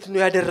ኢየሱስ እንዴት ነው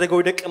ያደረገው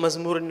ደቀ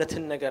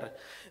መዝሙርነትን ነገር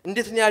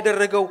እንዴት ነው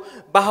ያደረገው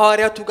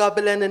በሐዋርያቱ ጋር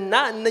ብለንና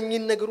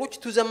እነኚህን ነገሮች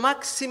to the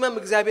maximum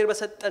እግዚአብሔር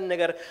በሰጠን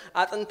ነገር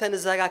አጥንተን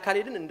እዛ ጋር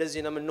ካልሄድን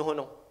እንደዚህ ነው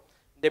የምንሆነው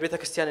እንደ ቤተ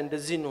ክርስቲያን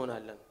እንደዚህ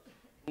እንሆናለን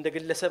እንደ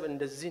ግለሰብ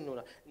እንደዚህ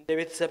እንሆናለን እንደ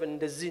ቤተሰብ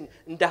እንደዚህ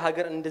እንደ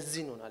ሀገር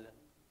እንደዚህ እንሆናለን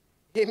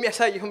ይሄ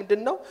የሚያሳየው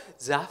ምንድነው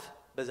ዛፍ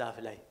በዛፍ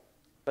ላይ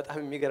በጣም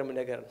የሚገርም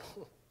ነገር ነው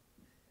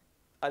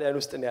ጣሊያን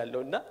ውስጥ ነው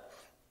ያለውና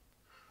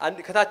አንድ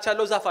ከታች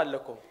ያለው ዛፍ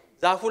አለኮ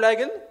ዛፉ ላይ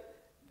ግን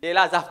ሌላ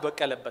ዛፍ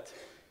በቀለበት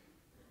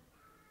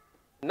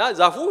እና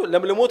ዛፉ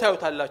ለምልሞ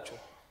ታዩታላችሁ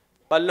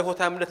ባለፈው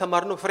ታይም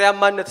እንደተማርነው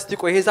ፍሬያማነት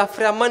እስቲ ቆይ ይሄ ዛፍ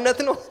ፍሬያማነት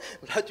ነው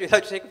ብላችሁ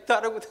የታችሁ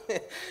ታረጉት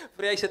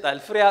ፍሬ ይሰጣል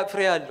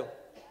ፍሬ ያለው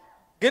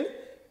ግን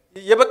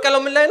የበቀለው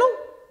ምን ላይ ነው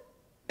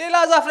ሌላ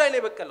ዛፍ ላይ ነው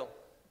የበቀለው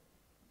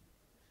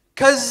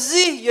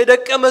ከዚህ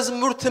የደቀ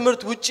መዝሙር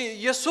ትምህርት ውጪ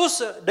ኢየሱስ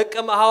ደቀ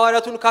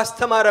ሐዋርያቱን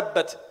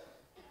ካስተማረበት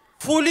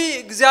ፉሊ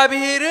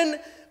እግዚአብሔርን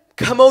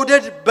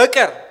ከመውደድ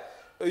በቀር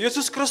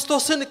ኢየሱስ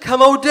ክርስቶስን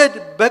ከመውደድ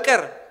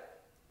በቀር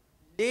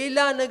ሌላ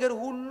ነገር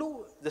ሁሉ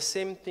the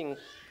same thing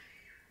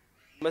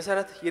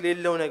መሰረት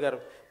የሌለው ነገር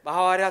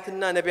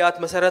በሐዋርያትና ነቢያት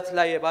መሰረት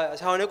ላይ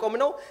ሳይሆን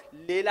ቆምነው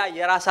ሌላ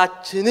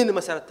የራሳችንን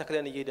መሰረት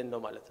ተክለን እየሄድን ነው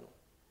ማለት ነው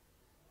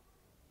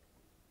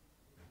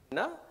እና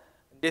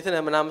እንዴት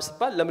ነው ምናምን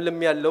ሲባል ለምለም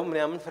ያለው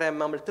ምናምን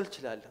ፍሬያማ ልትል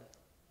ይችላል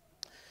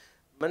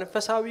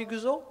መንፈሳዊ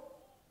ጉዞ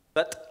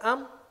በጣም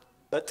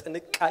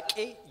በጥንቃቄ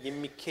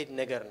የሚኬድ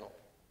ነገር ነው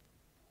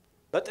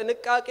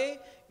በጥንቃቄ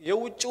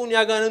የውጭውን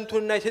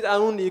ያጋንንቱንና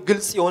የሰይጣኑን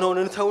ግልጽ የሆነውን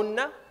እንተውና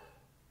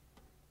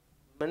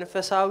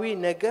መንፈሳዊ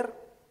ነገር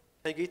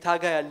ከጌታ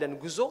ጋር ያለን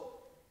ጉዞ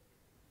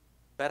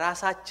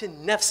በራሳችን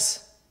ነፍስ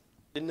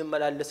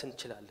ልንመላለስ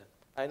እንችላለን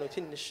አይኖ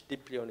ትንሽ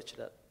ዲፕ ሊሆን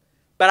ይችላል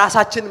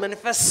በራሳችን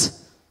መንፈስ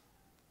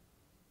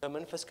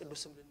በመንፈስ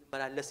ቅዱስም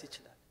ልንመላለስ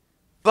ይችላል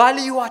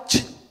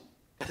ቫልዩዋችን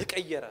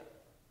ከተቀየረ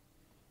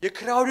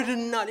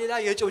የክራውድድና ሌላ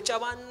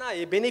የጨውጨባና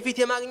የቤኔፊት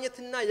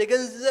የማግኘትና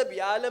የገንዘብ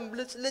የዓለም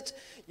ብልጽልጭ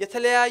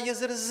የተለያየ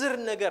ዝርዝር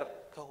ነገር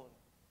ከሆነ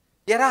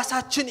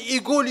የራሳችን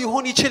ኢጎ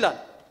ሊሆን ይችላል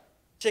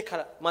ቼክ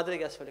ማድረግ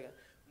ያስፈልጋል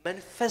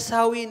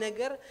መንፈሳዊ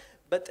ነገር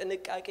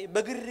በጥንቃቄ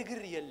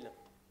በግርግር የለም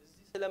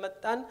እዚህ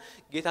ስለመጣን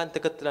ጌታን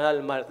ተከትለናል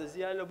ማለት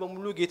እዚህ ያለው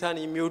በሙሉ ጌታን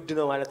የሚወድ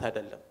ነው ማለት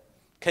አይደለም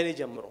ከኔ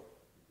ጀምሮ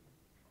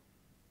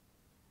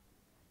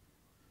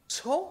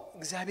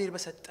እግዚአብሔር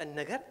በሰጠን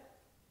ነገር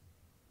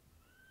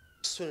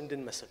እሱን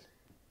እንድንመስል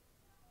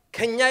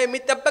ከኛ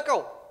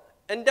የሚጠበቀው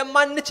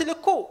እንደማንችል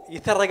እኮ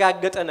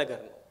የተረጋገጠ ነገር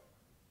ነው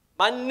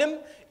ማንንም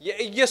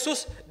የኢየሱስ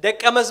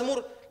ደቀ መዝሙር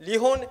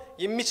ሊሆን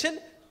የሚችል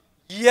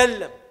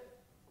የለም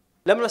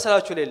ለምን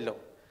መሰላችሁ ሌለው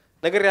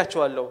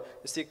ነግሬያችኋለሁ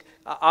እስቲ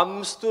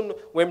አምስቱን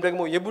ወይም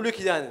ደግሞ የብሉይ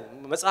ኪዳን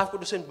መጽሐፍ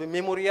ቅዱስን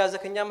በሜሞሪ ያዘ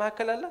ከኛ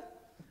መካከል አለ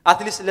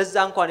አትሊስት ለዛ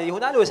እንኳን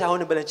ይሆናል ወይስ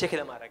አይሆንም ብለን ቼክ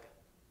ለማድረግ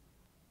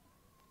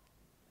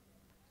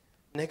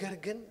ነገር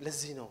ግን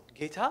ለዚህ ነው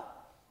ጌታ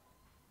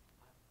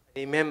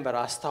ሪሜምበር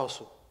አስታውሱ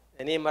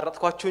እኔ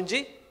መረጥኳችሁ እንጂ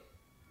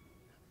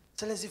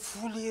ስለዚህ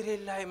ፉሊ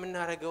ሪል ላይ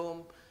የምናረጋውም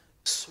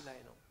እሱ ላይ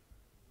ነው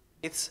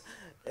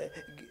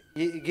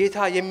ጌታ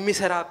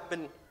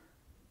የሚሰራብን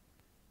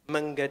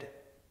መንገድ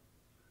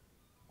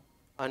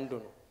አንዱ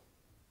ነው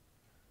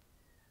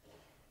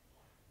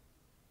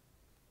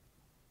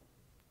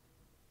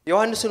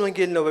ዮሐንስን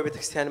ወንጌል ነው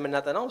በቤተክርስቲያን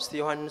የምናጠናው እስቲ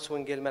ዮሐንስ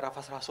ወንጌል ምዕራፍ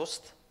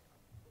 13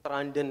 ቁጥር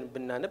 1ን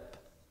ብናነብ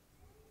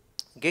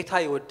ጌታ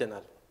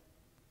ይወደናል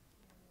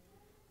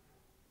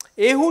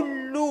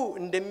ሁሉ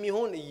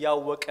እንደሚሆን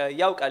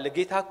ያውቃል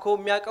ጌታ እኮ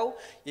የሚያውቀው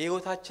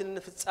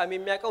የህይወታችንን ፍጻሜ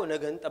የሚያውቀው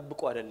ነገን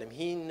ጠብቆ አይደለም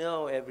he know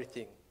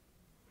everything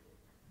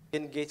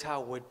ግን ጌታ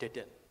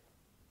ወደደን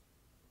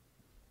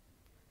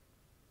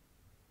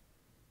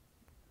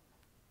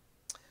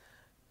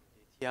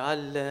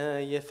ያለ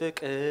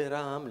የፍቅር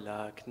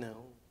አምላክ ነው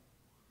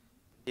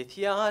እንዴት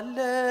ያለ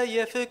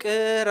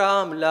የፍቅር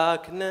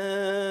አምላክ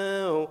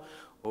ነው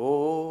ኦ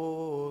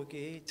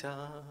ጌታ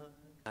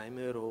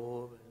አይምሮ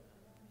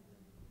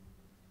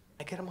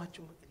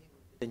አይገርማችሁም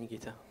እኔ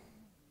ጌታ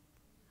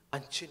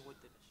አንቺን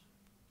ወደደሽ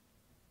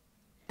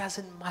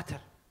doesn't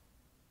matter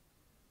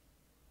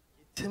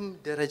የትም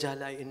ደረጃ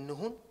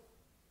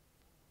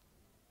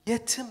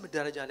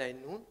ላይ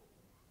እንሁን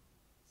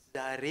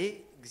ዛሬ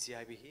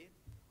እግዚአብሔር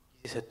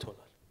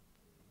ይሰጥቶናል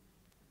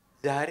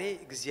ዛሬ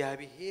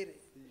እግዚአብሔር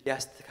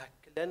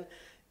ሊያስተካክለን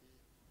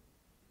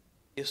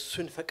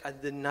የሱን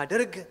ፈቃድ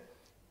እናደርግ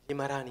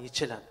ይመራን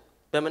ይችላል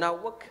በምን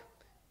አወቅ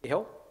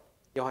ይሄው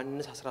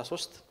ዮሐንስ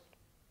 13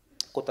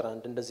 ቁጥር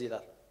 1 እንደዚህ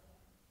ይላል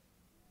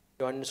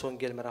ዮሐንስ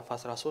ወንጌል ምዕራፍ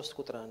 13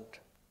 ቁጥር 1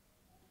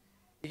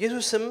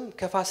 ኢየሱስም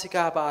ከፋሲካ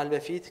በዓል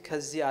በፊት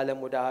ከዚህ ዓለም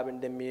ወደ አብ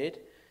እንደሚሄድ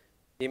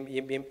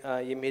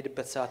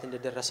የሚሄድበት ሰዓት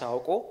እንደደረሰ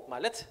አውቆ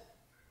ማለት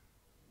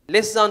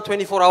less than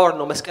 24 hours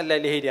ነው መስቀል ላይ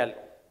ሊሄድ ያለው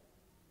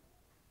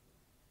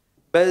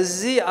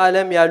በዚህ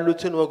ዓለም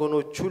ያሉትን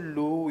ወገኖች ሁሉ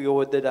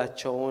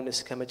የወደዳቸውን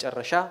እስከ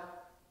መጨረሻ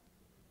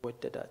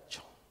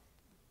ወደዳቸው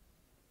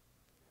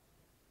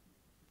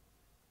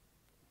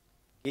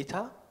ጌታ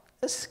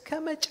እስከ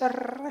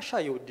መጨረሻ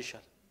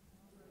ይወድሻል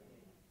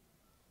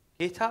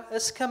ጌታ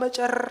እስከ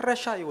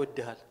መጨረሻ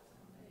ይወድሃል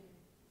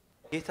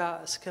ጌታ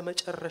እስከ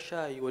መጨረሻ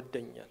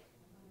ይወደኛል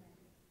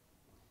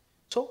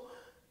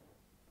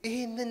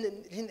ይሄንን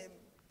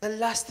the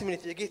last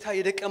minute የጌታ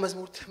የደቀ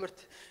መዝሙር ትምህርት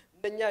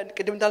እንደኛ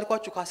ቅድም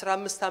እንዳልኳችሁ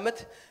ከ15 አመት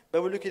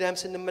በብሉይ ኪዳን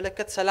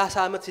ስንመለከት 30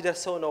 አመት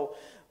ሲደርሰው ነው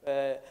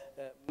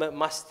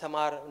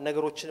ማስተማር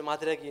ነገሮችን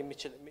ማድረግ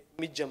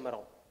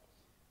የሚጀምረው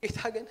ጌታ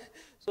ግን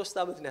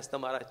 3 አመት ነው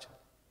ያስተማራቸው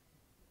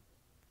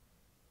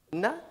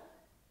እና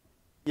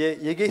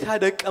የጌታ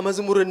ደቀ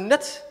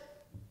መዝሙርነት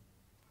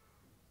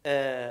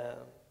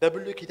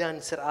በብሉይ ኪዳን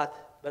ሥርዓት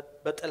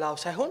በጥላው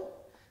ሳይሆን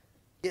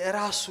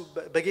የራሱ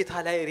በጌታ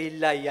ላይ ሪል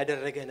ላይ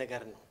ያደረገ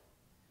ነገር ነው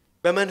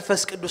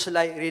በመንፈስ ቅዱስ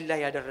ላይ ሪል ላይ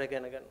ያደረገ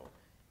ነገር ነው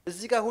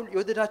እዚህ ጋር ሁሉ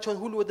የወደዳቸውን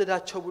ሁሉ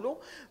ወደዳቸው ብሎ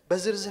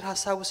በዝርዝር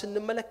ሐሳቡ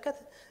ስንመለከት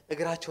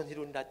እግራቸውን ሄዶ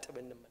እንዳጠበ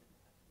እንመለከታለን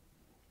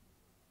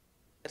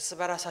እርስ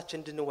በራሳችን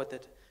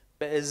እንድንወደድ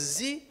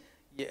በዚህ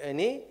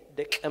የእኔ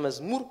ደቀ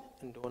መዝሙር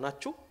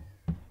እንደሆናችሁ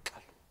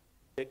ቃል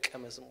ደቀ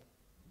መዝሙር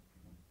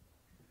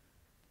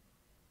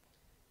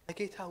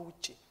ከጌታ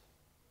ውጪ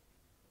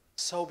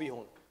ሰው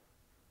ቢሆን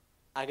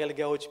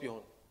አገልጋዮች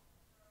ቢሆን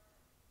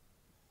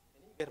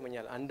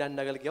ይገርመኛል አንዳንድ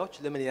አገልጋዮች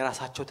ለምን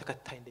የራሳቸው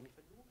ተከታይ እንደሚፈልጉ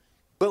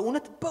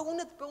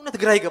በእውነት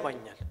ግራ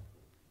ይገባኛል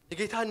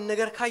የጌታን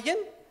ነገር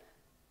ካየን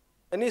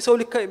እኔ ሰው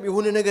ልክ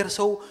የሆነ ነገር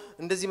ሰው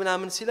እንደዚህ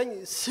ምናምን ሲለኝ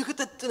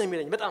ስክትት ነው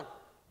የሚለኝ በጣም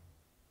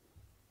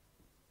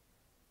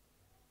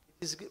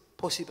is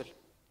possible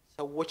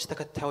ሰዎች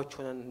ተከታዮች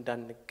ሆነን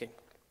እንዳንገኝ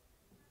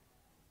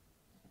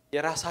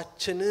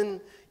የራሳችንን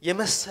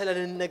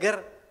የመሰለልን ነገር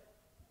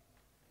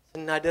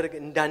ስናደርግ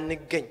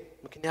እንዳንገኝ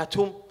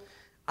ምክንያቱም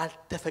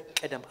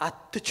አልተፈቀደም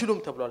አትችሉም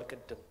ተብሏል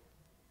ቀደም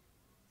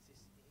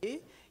ይሄ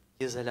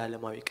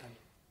የዘላለማዊ ቃል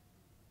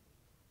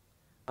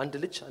አንድ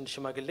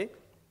ሽማግሌ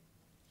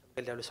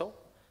ያለው ሰው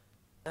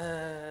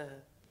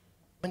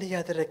ምን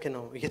ያደረክ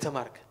ነው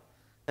እየተማርክ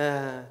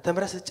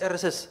ተምረስ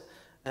ጨርሰስ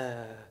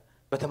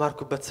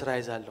በተማርኩበት ስራ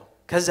ይዛለሁ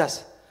ከዛስ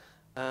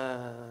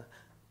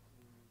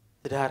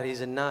ትዳር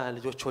ይዝና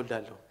ልጆች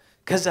ወልዳለሁ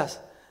ከዛስ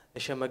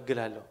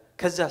እሸመግላለሁ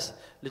ከዛስ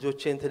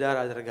ልጆቼን ትዳር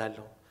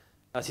አደርጋለሁ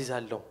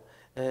አሲዛለሁ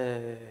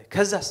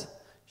ከዛስ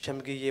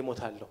ሸምግዬ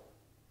ሞታለሁ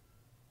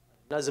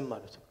እና ዝም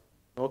አሉት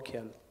ኦኬ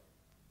አሉት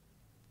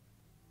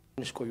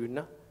ትንሽ ቆዩና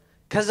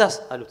ከዛስ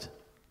አሉት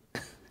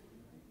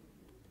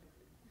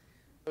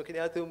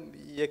ምክንያቱም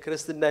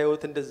የክርስትና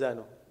ህይወት እንደዛ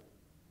ነው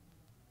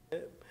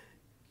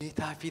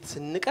ጌታ ፊት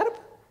ስንቀርብ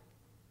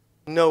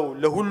ነው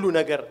ለሁሉ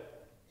ነገር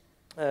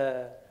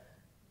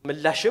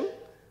ምላሽም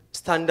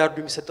ስታንዳርዱ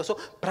የሚሰጠው ሰው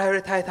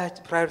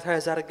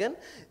ፕራዮሪታይዝ አድርገን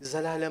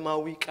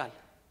ዘላለማዊ ቃል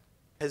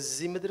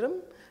ከዚህ ምድርም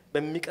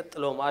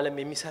በሚቀጥለው ዓለም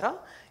የሚሰራ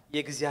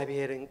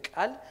የእግዚአብሔርን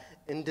ቃል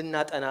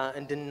እንድናጠና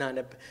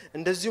እንድናነብ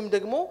እንደዚሁም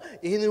ደግሞ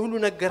ይሄን ሁሉ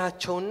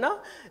ነገራቸውና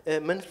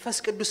መንፈስ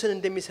ቅዱስን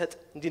እንደሚሰጥ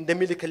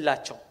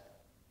እንደሚልክላቸው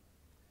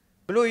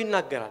ብሎ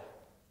ይናገራል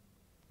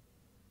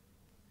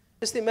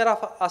እስቲ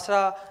ምዕራፍ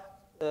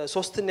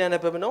 13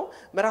 ያነበብነው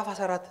ምዕራፍ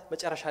 14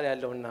 መጨረሻ ላይ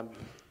ያለውና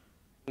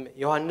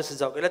ዮሐንስ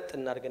እዛው ገለጥ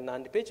እናርግና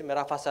አንድ ፔጅ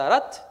ምዕራፍ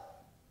 14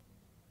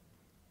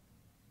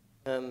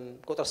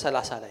 ቁጥር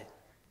 30 ላይ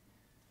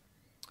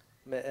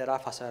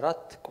ምዕራፍ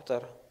 14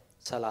 ቁጥር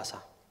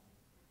 30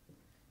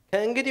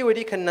 ከእንግዲህ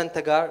ወዲህ ከእናንተ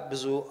ጋር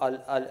ብዙ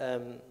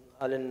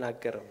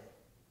አልናገርም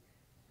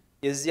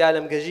የዚህ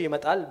ዓለም ገዢ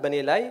ይመጣል በእኔ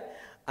ላይ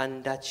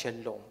አንዳች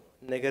የለውም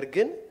ነገር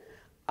ግን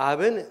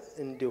አብን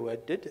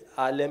እንድወድድ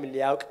ዓለም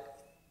ሊያውቅ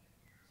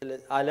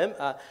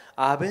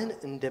አብን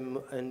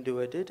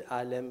እንድወድድ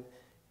ዓለም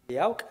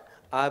ሊያውቅ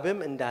አብም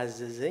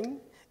እንዳዘዘኝ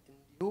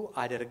እንዲሁ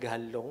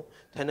አደርጋለሁ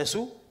ተነሱ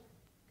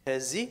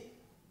ከዚህ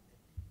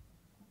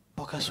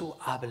ፎከሱ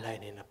አብ ላይ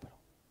ነው የነበረው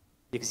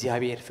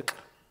የእግዚአብሔር ፍቅር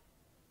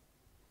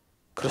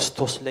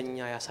ክርስቶስ ለኛ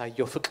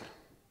ያሳየው ፍቅር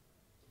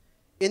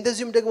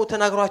እንደዚህም ደግሞ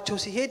ተናግሯቸው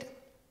ሲሄድ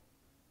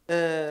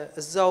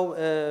እዛው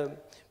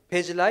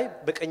ፔጅ ላይ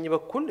በቀኝ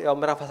በኩል ያው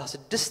ምዕራፍ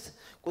 16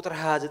 ቁጥር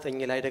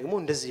 29 ላይ ደግሞ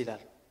እንደዚህ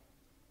ይላል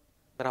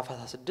ምዕራፍ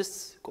 16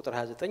 ቁጥር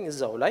 29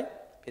 እዛው ላይ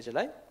ፔጅ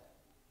ላይ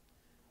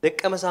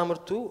ደቀ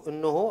መዛሙርቱ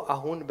እነሆ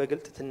አሁን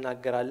በግልጥ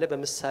ትናገራለህ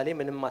በምሳሌ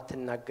ምንም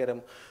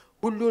አትናገርም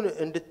ሁሉን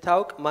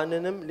እንድታውቅ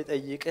ማንንም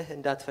ሊጠይቅህ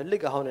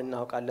እንዳትፈልግ አሁን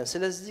እናውቃለን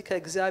ስለዚህ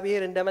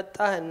ከእግዚአብሔር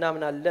እንደመጣህ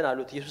እናምናለን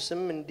አሉት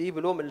ኢየሱስም እንዲህ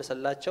ብሎ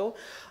መለሰላቸው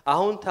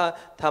አሁን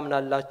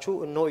ታምናላችሁ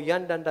እነሆ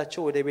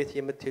እያንዳንዳችሁ ወደ ቤት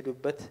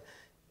የምትሄዱበት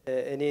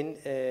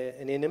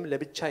እኔንም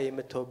ለብቻ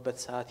የምትተውበት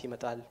ሰዓት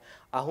ይመጣል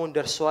አሁን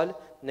ደርሷል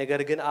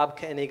ነገር ግን አብ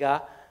ከእኔ ጋር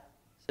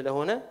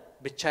ስለሆነ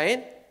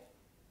ብቻዬን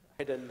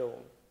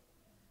አይደለሁም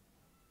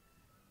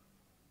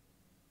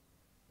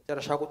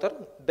ተረሻ ቁጥር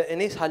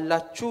በእኔ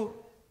ሳላችሁ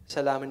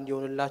ሰላም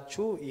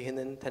እንዲሆንላችሁ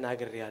ይህንን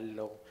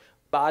ተናግሬያለሁ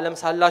በዓለም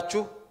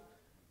ሳላችሁ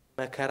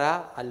መከራ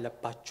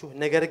አለባችሁ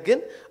ነገር ግን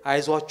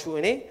አይዟችሁ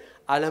እኔ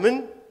ዓለምን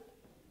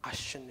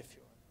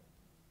አሸንፌዋለሁ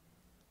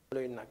ብሎ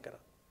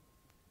ይናገራል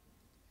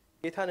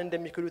ጌታን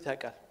እንደሚክዱት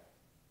ያውቃል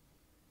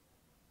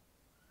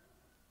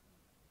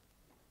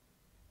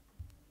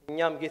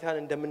እኛም ጌታን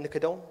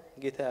እንደምንክደው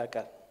ጌታ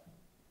ያውቃል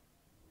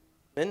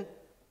ምን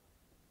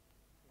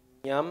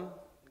እኛም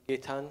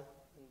ጌታን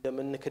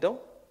እንደምንክደው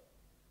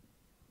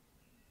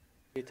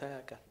ጌታ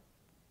ያውቃል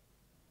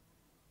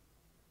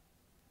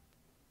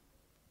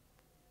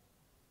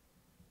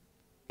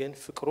ግን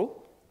ፍቅሩ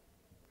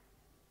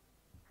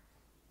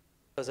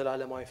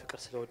በዘላለማዊ ፍቅር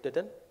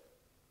ስለወደደን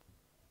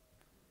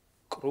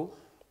ፍቅሩ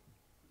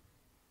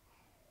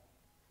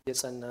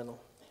የጸና ነው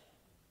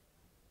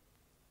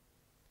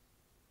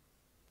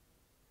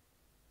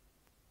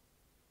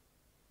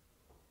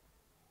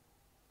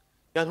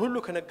ያን ሁሉ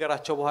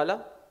ከነገራቸው በኋላ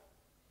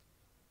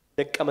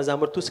ደቀ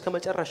መዛሙርቱ እስከ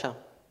መጨረሻ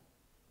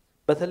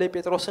በተለይ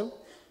ጴጥሮስን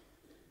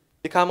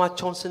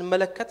ድካማቸውን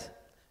ስንመለከት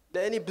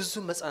ለእኔ ብዙ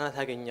መጻናት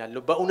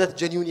ያገኛለሁ በእውነት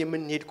ጀኒውን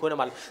የምንሄድ ከሆነ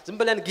ማለት ዝም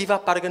ብለን ጊቭ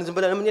አፕ አድርገን ዝም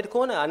ብለን የምንሄድ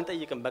ከሆነ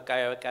አንጠይቅም በቃ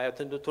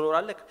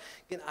ትኖራለህ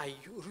ግን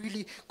አዩ ሪሊ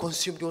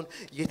ኮንሱምድ ሆን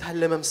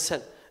የታለ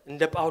መምሰል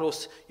እንደ ጳውሎስ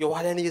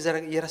የዋለን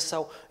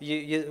የረሳው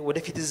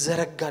ወደፊት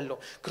ዘረጋለሁ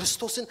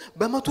ክርስቶስን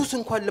በመቱስ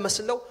እንኳን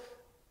ለመስለው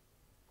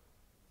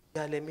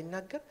ያለ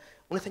የሚናገር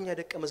እውነተኛ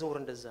ደቀ መዝሙር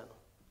እንደዛ ነው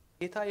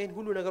ጌታ ይሄን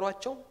ሁሉ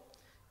ነገሯቸው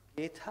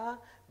ጌታ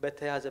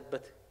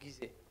በተያዘበት ጊዜ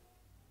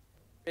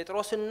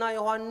ጴጥሮስና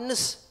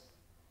ዮሐንስ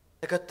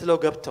ተከትለው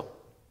ገብተው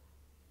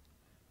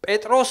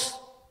ጴጥሮስ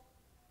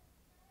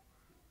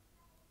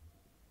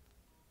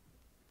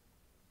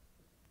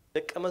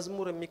ደቀ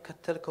መዝሙር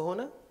የሚከተል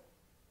ከሆነ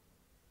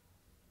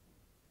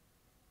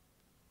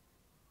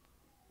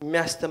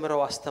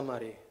የሚያስተምረው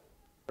አስተማሪ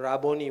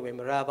ራቦኒ ወይም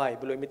ራባይ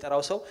ብሎ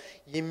የሚጠራው ሰው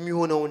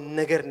የሚሆነው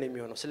ነገር ነው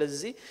የሚሆነው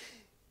ስለዚህ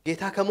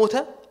ጌታ ከሞተ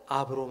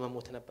አብሮ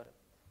መሞት ነበር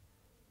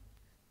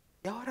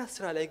የሐዋርያት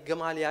ሥራ ላይ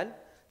ገማልያል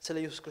ስለ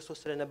ኢየሱስ ክርስቶስ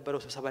ስለነበረው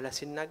ስብሰባ ላይ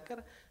ሲናገር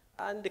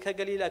አንድ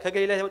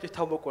ከገሊላ የመጡ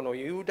ይታወቁ ነው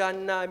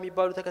ይሁዳና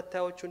የሚባሉ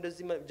ተከታዮቹ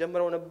እንደዚህ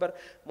ጀምረው ነበር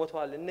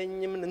ሞተዋል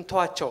እነኝም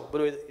እንተዋቸው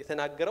ብሎ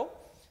የተናገረው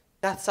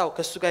ዳትሳው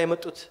ከሱ ጋር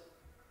የመጡት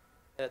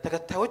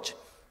ተከታዮች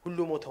ሁሉ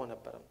ሞተው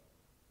ነበር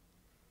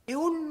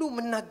ይሁሉ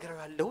መናገር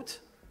ያለውት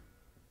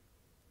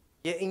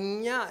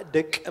የእኛ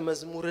ደቀ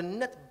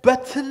መዝሙርነት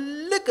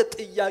በትልቅ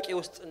ጥያቄ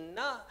ውስጥና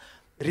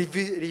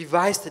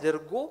ሪቫይዝ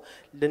ተደርጎ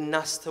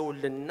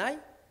ልናስተውልናይ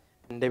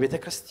እንደ ቤተ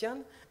ክርስቲያን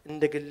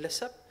እንደ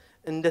ግለሰብ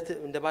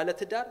እንደ ባለ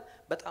ትዳር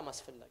በጣም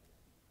አስፈላጊ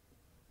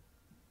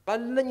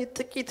ባለኝ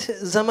ጥቂት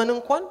ዘመን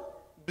እንኳን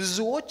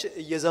ብዙዎች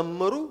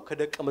እየዘመሩ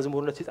ከደቀ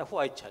መዝሙርነት ሲጠፉ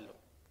አይቻለሁ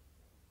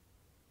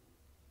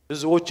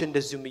ብዙዎች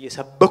እንደዚሁም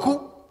እየሰበኩ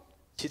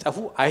ሲጠፉ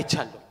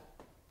አይቻለሁ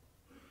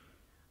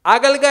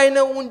አገልጋይ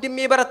ነው ወንድሜ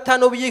በረታ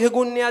ነው ብዬ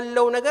ከጎን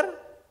ያለው ነገር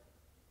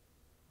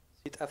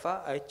ሲጠፋ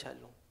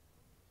አይቻለሁ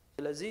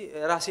ስለዚህ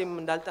ራሴም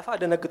እንዳልጠፋ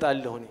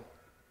ደነግጣለሁ እኔ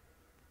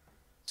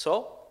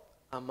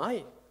አማይ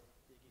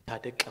የጌታ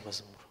ደቀ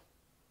መዝሙር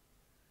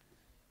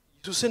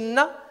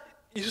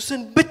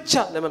ኢየሱስን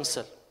ብቻ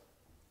ለመምሰል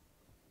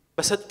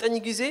በሰጠኝ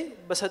ጊዜ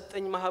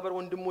በሰጠኝ ማህበር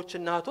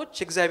ወንድሞችና እህቶች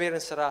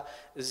እግዚአብሔርን ሥራ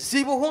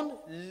እዚህ በሆን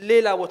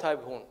ሌላ ቦታ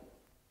ቢሆን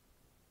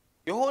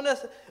የሆነ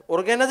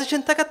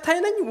ኦርጋናይዜሽን ተከታይ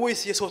ነኝ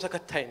ወይስ የሰው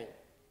ተከታይ ነኝ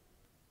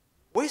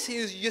ወይስ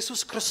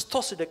ኢየሱስ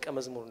ክርስቶስ ደቀ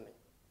መዝሙር ነኝ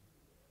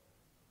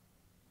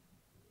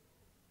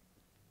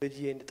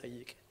በዚህ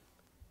እንድጠይቅ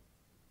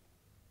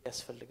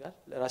ያስፈልጋል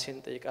ለራሴን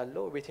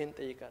እንጠይቃለሁ ቤቴን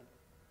እንጠይቃለሁ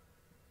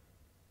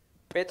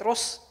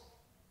ጴጥሮስ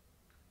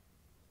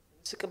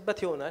ስቅበት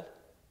ይሆናል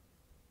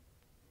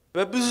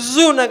በብዙ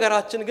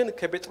ነገራችን ግን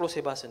ከጴጥሮስ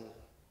የባሰን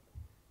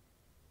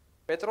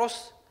ጴጥሮስ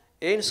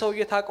ይሄን ሰው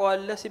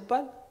እየታቀዋለ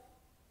ሲባል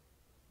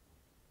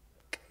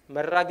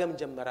መራገም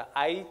ጀመረ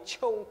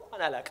አይቸው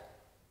እንኳን አላቀ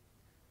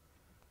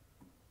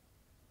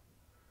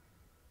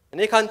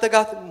እኔ ካንተ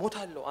ጋር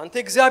ሞታለሁ አንተ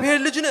እግዚአብሔር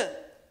ልጅ ነህ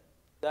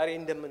ዛሬ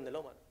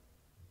እንደምንለው ማለት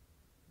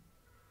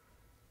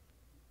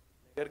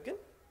ነገር ግን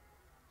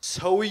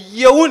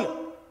ሰውየውን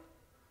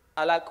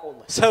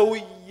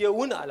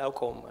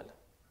አላቀውም ማለት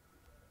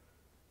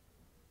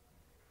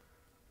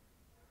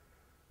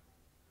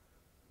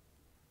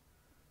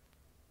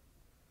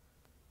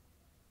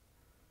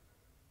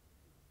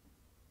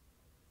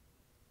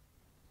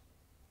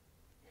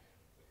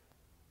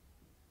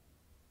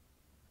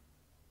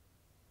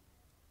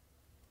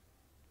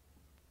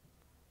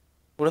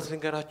ሁለት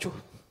ልንገራችሁ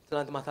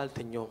ትናንት ማታ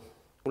አልተኛውም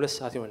 2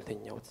 ሰዓት ይሆናል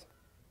ተኛሁት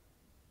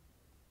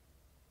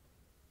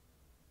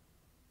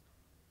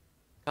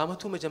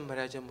ከዓመቱ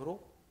መጀመሪያ ጀምሮ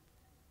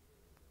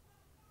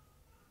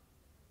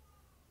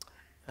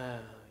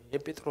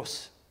የጴጥሮስ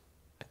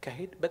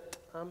አካሄድ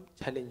በጣም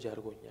ቻሌንጅ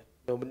አድርጎኛል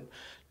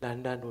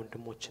ለአንዳንድ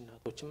ወንድሞችና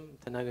እህቶችም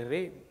ተናግሬ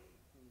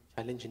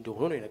ቻሌንጅ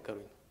እንደሆነ ነው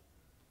የነገሩኝ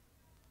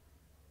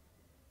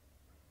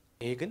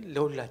ይሄ ግን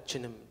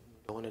ለሁላችንም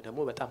እንደሆነ ደግሞ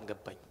በጣም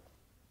ገባኝ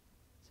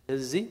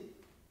ስለዚህ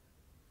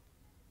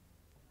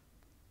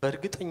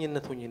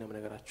በእርግጠኝነት ሆኜ ነው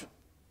ነገራችሁ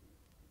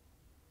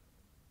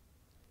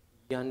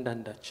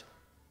ያንዳንዳችን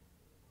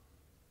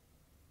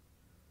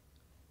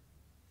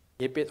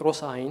የጴጥሮስ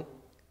አይን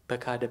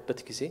በካደበት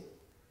ጊዜ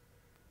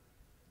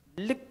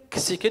ልክ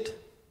ሲክድ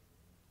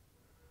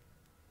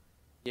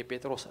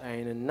የጴጥሮስ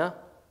አይንና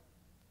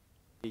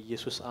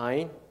የኢየሱስ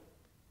አይን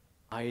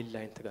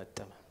ላይ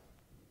ተጋጠመ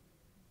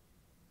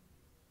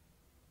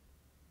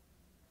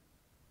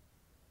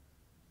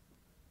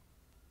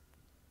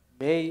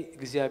may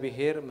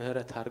እግዚአብሔር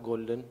ምህረት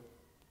አድርጎልን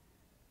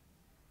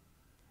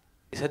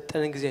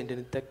የሰጠንን ጊዜ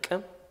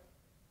እንድንጠቀም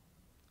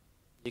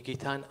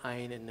የጌታን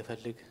አይን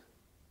እንፈልግ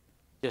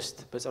just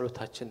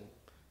በጸሎታችን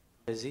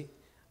ለዚህ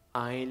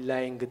አይን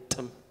ላይ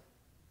እንግጥም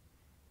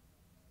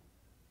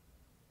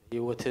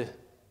ህይወትህ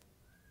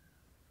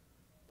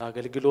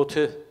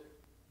አገልግሎትህ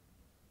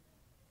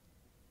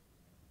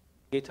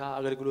ጌታ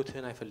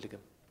አገልግሎትህን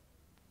አይፈልግም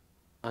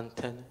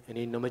አንተን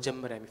እኔን ነው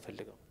መጀመሪያ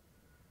የሚፈልገው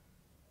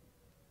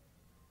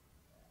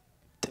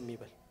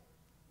ይበል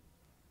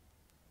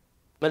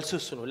መልሱ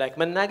እሱ ነው ላይክ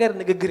መናገር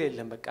ንግግር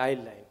የለም በቃ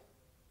አይላይ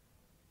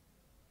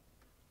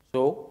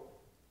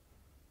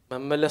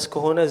መመለስ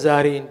ከሆነ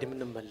ዛሬ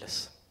እንደምንመለስ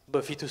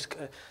በፊቱ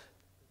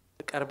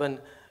ቀርበን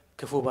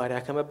ክፉ ባሪያ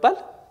ከመባል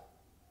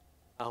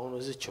አሁን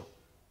ወዝቸው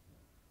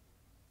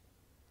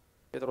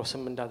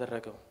ጴጥሮስም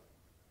እንዳደረገው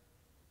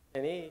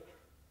እኔ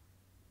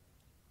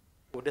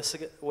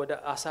ወደ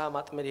አሳ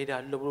ማጥመድ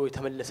ሄዳለሁ ብሎ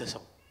የተመለሰ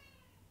ሰው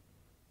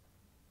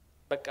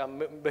በቃ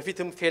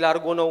በፊትም ፌል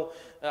አድርጎ ነው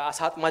አሳ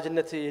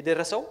አጥማጅነት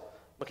የደረሰው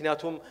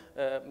ምክንያቱም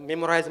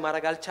ሜሞራይዝ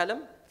ማድረግ አልቻለም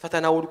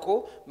ፈተና ወድቆ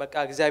በቃ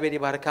እግዚአብሔር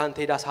ይባርካ አንተ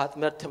ሄዳ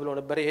ሳጥመር ተብሎ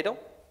ነበር የሄደው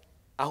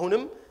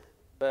አሁንም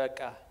በቃ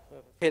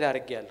ፌል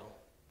አድርጌያለሁ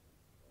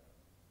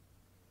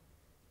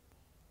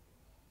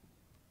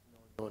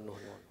ኖ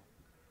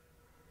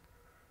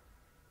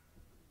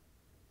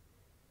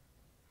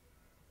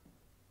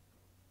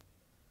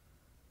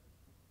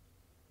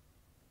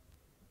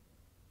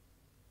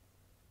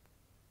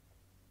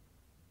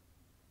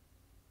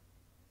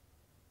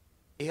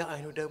ይሄ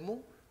አይኑ ደግሞ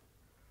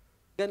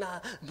ገና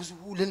ብዙ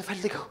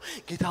ልንፈልገው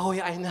ጌታ ሆይ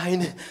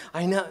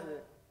አይነ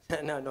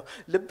ነው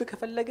ልብ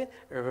ከፈለገ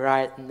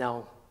right now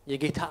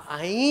የጌታ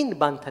አይን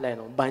ባንተ ላይ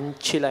ነው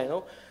ባንቺ ላይ ነው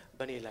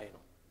በኔ ላይ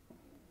ነው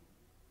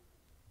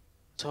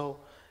so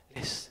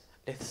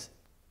let's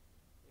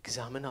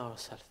examine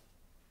ourselves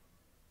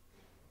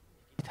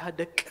ጌታ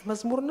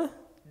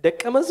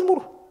ደቀ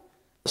መዝሙር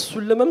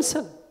እሱን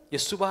ለመምሰል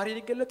የሱ ባህሪ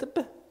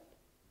ሊገለጥብህ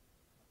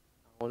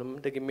አሁንም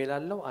ደግሜ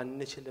እላለሁ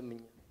አንችልም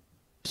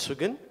እሱ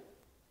ግን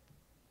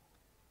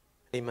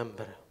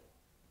remember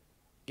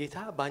ጌታ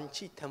ባንቺ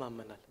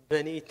ይተማመናል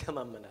በኔ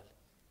ይተማመናል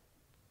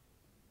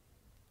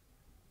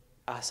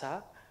አሳ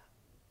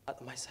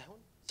አጥማጅ ሳይሆን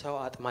ሰው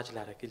አጥማጅ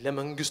ላደርግ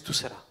ለመንግስቱ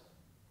ስራ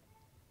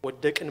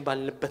ወደቅን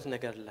ባልንበት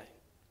ነገር ላይ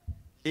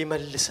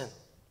ሊመልሰን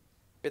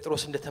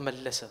ጴጥሮስ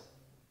እንደተመለሰ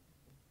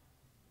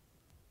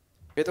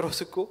ጴጥሮስ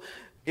እኮ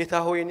ጌታ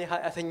ሆይ እኔ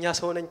ኃጢአተኛ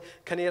ሰው ነኝ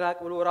ከኔ ራቅ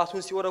ብሎ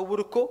ራሱን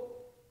ሲወረውር እኮ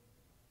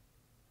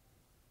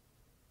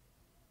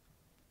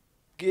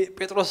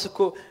ጴጥሮስ እኮ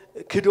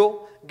ክዶ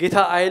ጌታ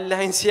አይን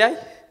ላይን ሲያይ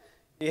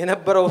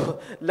የነበረው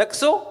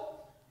ለቅሶ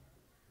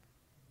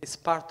is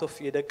part of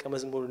የደቀ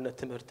መዝሙርነት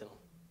ትምህርት ነው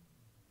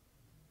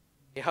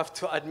you have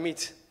to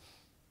admit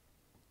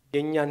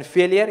የኛን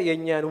failure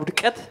የኛን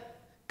ውድቀት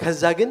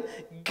ከዛ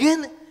ግን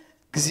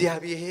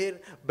እግዚአብሔር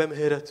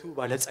በምህረቱ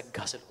ባለጸጋ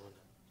ስለሆነ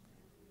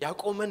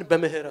ያቆመን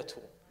በምህረቱ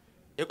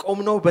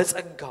የቆምነው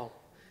በጸጋው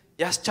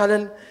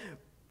ያስቻለን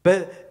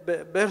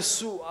በእርሱ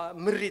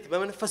ምሪት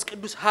በመንፈስ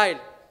ቅዱስ ኃይል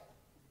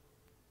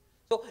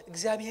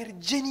እግዚአብሔር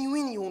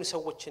ጄኒዊን የሆኑ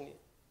ሰዎችን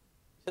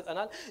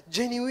ይሰጠናል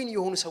ጄኒዊን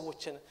የሆኑ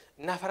ሰዎችን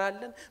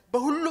እናፈራለን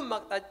በሁሉም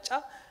አቅጣጫ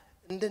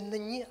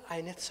እንደነኚህ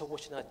አይነት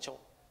ሰዎች ናቸው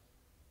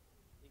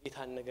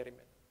የጌታን ነገር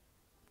የሚያደርጉ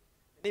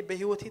እኔ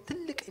በህይወቴ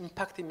ትልቅ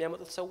ኢምፓክት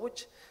የሚያመጡት ሰዎች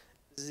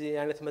እዚህ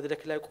አይነት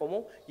መድረክ ላይ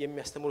ቆመው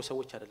የሚያስተምሩ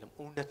ሰዎች አይደለም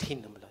እውነቴን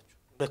ነው የምላችሁ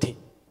እውነቴን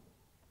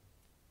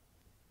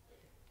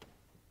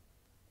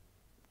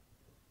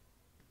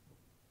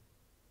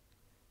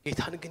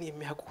ጌታን ግን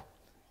የሚያውቁ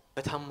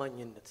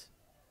በታማኝነት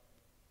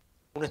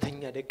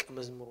እውነተኛ ደቀ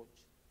መዝሙሮች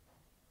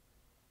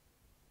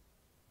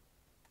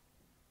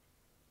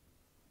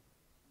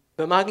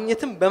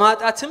በማግኘትም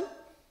በማጣትም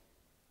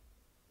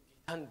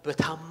ጌታን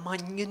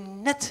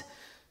በታማኝነት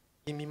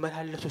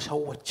የሚመላለሱ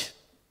ሰዎች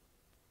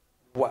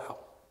ዋው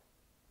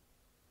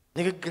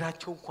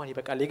ንግግራቸው እንኳን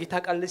ይበቃል የጌታ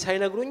ቃል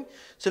ሳይነግሩኝ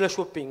ስለ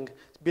ሾፒንግ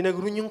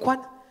ቢነግሩኝ እንኳን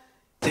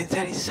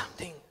there is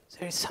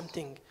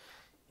something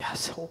ያ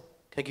ሰው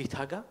ከጌታ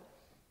ጋር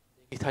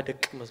ጌታ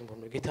ደቀ መዝሙር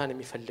ነው ጌታን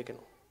የሚፈልግ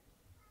ነው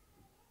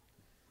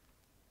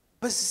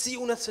በዚህ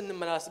እውነት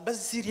ስንመላለስ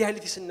በዚህ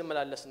ሪያሊቲ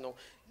ስንመላለስ ነው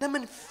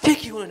ለምን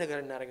ፌክ የሆነ ነገር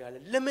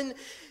እናደርጋለን ለምን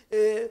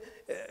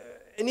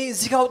እኔ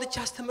እዚህ ጋር ወጥቼ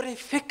አስተምሬ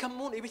ፌክ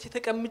ከመሆን እቤት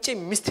ተቀምጬ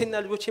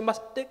ሚስቴና ልጆቼን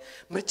ማስደግ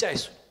ምርጫ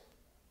አይሱ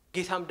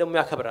ጌታም ደግሞ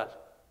ያከብራል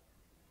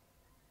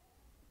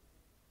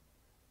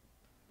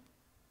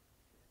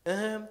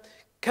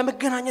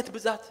ከመገናኘት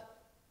ብዛት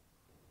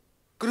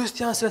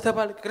ክርስቲያን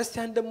ስለተባለ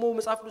ክርስቲያን ደግሞ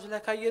መጽሐፍ ቅዱስ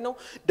ላይ ካየነው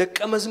ደቀ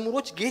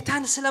መዝሙሮች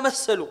ጌታን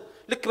ስለመሰሉ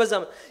ልክ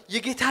በዛም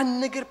የጌታን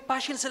ነገር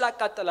ፓሽን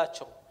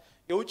ስላቃጠላቸው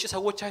የውጭ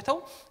ሰዎች አይተው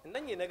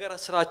እነኚህ ነገር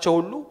ስራቸው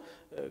ሁሉ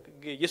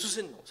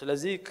ኢየሱስን ነው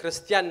ስለዚህ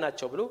ክርስቲያን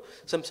ናቸው ብሎ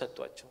ስም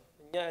ሰጥቷቸው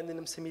እኛ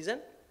ያንንም ስም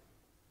ይዘን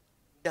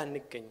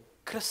እንዳንገኝ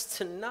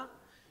ክርስትና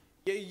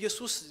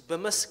የኢየሱስ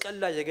በመስቀል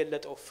ላይ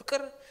የገለጠው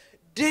ፍቅር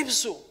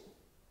ዴብሱ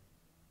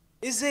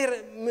እዘር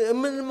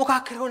ምን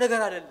ሙካከረው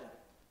ነገር አይደለም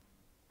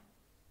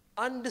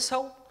አንድ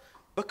ሰው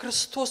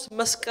በክርስቶስ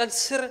መስቀል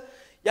ስር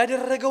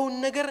ያደረገው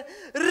ነገር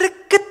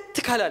ርክት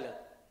ካላለ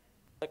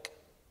በቃ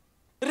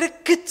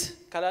ርክት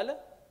ካላለ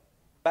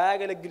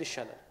ባያገለግል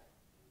ይሻላል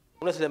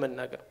እውነት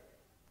ለመናገር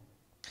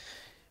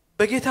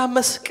በጌታ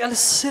መስቀል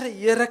ስር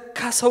የረካ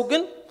ሰው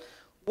ግን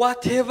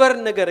whatever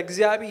ነገር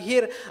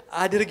እግዚአብሔር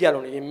አድርግ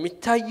ያለው ነው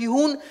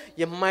የሚታይሁን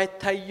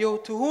የማይታየው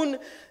ትሁን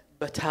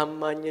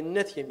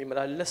በታማኝነት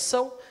የሚመላለስ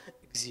ሰው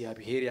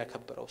እግዚአብሔር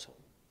ያከበረው ሰው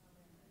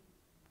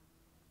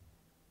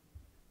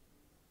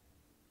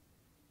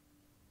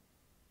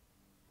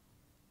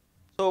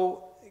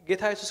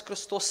ጌታ ኢየሱስ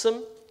ክርስቶስም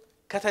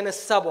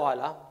ከተነሳ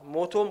በኋላ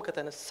ሞቶም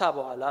ከተነሳ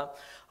በኋላ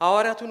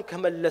ሐዋርያቱን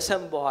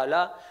ከመለሰም በኋላ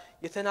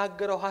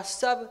የተናገረው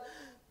ሐሳብ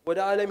ወደ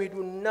ዓለም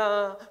ሄዱና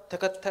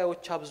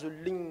ተከታዮች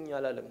አብዙልኝ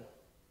አላለም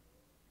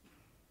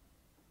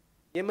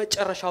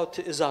የመጨረሻው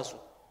ትእዛዙ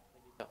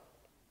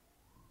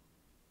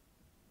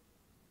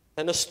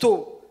ተነስቶ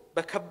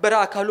በከበረ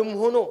አካሉም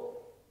ሆኖ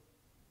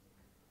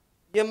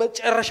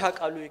የመጨረሻ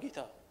ቃሉ የጌታ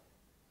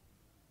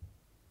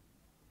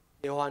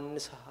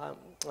ዮሐንስ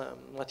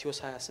ማቴዎስ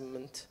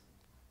 28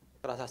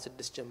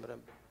 16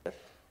 ጀምረን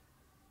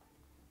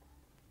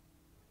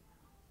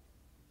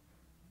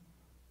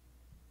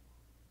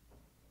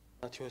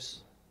ማቴዎስ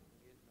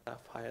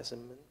ምዕራፍ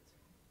 28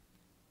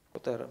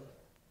 ቁጥር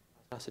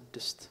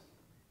 16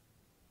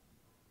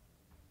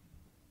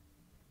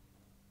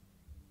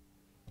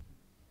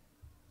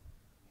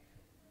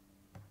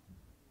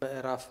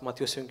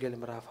 ማቴዎስ ወንጌል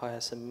ምዕራፍ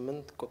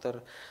 28 ቁጥር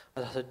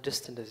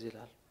 16 እንደዚህ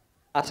ይላል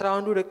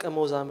 11 ደቀ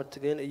መዛሙርት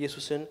ግን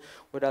ኢየሱስን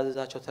ወደ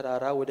አዘዛቸው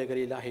ተራራ ወደ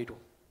ገሊላ ሄዱ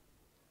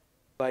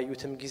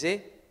ባዩትም ጊዜ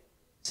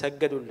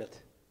ሰገዱለት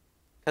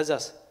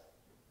ከዛስ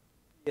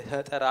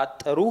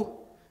የተጠራጠሩ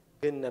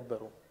ግን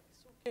ነበሩ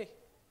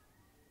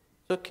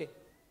ኦኬ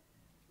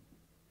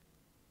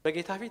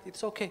በጌታ ፊት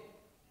ኢትስ ኦኬ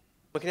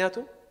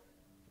ምክንያቱም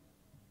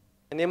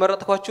እኔ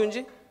መረጥኳችሁ እንጂ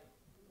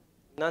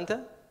እናንተ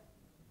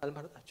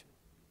አልመረጣችሁ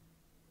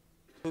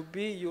to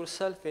be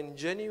yourself and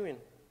genuine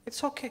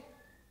it's okay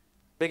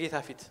በጌታ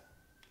ፊት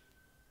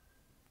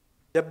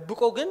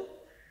ደብቆ ግን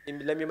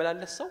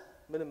ለሚመላለስ ሰው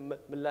ምንም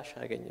ምላሽ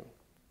አያገኝም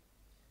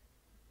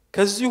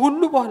ከዚህ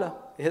ሁሉ በኋላ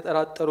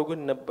የተጠራጠሩ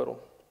ግን ነበሩ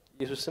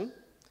ኢየሱስም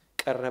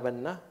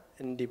ቀረበና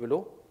እንዲህ ብሎ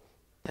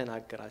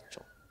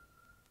ተናገራቸው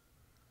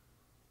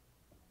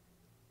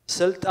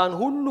ስልጣን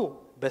ሁሉ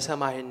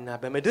በሰማይና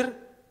በምድር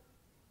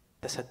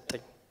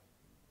ተሰጠኝ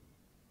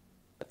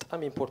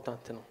በጣም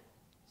ኢምፖርታንት ነው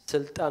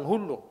ስልጣን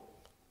ሁሉ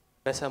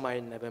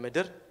በሰማይና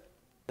በምድር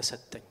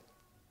ተሰጠኝ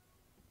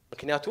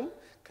ምክንያቱም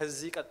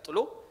ከዚህ ቀጥሎ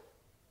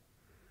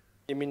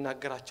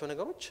የሚናገራቸው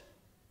ነገሮች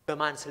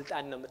በማን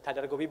ስልጣን ነው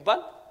የምታደርገው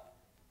ቢባል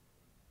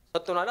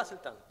ሰጥቶናል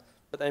ስልጣን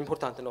በጣም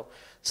ኢምፖርታንት ነው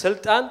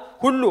ስልጣን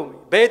ሁሉ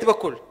በየት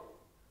በኩል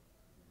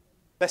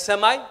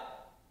በሰማይ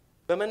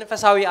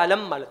በመንፈሳዊ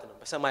ዓለም ማለት ነው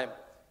በሰማይ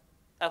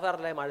ጠፈር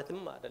ላይ ማለትም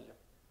አይደለም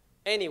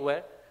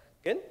anywhere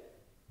ግን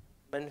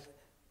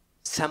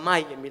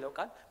ሰማይ የሚለው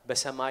ቃል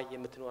በሰማይ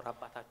የምትኖር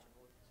አባታችን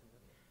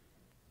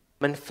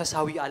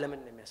መንፈሳዊ ዓለምን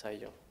ነው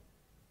የሚያሳየው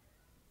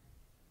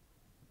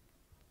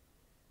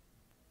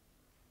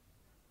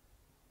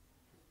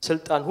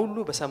ስልጣን ሁሉ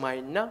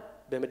በሰማይና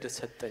በምድር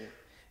ሰጠኝ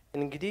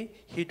እንግዲህ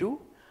ሂዱ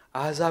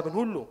አሕዛብን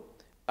ሁሉ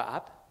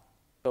በአብ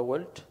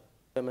በወልድ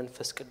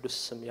በመንፈስ ቅዱስ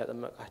ስም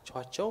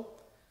ያጠመቃችኋቸው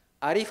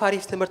አሪፍ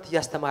ትምህርት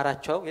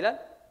ያስተማራቸው ይላል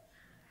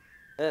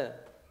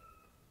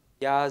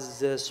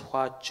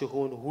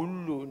ያዘዝኋችሁን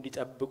ሁሉ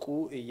እንዲጠብቁ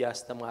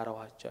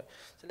ያስተማራዋቸው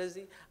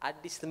ስለዚህ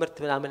አዲስ ትምህርት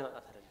ምናምን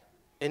ማጣት አይደለም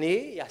እኔ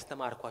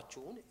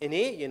ያስተማርኳችሁን እኔ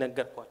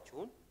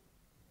የነገርኳችሁን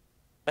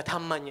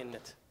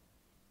በታማኝነት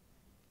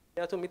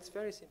ያቱም it's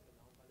very simple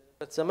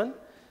በዘመን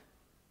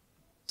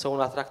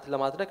ሰውን አትራክት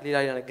ለማድረግ ሌላ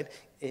ነገር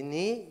እኔ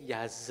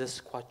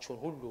ያዘዝኳችሁን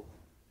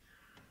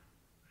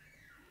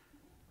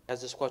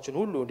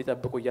ሁሉ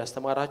እንዲጠብቁ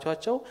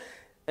ያስተማራችኋቸው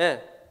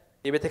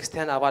የቤተ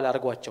ክርስቲያን አባል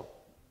አድርጓቸው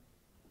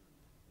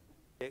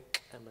ደቀ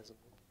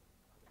መዝሙር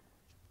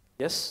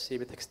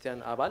የቤተ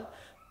ክርስቲያን አባል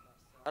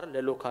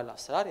ለሎካል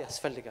አሰራር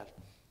ያስፈልጋል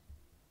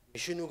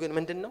ሚሽኑ ግን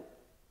ምንድነው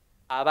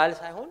አባል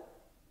ሳይሆን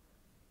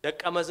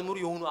ደቀ መዝሙር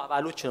የሆኑ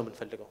አባሎች ነው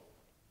የምንፈልገው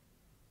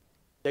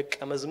ደቀ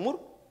መዝሙር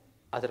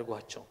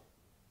አድርጓቸው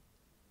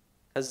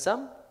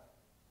ከዛም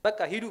በቃ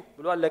ሂዱ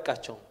ብሎ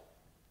አለቃቸው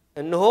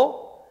እነሆ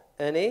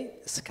እኔ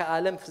እስከ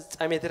ዓለም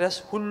ፍጻሜ ድረስ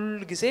ሁሉ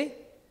ጊዜ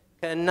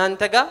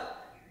ከእናንተ ጋር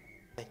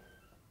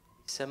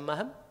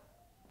ይሰማህም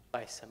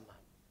ባይሰማህም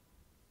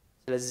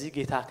ስለዚህ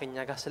ጌታ ከኛ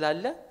ጋር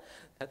ስላለ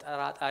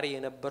ተጠራጣሪ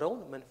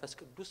የነበረውን መንፈስ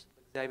ቅዱስ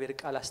በእግዚአብሔር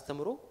ቃል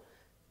አስተምሮ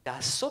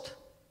ዳሶት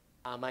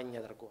አማኝ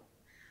ያደርገዋል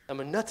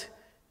እምነት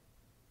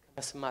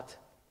ከመስማት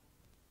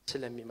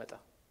ስለሚመጣ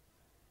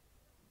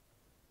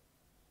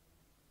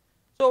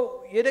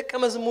የደቀ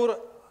መዝሙር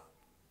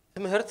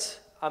ትምህርት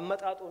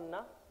አመጣጡና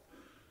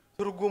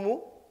ትርጉሙ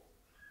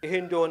ይሄ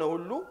እንደሆነ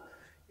ሁሉ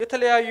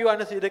የተለያዩ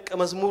አይነት የደቀ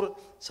መዝሙር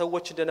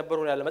ሰዎች እንደነበሩ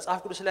ያለ መጽሐፍ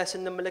ቅዱስ ላይ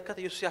ስንመለከት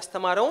ኢየሱስ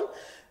ያስተማረውን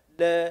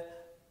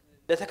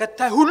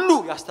ለተከታይ ሁሉ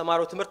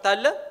ያስተማረው ትምህርት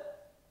አለ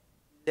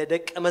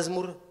ለደቀ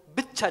መዝሙር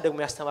ብቻ ደግሞ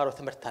ያስተማረው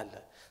ትምህርት አለ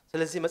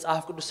ስለዚህ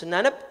መጽሐፍ ቅዱስ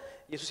ስናነብ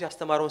ኢየሱስ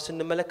ያስተማረውን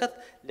ስንመለከት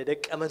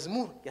ለደቀ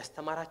መዝሙር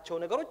ያስተማራቸው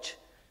ነገሮች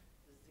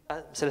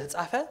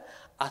ስለተጻፈ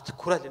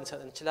አትኩረት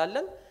ልንሰጥ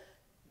እንችላለን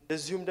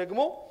እንደዚሁም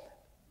ደግሞ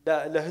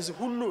ለህዝብ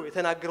ሁሉ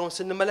የተናገረውን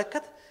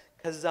ስንመለከት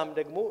ከዛም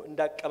ደግሞ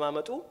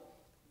እንዳቀማመጡ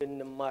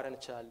ልንማር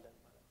እንችላለን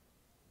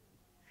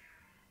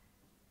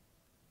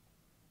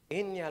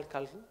ይሄን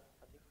ያልካል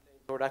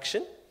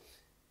ኢንትሮዳክሽን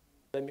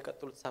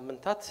በሚቀጥሉት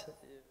ሳምንታት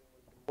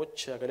ወንድሞች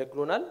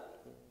ያገለግሉናል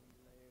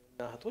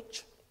እናቶች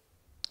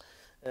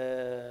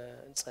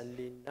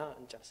እንጸልይና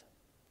እንጨርሳለን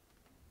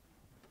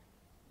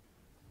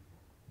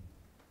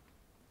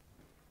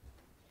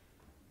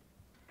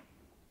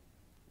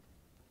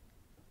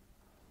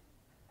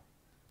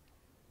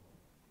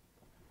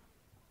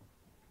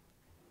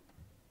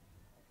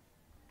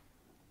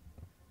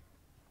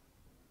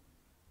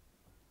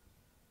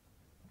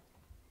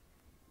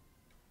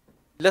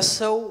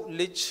ለሰው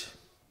ልጅ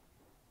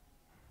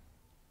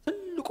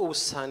ትልቁ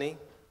ውሳኔ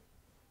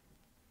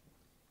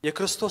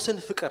የክርስቶስን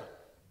ፍቅር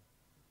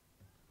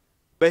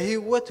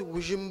በህይወት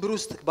ውዥንብር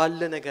ውስጥ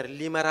ባለ ነገር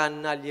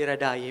ሊመራና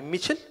ሊረዳ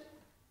የሚችል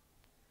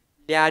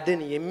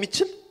ሊያድን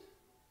የሚችል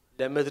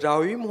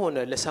ለምድራዊም ሆነ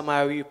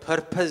ለሰማያዊ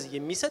ፐርፐዝ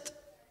የሚሰጥ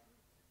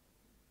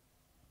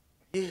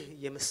ይህ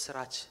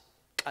የምስራች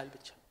ቃል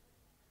ብቻ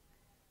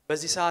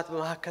በዚህ ሰዓት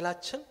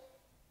በመሐከላችን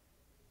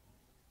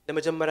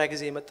ለመጀመሪያ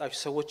ጊዜ የመጣችሁ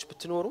ሰዎች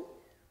ብትኖሩ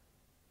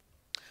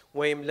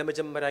ወይም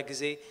ለመጀመሪያ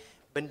ጊዜ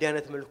በእንዲህ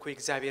አይነት መልኩ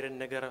የእግዚአብሔርን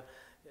ነገር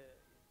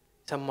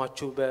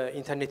ሰማችሁ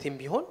በኢንተርኔትም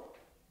ቢሆን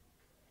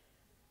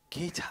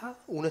ጌታ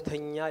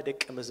እውነተኛ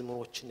ደቀ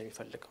መዝሙሮችን ነው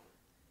የሚፈልገው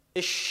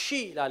እሺ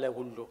ላለ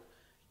ሁሉ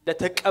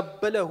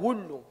ለተቀበለ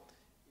ሁሉ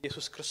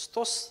ኢየሱስ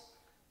ክርስቶስ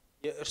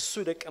የእርሱ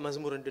ደቀ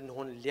መዝሙር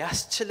እንድንሆን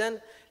ሊያስችለን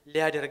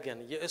ሊያደርገን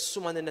የእሱ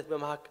ማንነት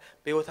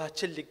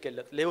በሕይወታችን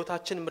ሊገለጥ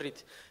ለሕይወታችን ምሪት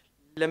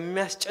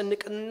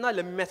ለሚያስጨንቅና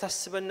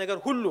ለሚያሳስበን ነገር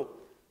ሁሉ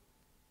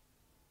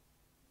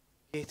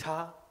ጌታ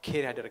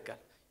ኬር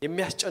ያደርጋል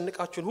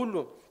የሚያስጨንቃችሁን ሁሉ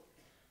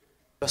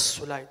በሱ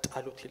ላይ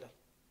ጣሉት ይላል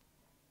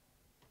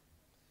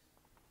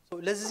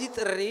ለዚህ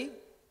ጥሪ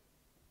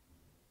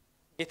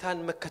ጌታን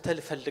መከተል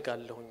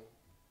ፈልጋለሁኝ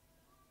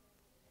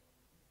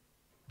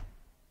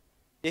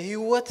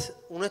የሕይወት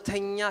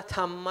እውነተኛ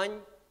ታማኝ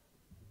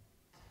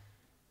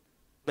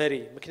መሪ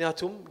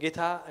ምክንያቱም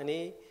ጌታ እኔ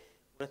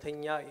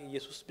እውነተኛ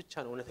ኢየሱስ ብቻ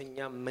ነው እውነተኛ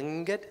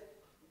መንገድ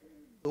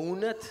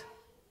እውነት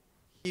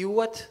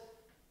ሕይወት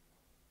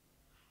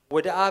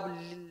ወደ አብ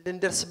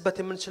ልንደርስበት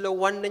የምንችለው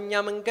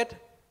ዋነኛ መንገድ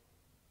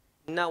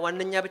እና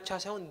ዋነኛ ብቻ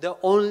ሳይሆን the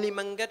only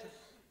መንገድ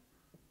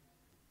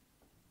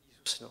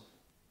ኢየሱስ ነው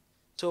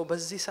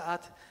በዚህ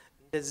ሰዓት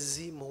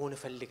እንደዚህ መሆን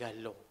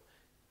ፈልጋለሁ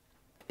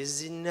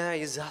እዚህና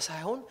ይዛ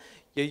ሳይሆን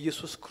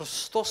የኢየሱስ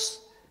ክርስቶስ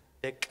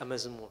ደቀ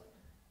መዝሙር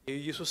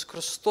የኢየሱስ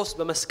ክርስቶስ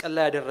በመስቀል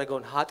ላይ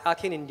ያደረገውን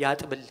ኃጢአቴን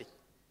እንዲያጥብልኝ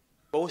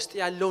በውስጥ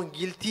ያለውን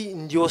ጊልቲ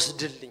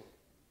እንዲወስድልኝ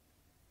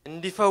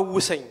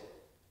እንዲፈውሰኝ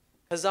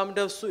ከዛም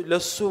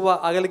ለሱ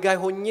አገልጋይ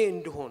ሆኜ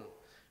እንድሆን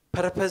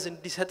ፐርፐዝ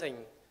እንዲሰጠኝ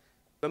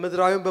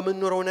በመድራዊም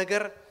በመኖረው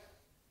ነገር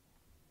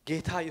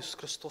ጌታ ኢየሱስ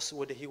ክርስቶስ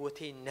ወደ ሕይወቴ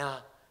ና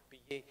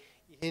ብዬ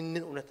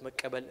ይህንን እውነት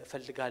መቀበል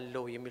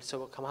ፈልጋለሁ የሚል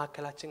ሰው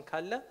ከመሐከላችን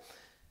ካለ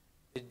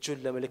እጁን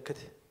ለምልክት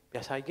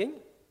ቢያሳየኝ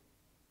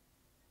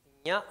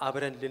እኛ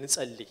አብረን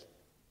ልንጸልይ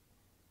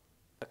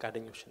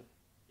ፈቃደኞች ነን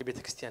የቤተ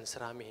ክርስቲያን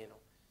ስራ ይሄ ነው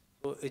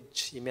እጅ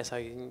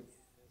የሚያሳየኝ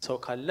ሰው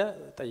ካለ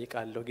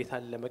ጠይቃለሁ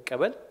ጌታን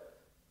ለመቀበል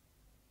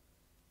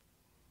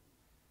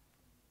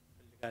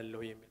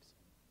ፈልጋለሁ የሚል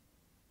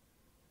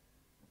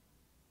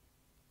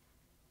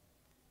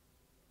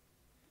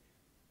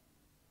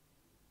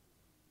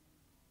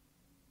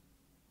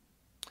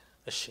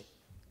እሺ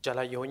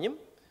ጃላየሁኝም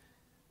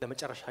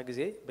ለመጨረሻ ጊዜ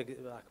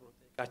በአክብሮት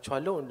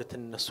ጠይቃችኋለሁ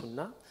እንድትነሱና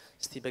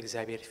እስቲ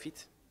በእግዚአብሔር ፊት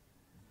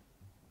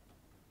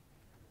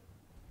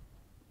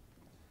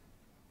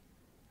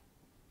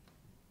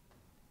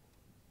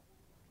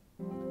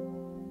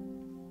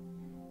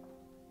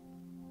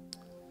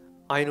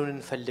አይኑን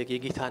እንፈልግ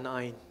የጌታን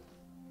አይን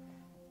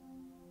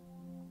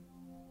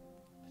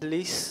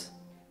please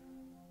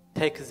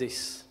take this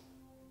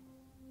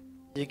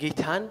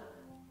የጌታን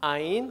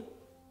አይን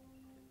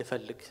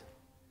እንፈልግ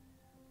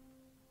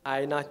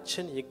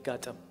አይናችን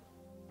ይጋጠም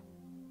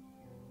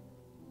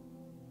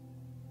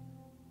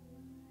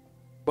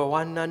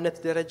በዋናነት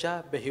ደረጃ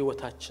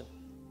በሕይወታችን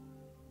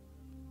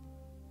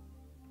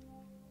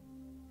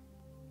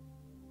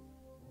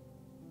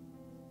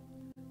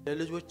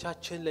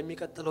ለልጆቻችን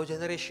ለሚቀጥለው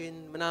ጄነሬሽን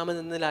ምናምን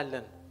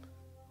እንላለን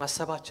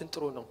ማሰባችን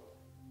ጥሩ ነው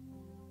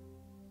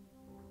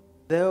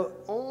the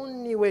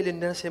only way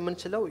ልንደርስ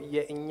የምንችለው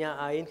የእኛ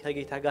አይን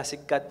ከጌታ ጋር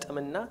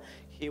ሲጋጠምና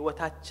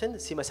ሕይወታችን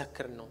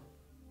ሲመሰክር ነው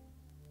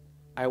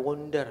I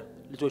wonder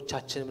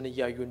ልጆቻችን ምን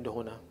ያዩ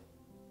እንደሆነ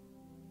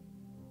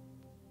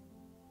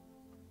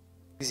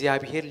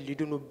እግዚአብሔር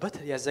ሊድኑበት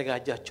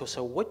ያዘጋጃቸው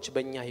ሰዎች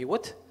በእኛ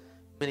ሕይወት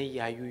ምን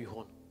ያዩ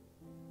ይሆን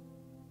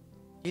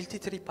guilty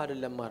trip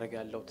አይደለም ማድረግ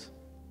ያለውት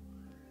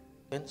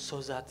ግን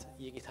ሶዛት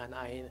የጌታን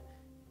አይን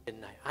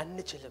እንድናይ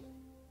አንችልም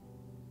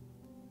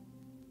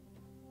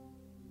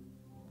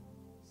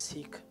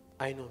ሲክ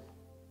አይኑን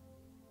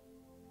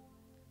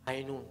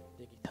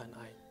የጌታን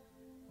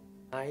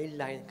አይን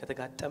ላይን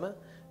ከተጋጠመ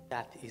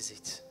that is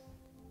it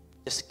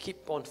just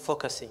keep on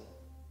focusing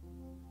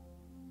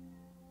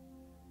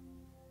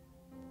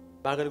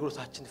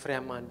በአገልግሎታችን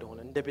ፍሬያማ እንደሆነ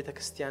እንደ ቤተ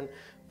ክርስቲያን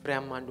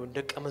ፍሬያማ እንደሆነ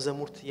ደቀ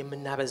መዛሙርት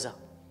የምናበዛ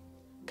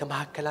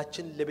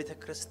ከመሐከላችን ለቤተ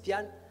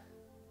ክርስቲያን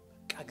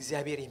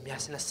እግዚአብሔር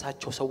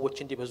የሚያስነሳቸው ሰዎች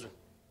እንዲበዙ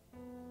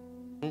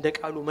እንደ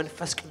ቃሉ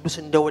መንፈስ ቅዱስ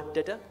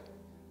እንደወደደ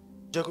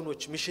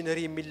ጀግኖች ሚሽነሪ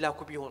የሚላኩ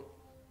ቢሆን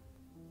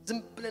ዝም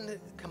ብለን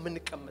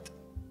ከምንቀመጥ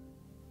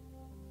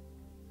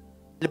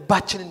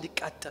ልባችን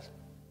እንዲቃጠል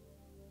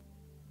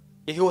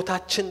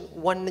የሕይወታችን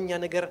ዋነኛ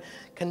ነገር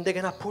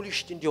ከእንደገና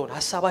ፖሊሽድ እንዲሆን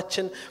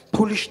ሐሳባችን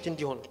ፖሊሽድ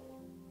እንዲሆን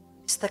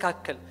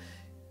ይስተካከል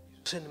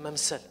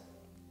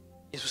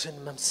ኢየሱስን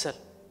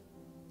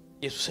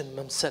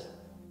መምሰል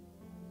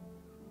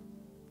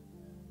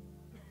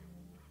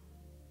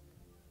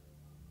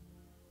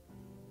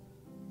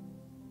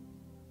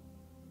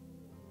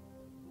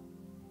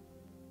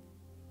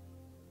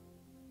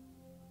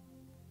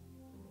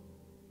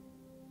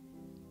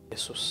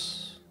ኢየሱስ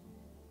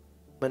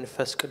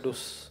መንፈስ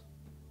ቅዱስ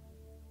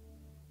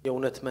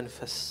የእውነት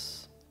መንፈስ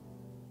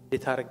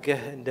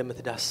ለታርገህ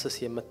እንደምትዳስስ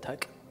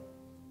የምታቅ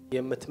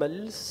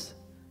የምትመልስ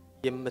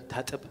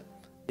የምታጥብ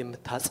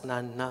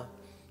የምታጽናና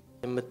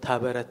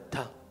የምታበረታ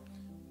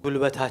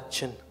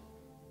ጉልበታችን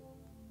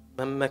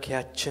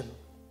መመኪያችን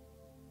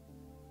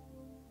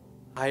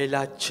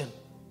ኃይላችን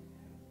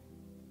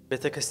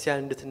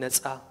ቤተክርስቲያን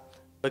እንድትነጻ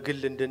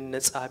በግል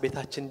እንድንነጻ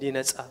ቤታችን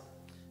እንዲነጻ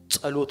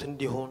ጸሎት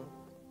እንዲሆን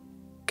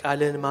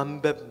ቃልን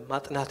ማንበብ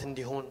ማጥናት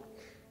እንዲሆን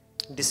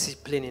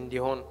ዲሲፕሊን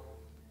እንዲሆን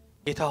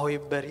ጌታ ሆይ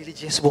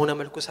በሪሊጂየስ በሆነ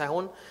መልኩ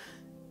ሳይሆን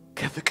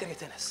ከፍቅር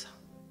የተነሳ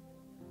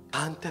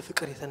አንተ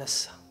ፍቅር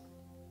የተነሳ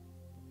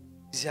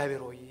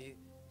እግዚአብሔር ሆይ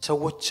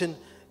ሰዎችን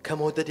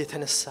ከመውደድ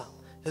የተነሳ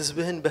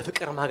ህዝብህን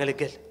በፍቅር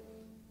ማገልገል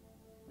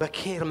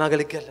በኬር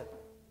ማገልገል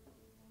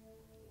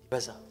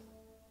ይበዛ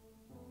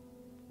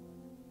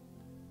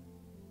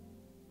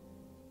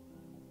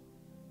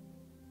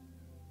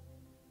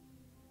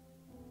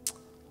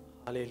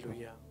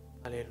ሃሌሉያ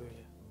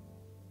ሃሌሉያ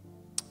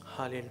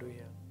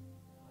ሃሌሉያ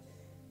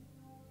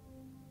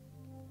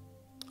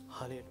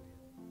ሃሌሉያ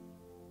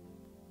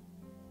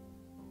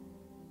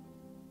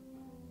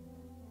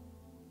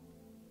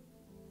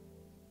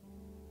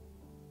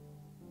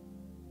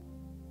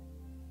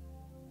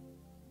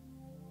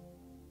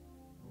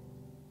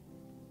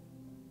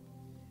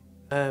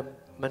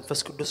መንፈስ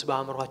ቅዱስ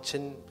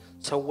በአእምሮአችን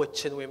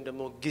ሰዎችን ወይም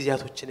ደግሞ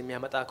ግዚያቶችን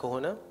የሚያመጣ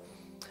ከሆነ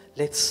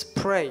let's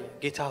pray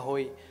ጌታ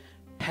ሆይ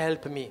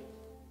help me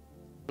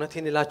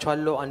እነቴን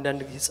እላችኋለሁ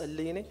አንዳንድ ጊዜ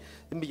ጸልይ ነኝ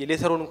ዝም ብዬ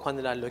ሌተሩን እንኳን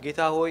እላለሁ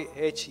ጌታ ሆይ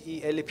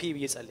HELP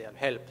ብዬ ጸልያለሁ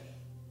help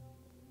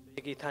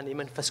የጌታን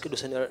የመንፈስ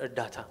ቅዱስን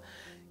እርዳታ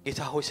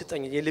ጌታ ሆይ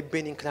ስጠኝ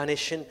የልቤን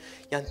ኢንክሊኔሽን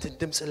ያንተ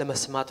ድምጽ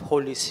ለመስማት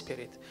ሆሊ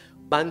ስፒሪት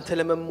ባንተ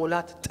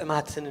ለመሞላት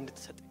ጥማትን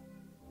እንድትሰጠኝ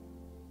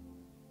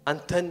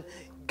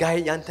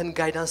ያንተን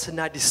ጋይዳንስና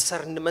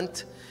ዲሰርንመንት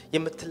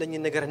የምትለኝ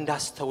ነገር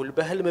እንዳስተውል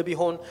በህልም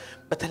ቢሆን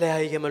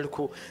በተለያየ መልኩ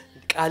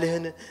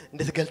ቃልህን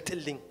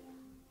እንድትገልጥልኝ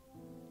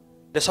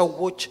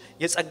ለሰዎች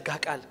የጸጋ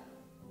ቃል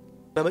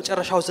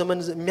በመጨረሻው ዘመን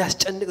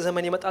የሚያስጨንቅ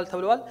ዘመን ይመጣል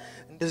ተብሏል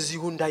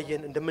እንደዚሁ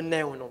እንዳየን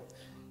እንደምናየው ነው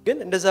ግን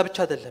እንደዛ ብቻ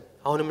አይደለም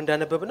አሁንም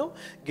እንዳነበብነው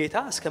ጌታ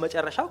እስከ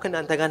መጨረሻው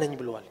ከናንተ ጋር ነኝ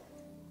ብለዋል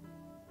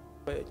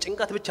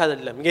ጭንቀት ብቻ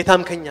አይደለም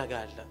ጌታም ከኛ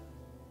ጋር አለ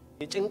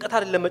ጭንቀት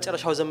አይደለም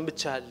መጨረሻው ዘመን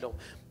ብቻ ያለው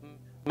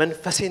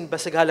መንፈሴን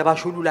በስጋ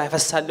ለባሽ ሁሉ ላይ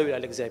ያፈሳለሁ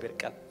ይላል እግዚአብሔር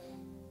ቃል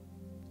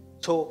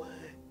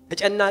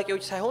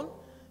ተጨናቂዎች ሳይሆን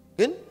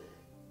ግን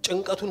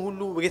ጭንቀቱን ሁሉ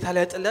በጌታ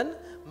ላይ ጥለን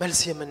መልስ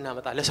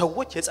የምናመጣ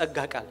ለሰዎች የጸጋ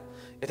ቃል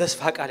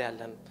የተስፋ ቃል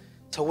ያለን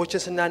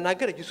ሰዎችን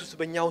ስናናገር ኢየሱስ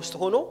በእኛ ውስጥ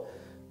ሆኖ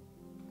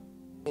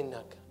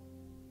ይናገር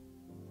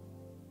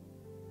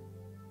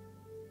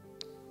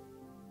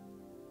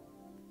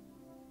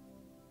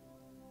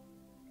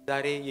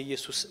ዛሬ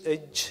የኢየሱስ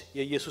እጅ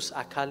የኢየሱስ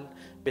አካል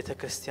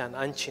ቤተክርስቲያን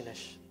አንቺ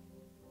ነሽ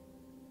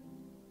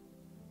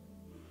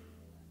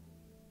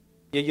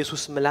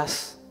የኢየሱስ ምላስ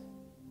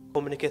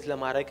ኮሙኒኬት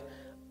ለማድረግ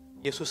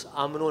ኢየሱስ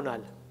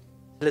አምኖናል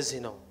ስለዚህ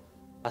ነው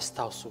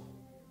አስታውሱ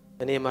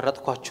እኔ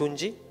መረጥኳችሁ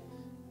እንጂ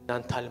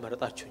እናንተ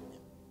አልመረጣችሁኝ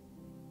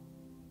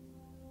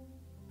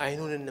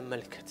አይኑን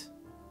እንመልከት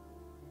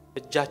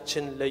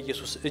እጃችን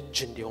ለኢየሱስ እጅ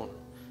እንዲሆን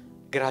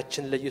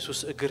እግራችን ለኢየሱስ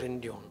እግር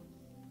እንዲሆን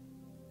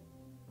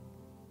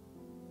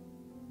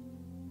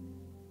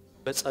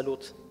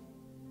በጸሎት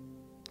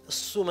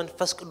እሱ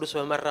መንፈስ ቅዱስ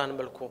በመራን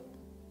መልኩ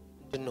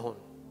እንድንሆን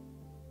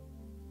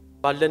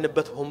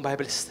ባለንበት ሆም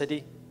ባይብል ስተዲ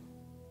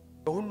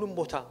በሁሉም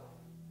ቦታ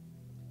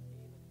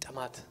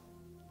ጥማት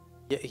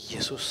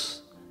የኢየሱስ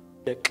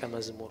ደቀ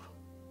መዝሙር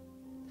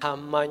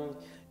ታማኝ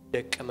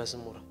ደቀ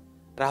መዝሙር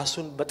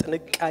ራሱን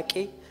በጥንቃቄ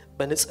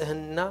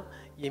በንጽህና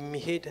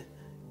የሚሄድ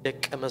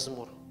ደቀ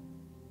መዝሙር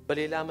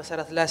በሌላ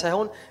መሰረት ላይ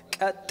ሳይሆን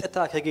ቀጥታ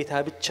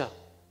ከጌታ ብቻ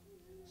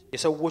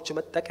የሰዎች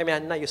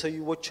መጠቀሚያና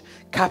የሰዎች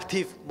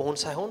ካፕቲቭ መሆን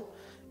ሳይሆን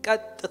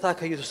ቀጥታ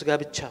ከኢየሱስ ጋር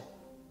ብቻ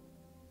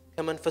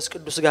ከመንፈስ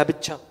ቅዱስ ጋር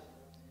ብቻ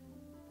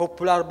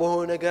ፖፑላር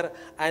በሆነ ነገር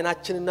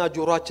አይናችንና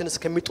ጆሮአችን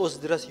እስከሚጦስ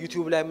ድረስ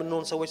ዩቲዩብ ላይ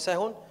የምንሆን ሰዎች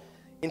ሳይሆን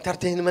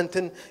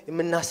ኢንተርቴይንመንትን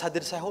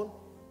የምናሳድድ ሳይሆን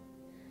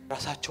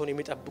ራሳቸውን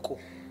የሚጠብቁ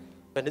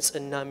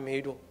በንጽህና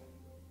የሚሄዱ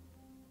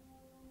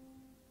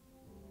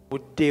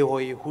ውዴ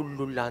ሆይ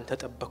ሁሉ ላንተ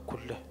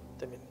ተጠበቅኩልህ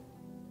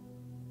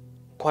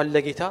እንኳን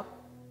ለጌታ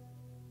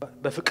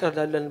በፍቅር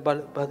ላለን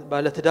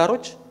ባለ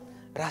ትዳሮች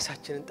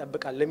ራሳችንን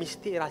እንጠብቃለን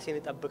ለሚስቴ ራሴን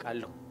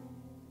እጠብቃለሁ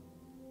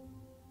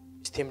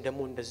ሚስቴም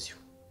ደግሞ እንደዚሁ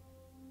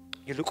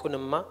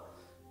ይልቁንማ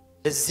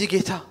ለዚህ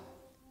ጌታ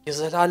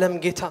የዘላለም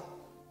ጌታ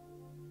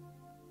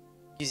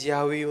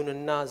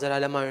ጊዜያዊውንና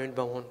ዘላለማዊውን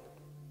በመሆን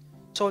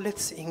so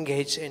let's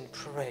engage and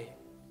pray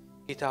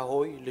ጌታ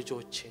ሆይ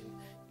ልጆቼን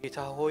ጌታ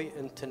ሆይ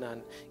እንትናን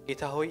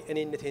ጌታ ሆይ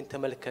እኔነቴን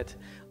ተመልከት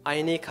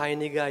አይኔ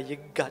ከአይኔ ጋር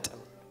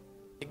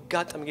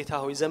ይጋጠም ጌታ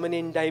ሆይ ዘመኔ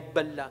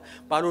እንዳይበላ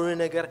ባልሆነ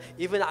ነገር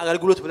ኢቭን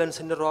አገልግሎት ብለን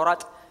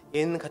ስንሯሯጥ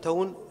ይሄን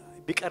ከተውን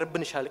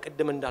ቢቀርብን ይሻል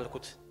ቅድም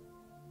እንዳልኩት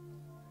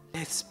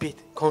let's be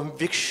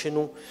conviction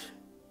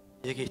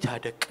የጌታ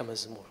ደቀ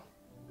መዝሙር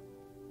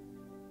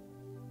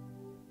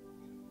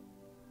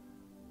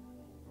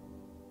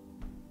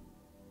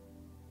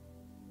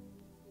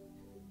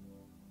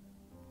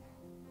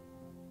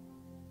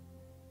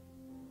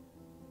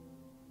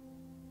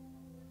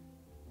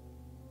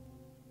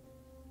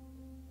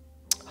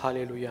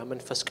ሃሌሉያ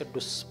መንፈስ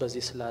ቅዱስ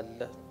በዚህ ስላለ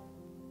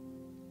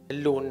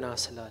ህልውና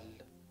ስላለ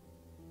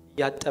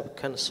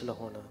ያጠብከን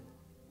ስለሆነ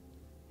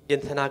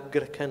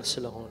እየተናገርከን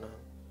ስለሆነ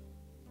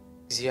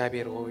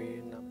እግዚአብሔር ሆይ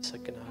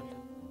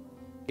እናመሰግናለን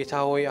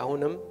ጌታ ሆይ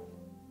አሁንም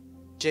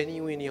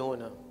ጄኒዊን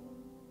የሆነ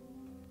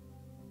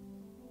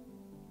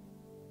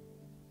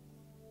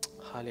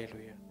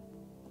ሃሌሉያ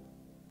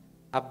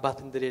አባት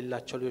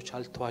እንደሌላቸው ልጆች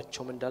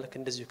አልተዋቸውም እንዳልክ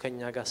እንደዚሁ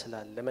ከኛ ጋር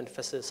ስላለ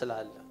መንፈስ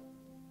ስላለ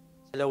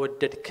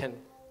ስለወደድከን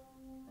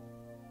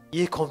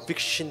ይህ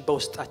ኮንቪክሽን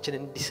በውስጣችን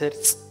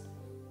እንዲሰርጽ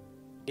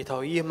ጌታው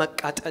ይህ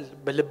መቃጠል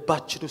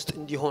በልባችን ውስጥ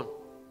እንዲሆን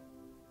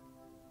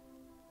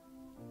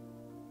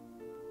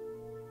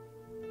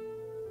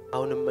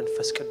አሁንም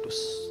መንፈስ ቅዱስ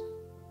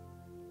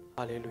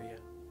ሃሌሉያ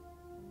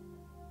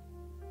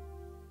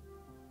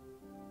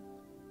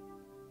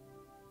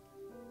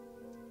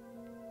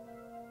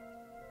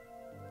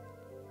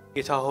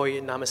ጌታ ሆይ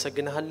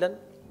እናመሰግንሃለን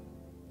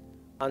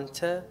አንተ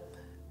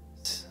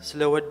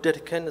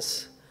ስለወደድከን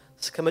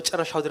እስከ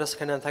መጨረሻው ድረስ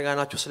ከናንተ ጋር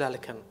ናችሁ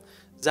ስላልከን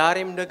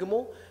ዛሬም ደግሞ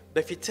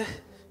በፊትህ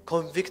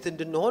ኮንቪክት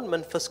እንድንሆን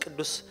መንፈስ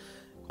ቅዱስ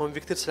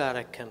ኮንቪክትድ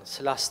ስላረከን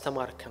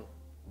ስላስተማርከን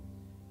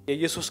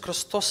የኢየሱስ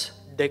ክርስቶስ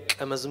ደቀ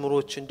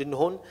መዝሙሮች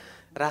እንድንሆን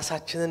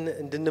ራሳችንን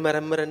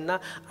እንድንመረምርና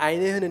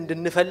አይንህን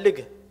እንድንፈልግ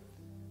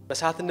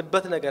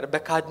በሳትንበት ነገር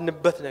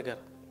በካድንበት ነገር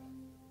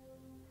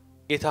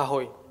ጌታ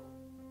ሆይ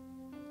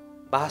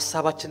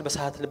በሐሳባችን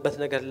በሳትንበት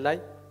ነገር ላይ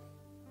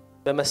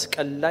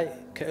በመስቀል ላይ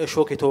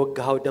ከእሾክ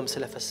የተወጋው ደም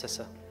ስለፈሰሰ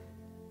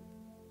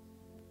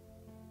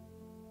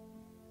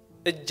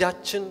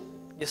እጃችን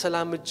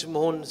የሰላም እጅ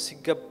መሆን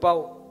ሲገባው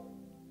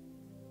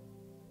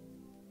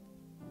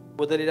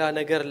ወደ ሌላ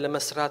ነገር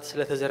ለመስራት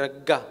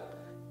ስለተዘረጋ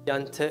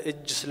ያንተ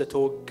እጅ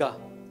ስለተወጋ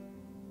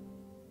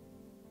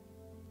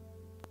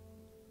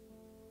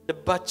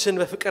ልባችን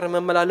በፍቅር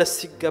መመላለስ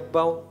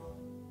ሲገባው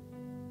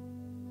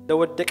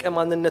ለወደቀ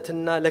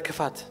ማንነትና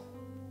ለክፋት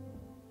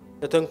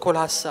ለተንኮል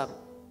ሐሳብ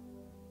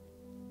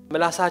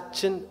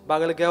ምላሳችን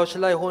በአገልጋዮች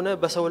ላይ ሆነ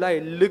በሰው ላይ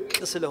ልቅ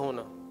ስለሆነ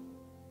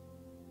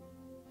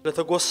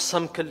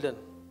ለተጎሰምክልን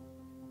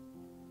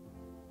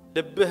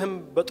ልብህም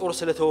በጦር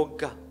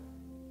ስለተወጋ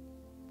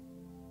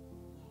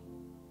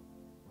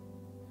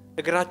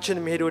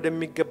እግራችን መሄድ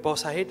ወደሚገባው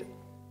ሳይሄድ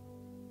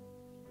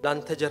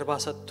ላንተ ጀርባ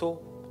ሰጥቶ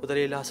ወደ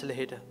ሌላ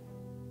ስለሄደ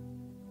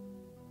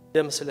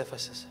ደም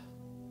ስለፈሰሰ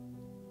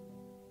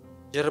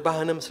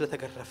ጀርባህንም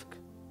ስለተገረፍክ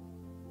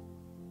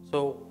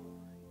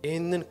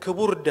ይህንን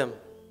ክቡር ደም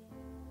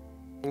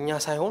እኛ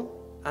ሳይሆን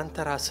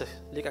አንተ ራስህ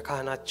ሊቀ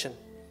ካህናችን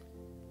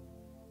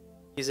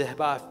ይዘህ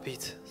በአፍ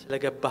ፊት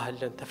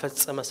ስለገባህልን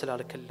ተፈጸመ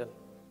ስላልክልን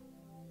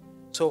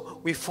so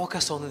we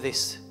focus on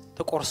this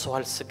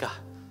ተቆርሷል ስጋ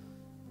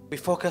we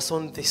focus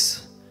on this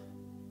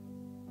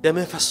ደም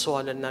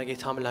ፈሷልና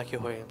ጌታ አምላኬ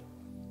ሆይ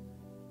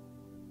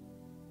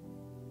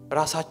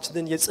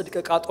ራሳችንን የጽድቅ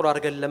ዕቃ ጦር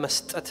አድርገን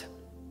ለመስጠት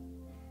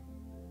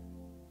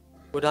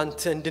ወደ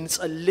አንተ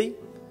እንድንጸልይ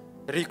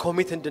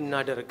ሪኮሚት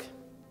እንድናደርግ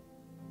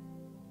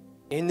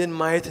ይህንን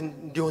ማየት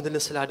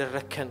እንዲሆንልን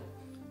ስላደረከን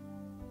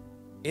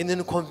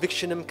ይህንን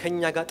ኮንቪክሽንም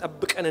ከኛ ጋር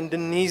ጠብቀን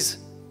እንድንይዝ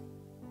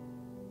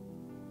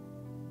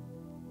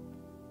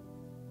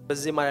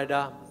በዚህ ማለዳ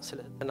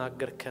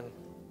ስለተናገርከን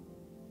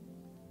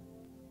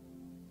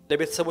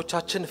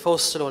ለቤተሰቦቻችን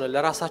ፈውስ ስለሆነ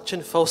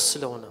ለራሳችን ፈውስ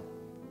ስለሆነ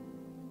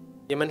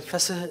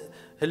የመንፈስህ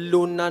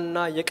ህልውናና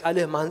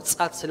የቃልህ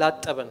ማንጻት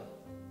ስላጠበን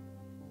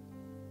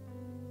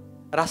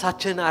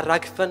ራሳችንን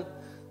አራግፈን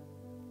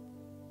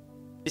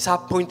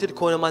ዲስአፖይንትድ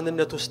ከሆነ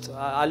ማንነት ውስጥ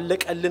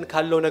አለቀልን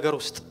ካለው ነገር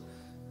ውስጥ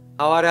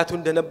ሐዋርያቱ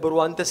እንደነበሩ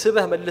አንተ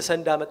ስበህ መልሰ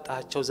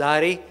እንዳመጣቸው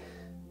ዛሬ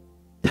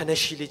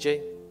ተነሺ ልጄ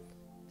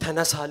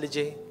ተነሳ ልጄ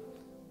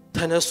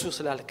ተነሱ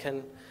ስላልከን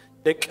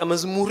ደቀ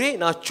መዝሙሬ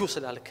ናችሁ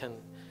ስላልከን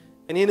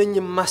እኔ ነኝ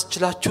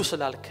የማስችላችሁ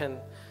ስላልከን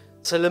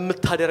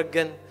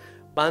ስለምታደርገን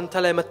በአንተ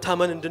ላይ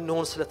መታመን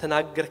እንድንሆን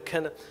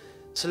ስለተናገርከን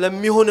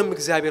ስለሚሆንም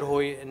እግዚአብሔር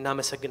ሆይ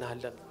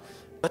እናመሰግናለን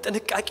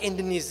በጥንቃቄ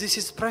እንድንይዝ this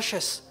is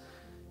precious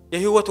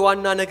የህይወት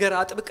ዋና ነገር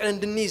አጥብቀን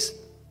እንድንይዝ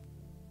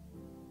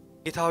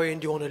ጌታዬ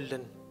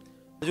እንዲሆንልን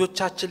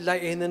ልጆቻችን ላይ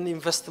ይሄንን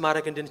ኢንቨስት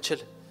ማድረግ እንድንችል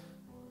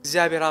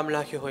እግዚአብሔር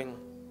አምላክ ሆይ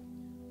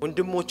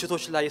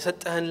ወንድሞችቶች ላይ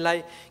የሰጠህን ላይ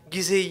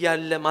ጊዜ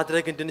ያለ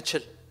ማድረግ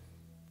እንድንችል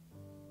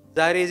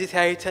ዛሬ እዚህ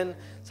ታይተን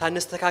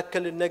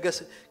ሳንስተካከል ነገ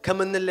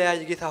ከመንለያይ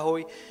ጌታ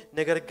ሆይ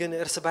ነገር ግን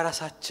እርስ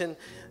በራሳችን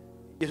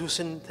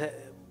ኢየሱስን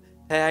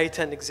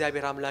ተያይተን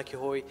እግዚአብሔር አምላክ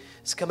ሆይ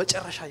እስከ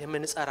መጨረሻ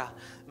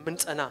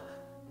የምንጸና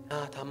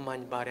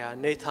ታማኝ ባሪያ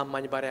ነይ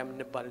ታማኝ ባሪያ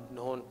የምንባል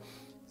እንሆን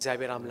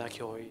እግዚአብሔር አምላክ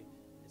ሆይ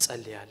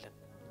ጸልያለን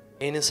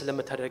ይሄንን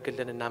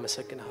ስለምታደርግልን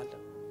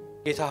እናመሰግናለን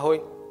ጌታ ሆይ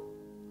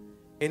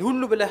ይሄን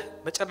ሁሉ ብለህ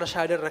መጨረሻ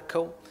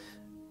ያደረከው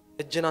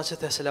እጅና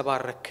አንስተህ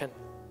ስለባረከን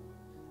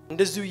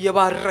እንደዚሁ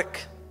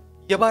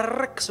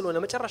የባረክ ስለሆነ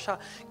መጨረሻ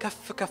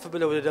ከፍ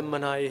ብለው ወደ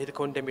ደመና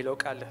ይሄድከው እንደሚለው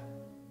ቃል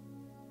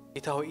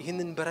ጌታ ሆይ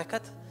ይሄንን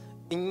በረከት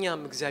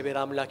እኛም እግዚአብሔር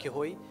አምላክ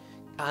ሆይ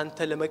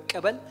ካንተ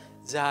ለመቀበል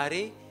ዛሬ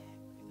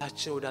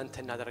ታችን ወደ አንተ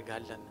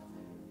እናደርጋለን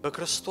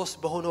በክርስቶስ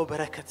በሆነው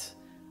በረከት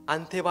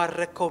አንተ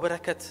የባረከው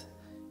በረከት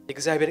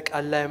የእግዚአብሔር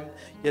ቃል ላይም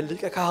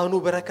የሊቀ ካህኑ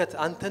በረከት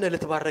አንተን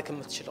ልትባረክ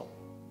የምትችለው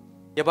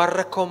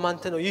የባረከውም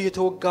አንተ ነው ይህ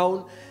የተወጋውን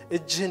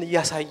እጅህን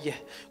እያሳየህ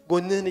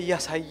ጎንህን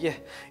እያሳየህ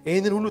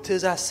ይሄንን ሁሉ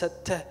ትእዛዝ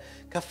ሰጥተህ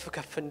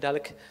ከፍ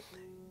እንዳልክ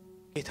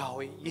ጌታ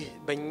ሆይ ይህ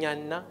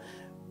በእኛና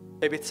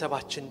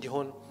በቤተሰባችን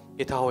እንዲሆን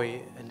ጌታ ሆይ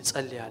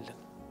እንጸልያለን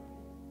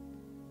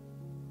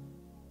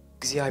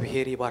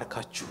እግዚአብሔር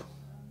ይባርካችሁ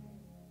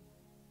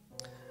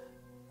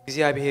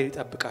እግዚአብሔር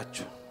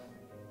ይጠብቃችሁ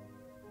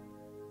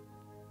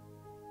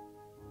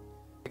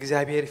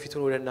እግዚአብሔር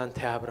ፊቱን ወደ እናንተ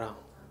ያብራ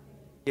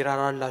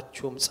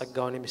ይራራላችሁም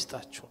ጸጋውን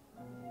ይስጣችሁ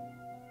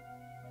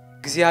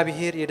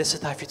እግዚአብሔር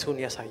የደስታ ፊቱን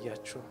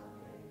ያሳያችሁ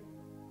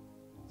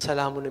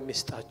ሰላሙን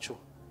ይስጣችሁ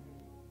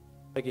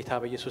በጌታ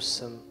በኢየሱስ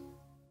ስም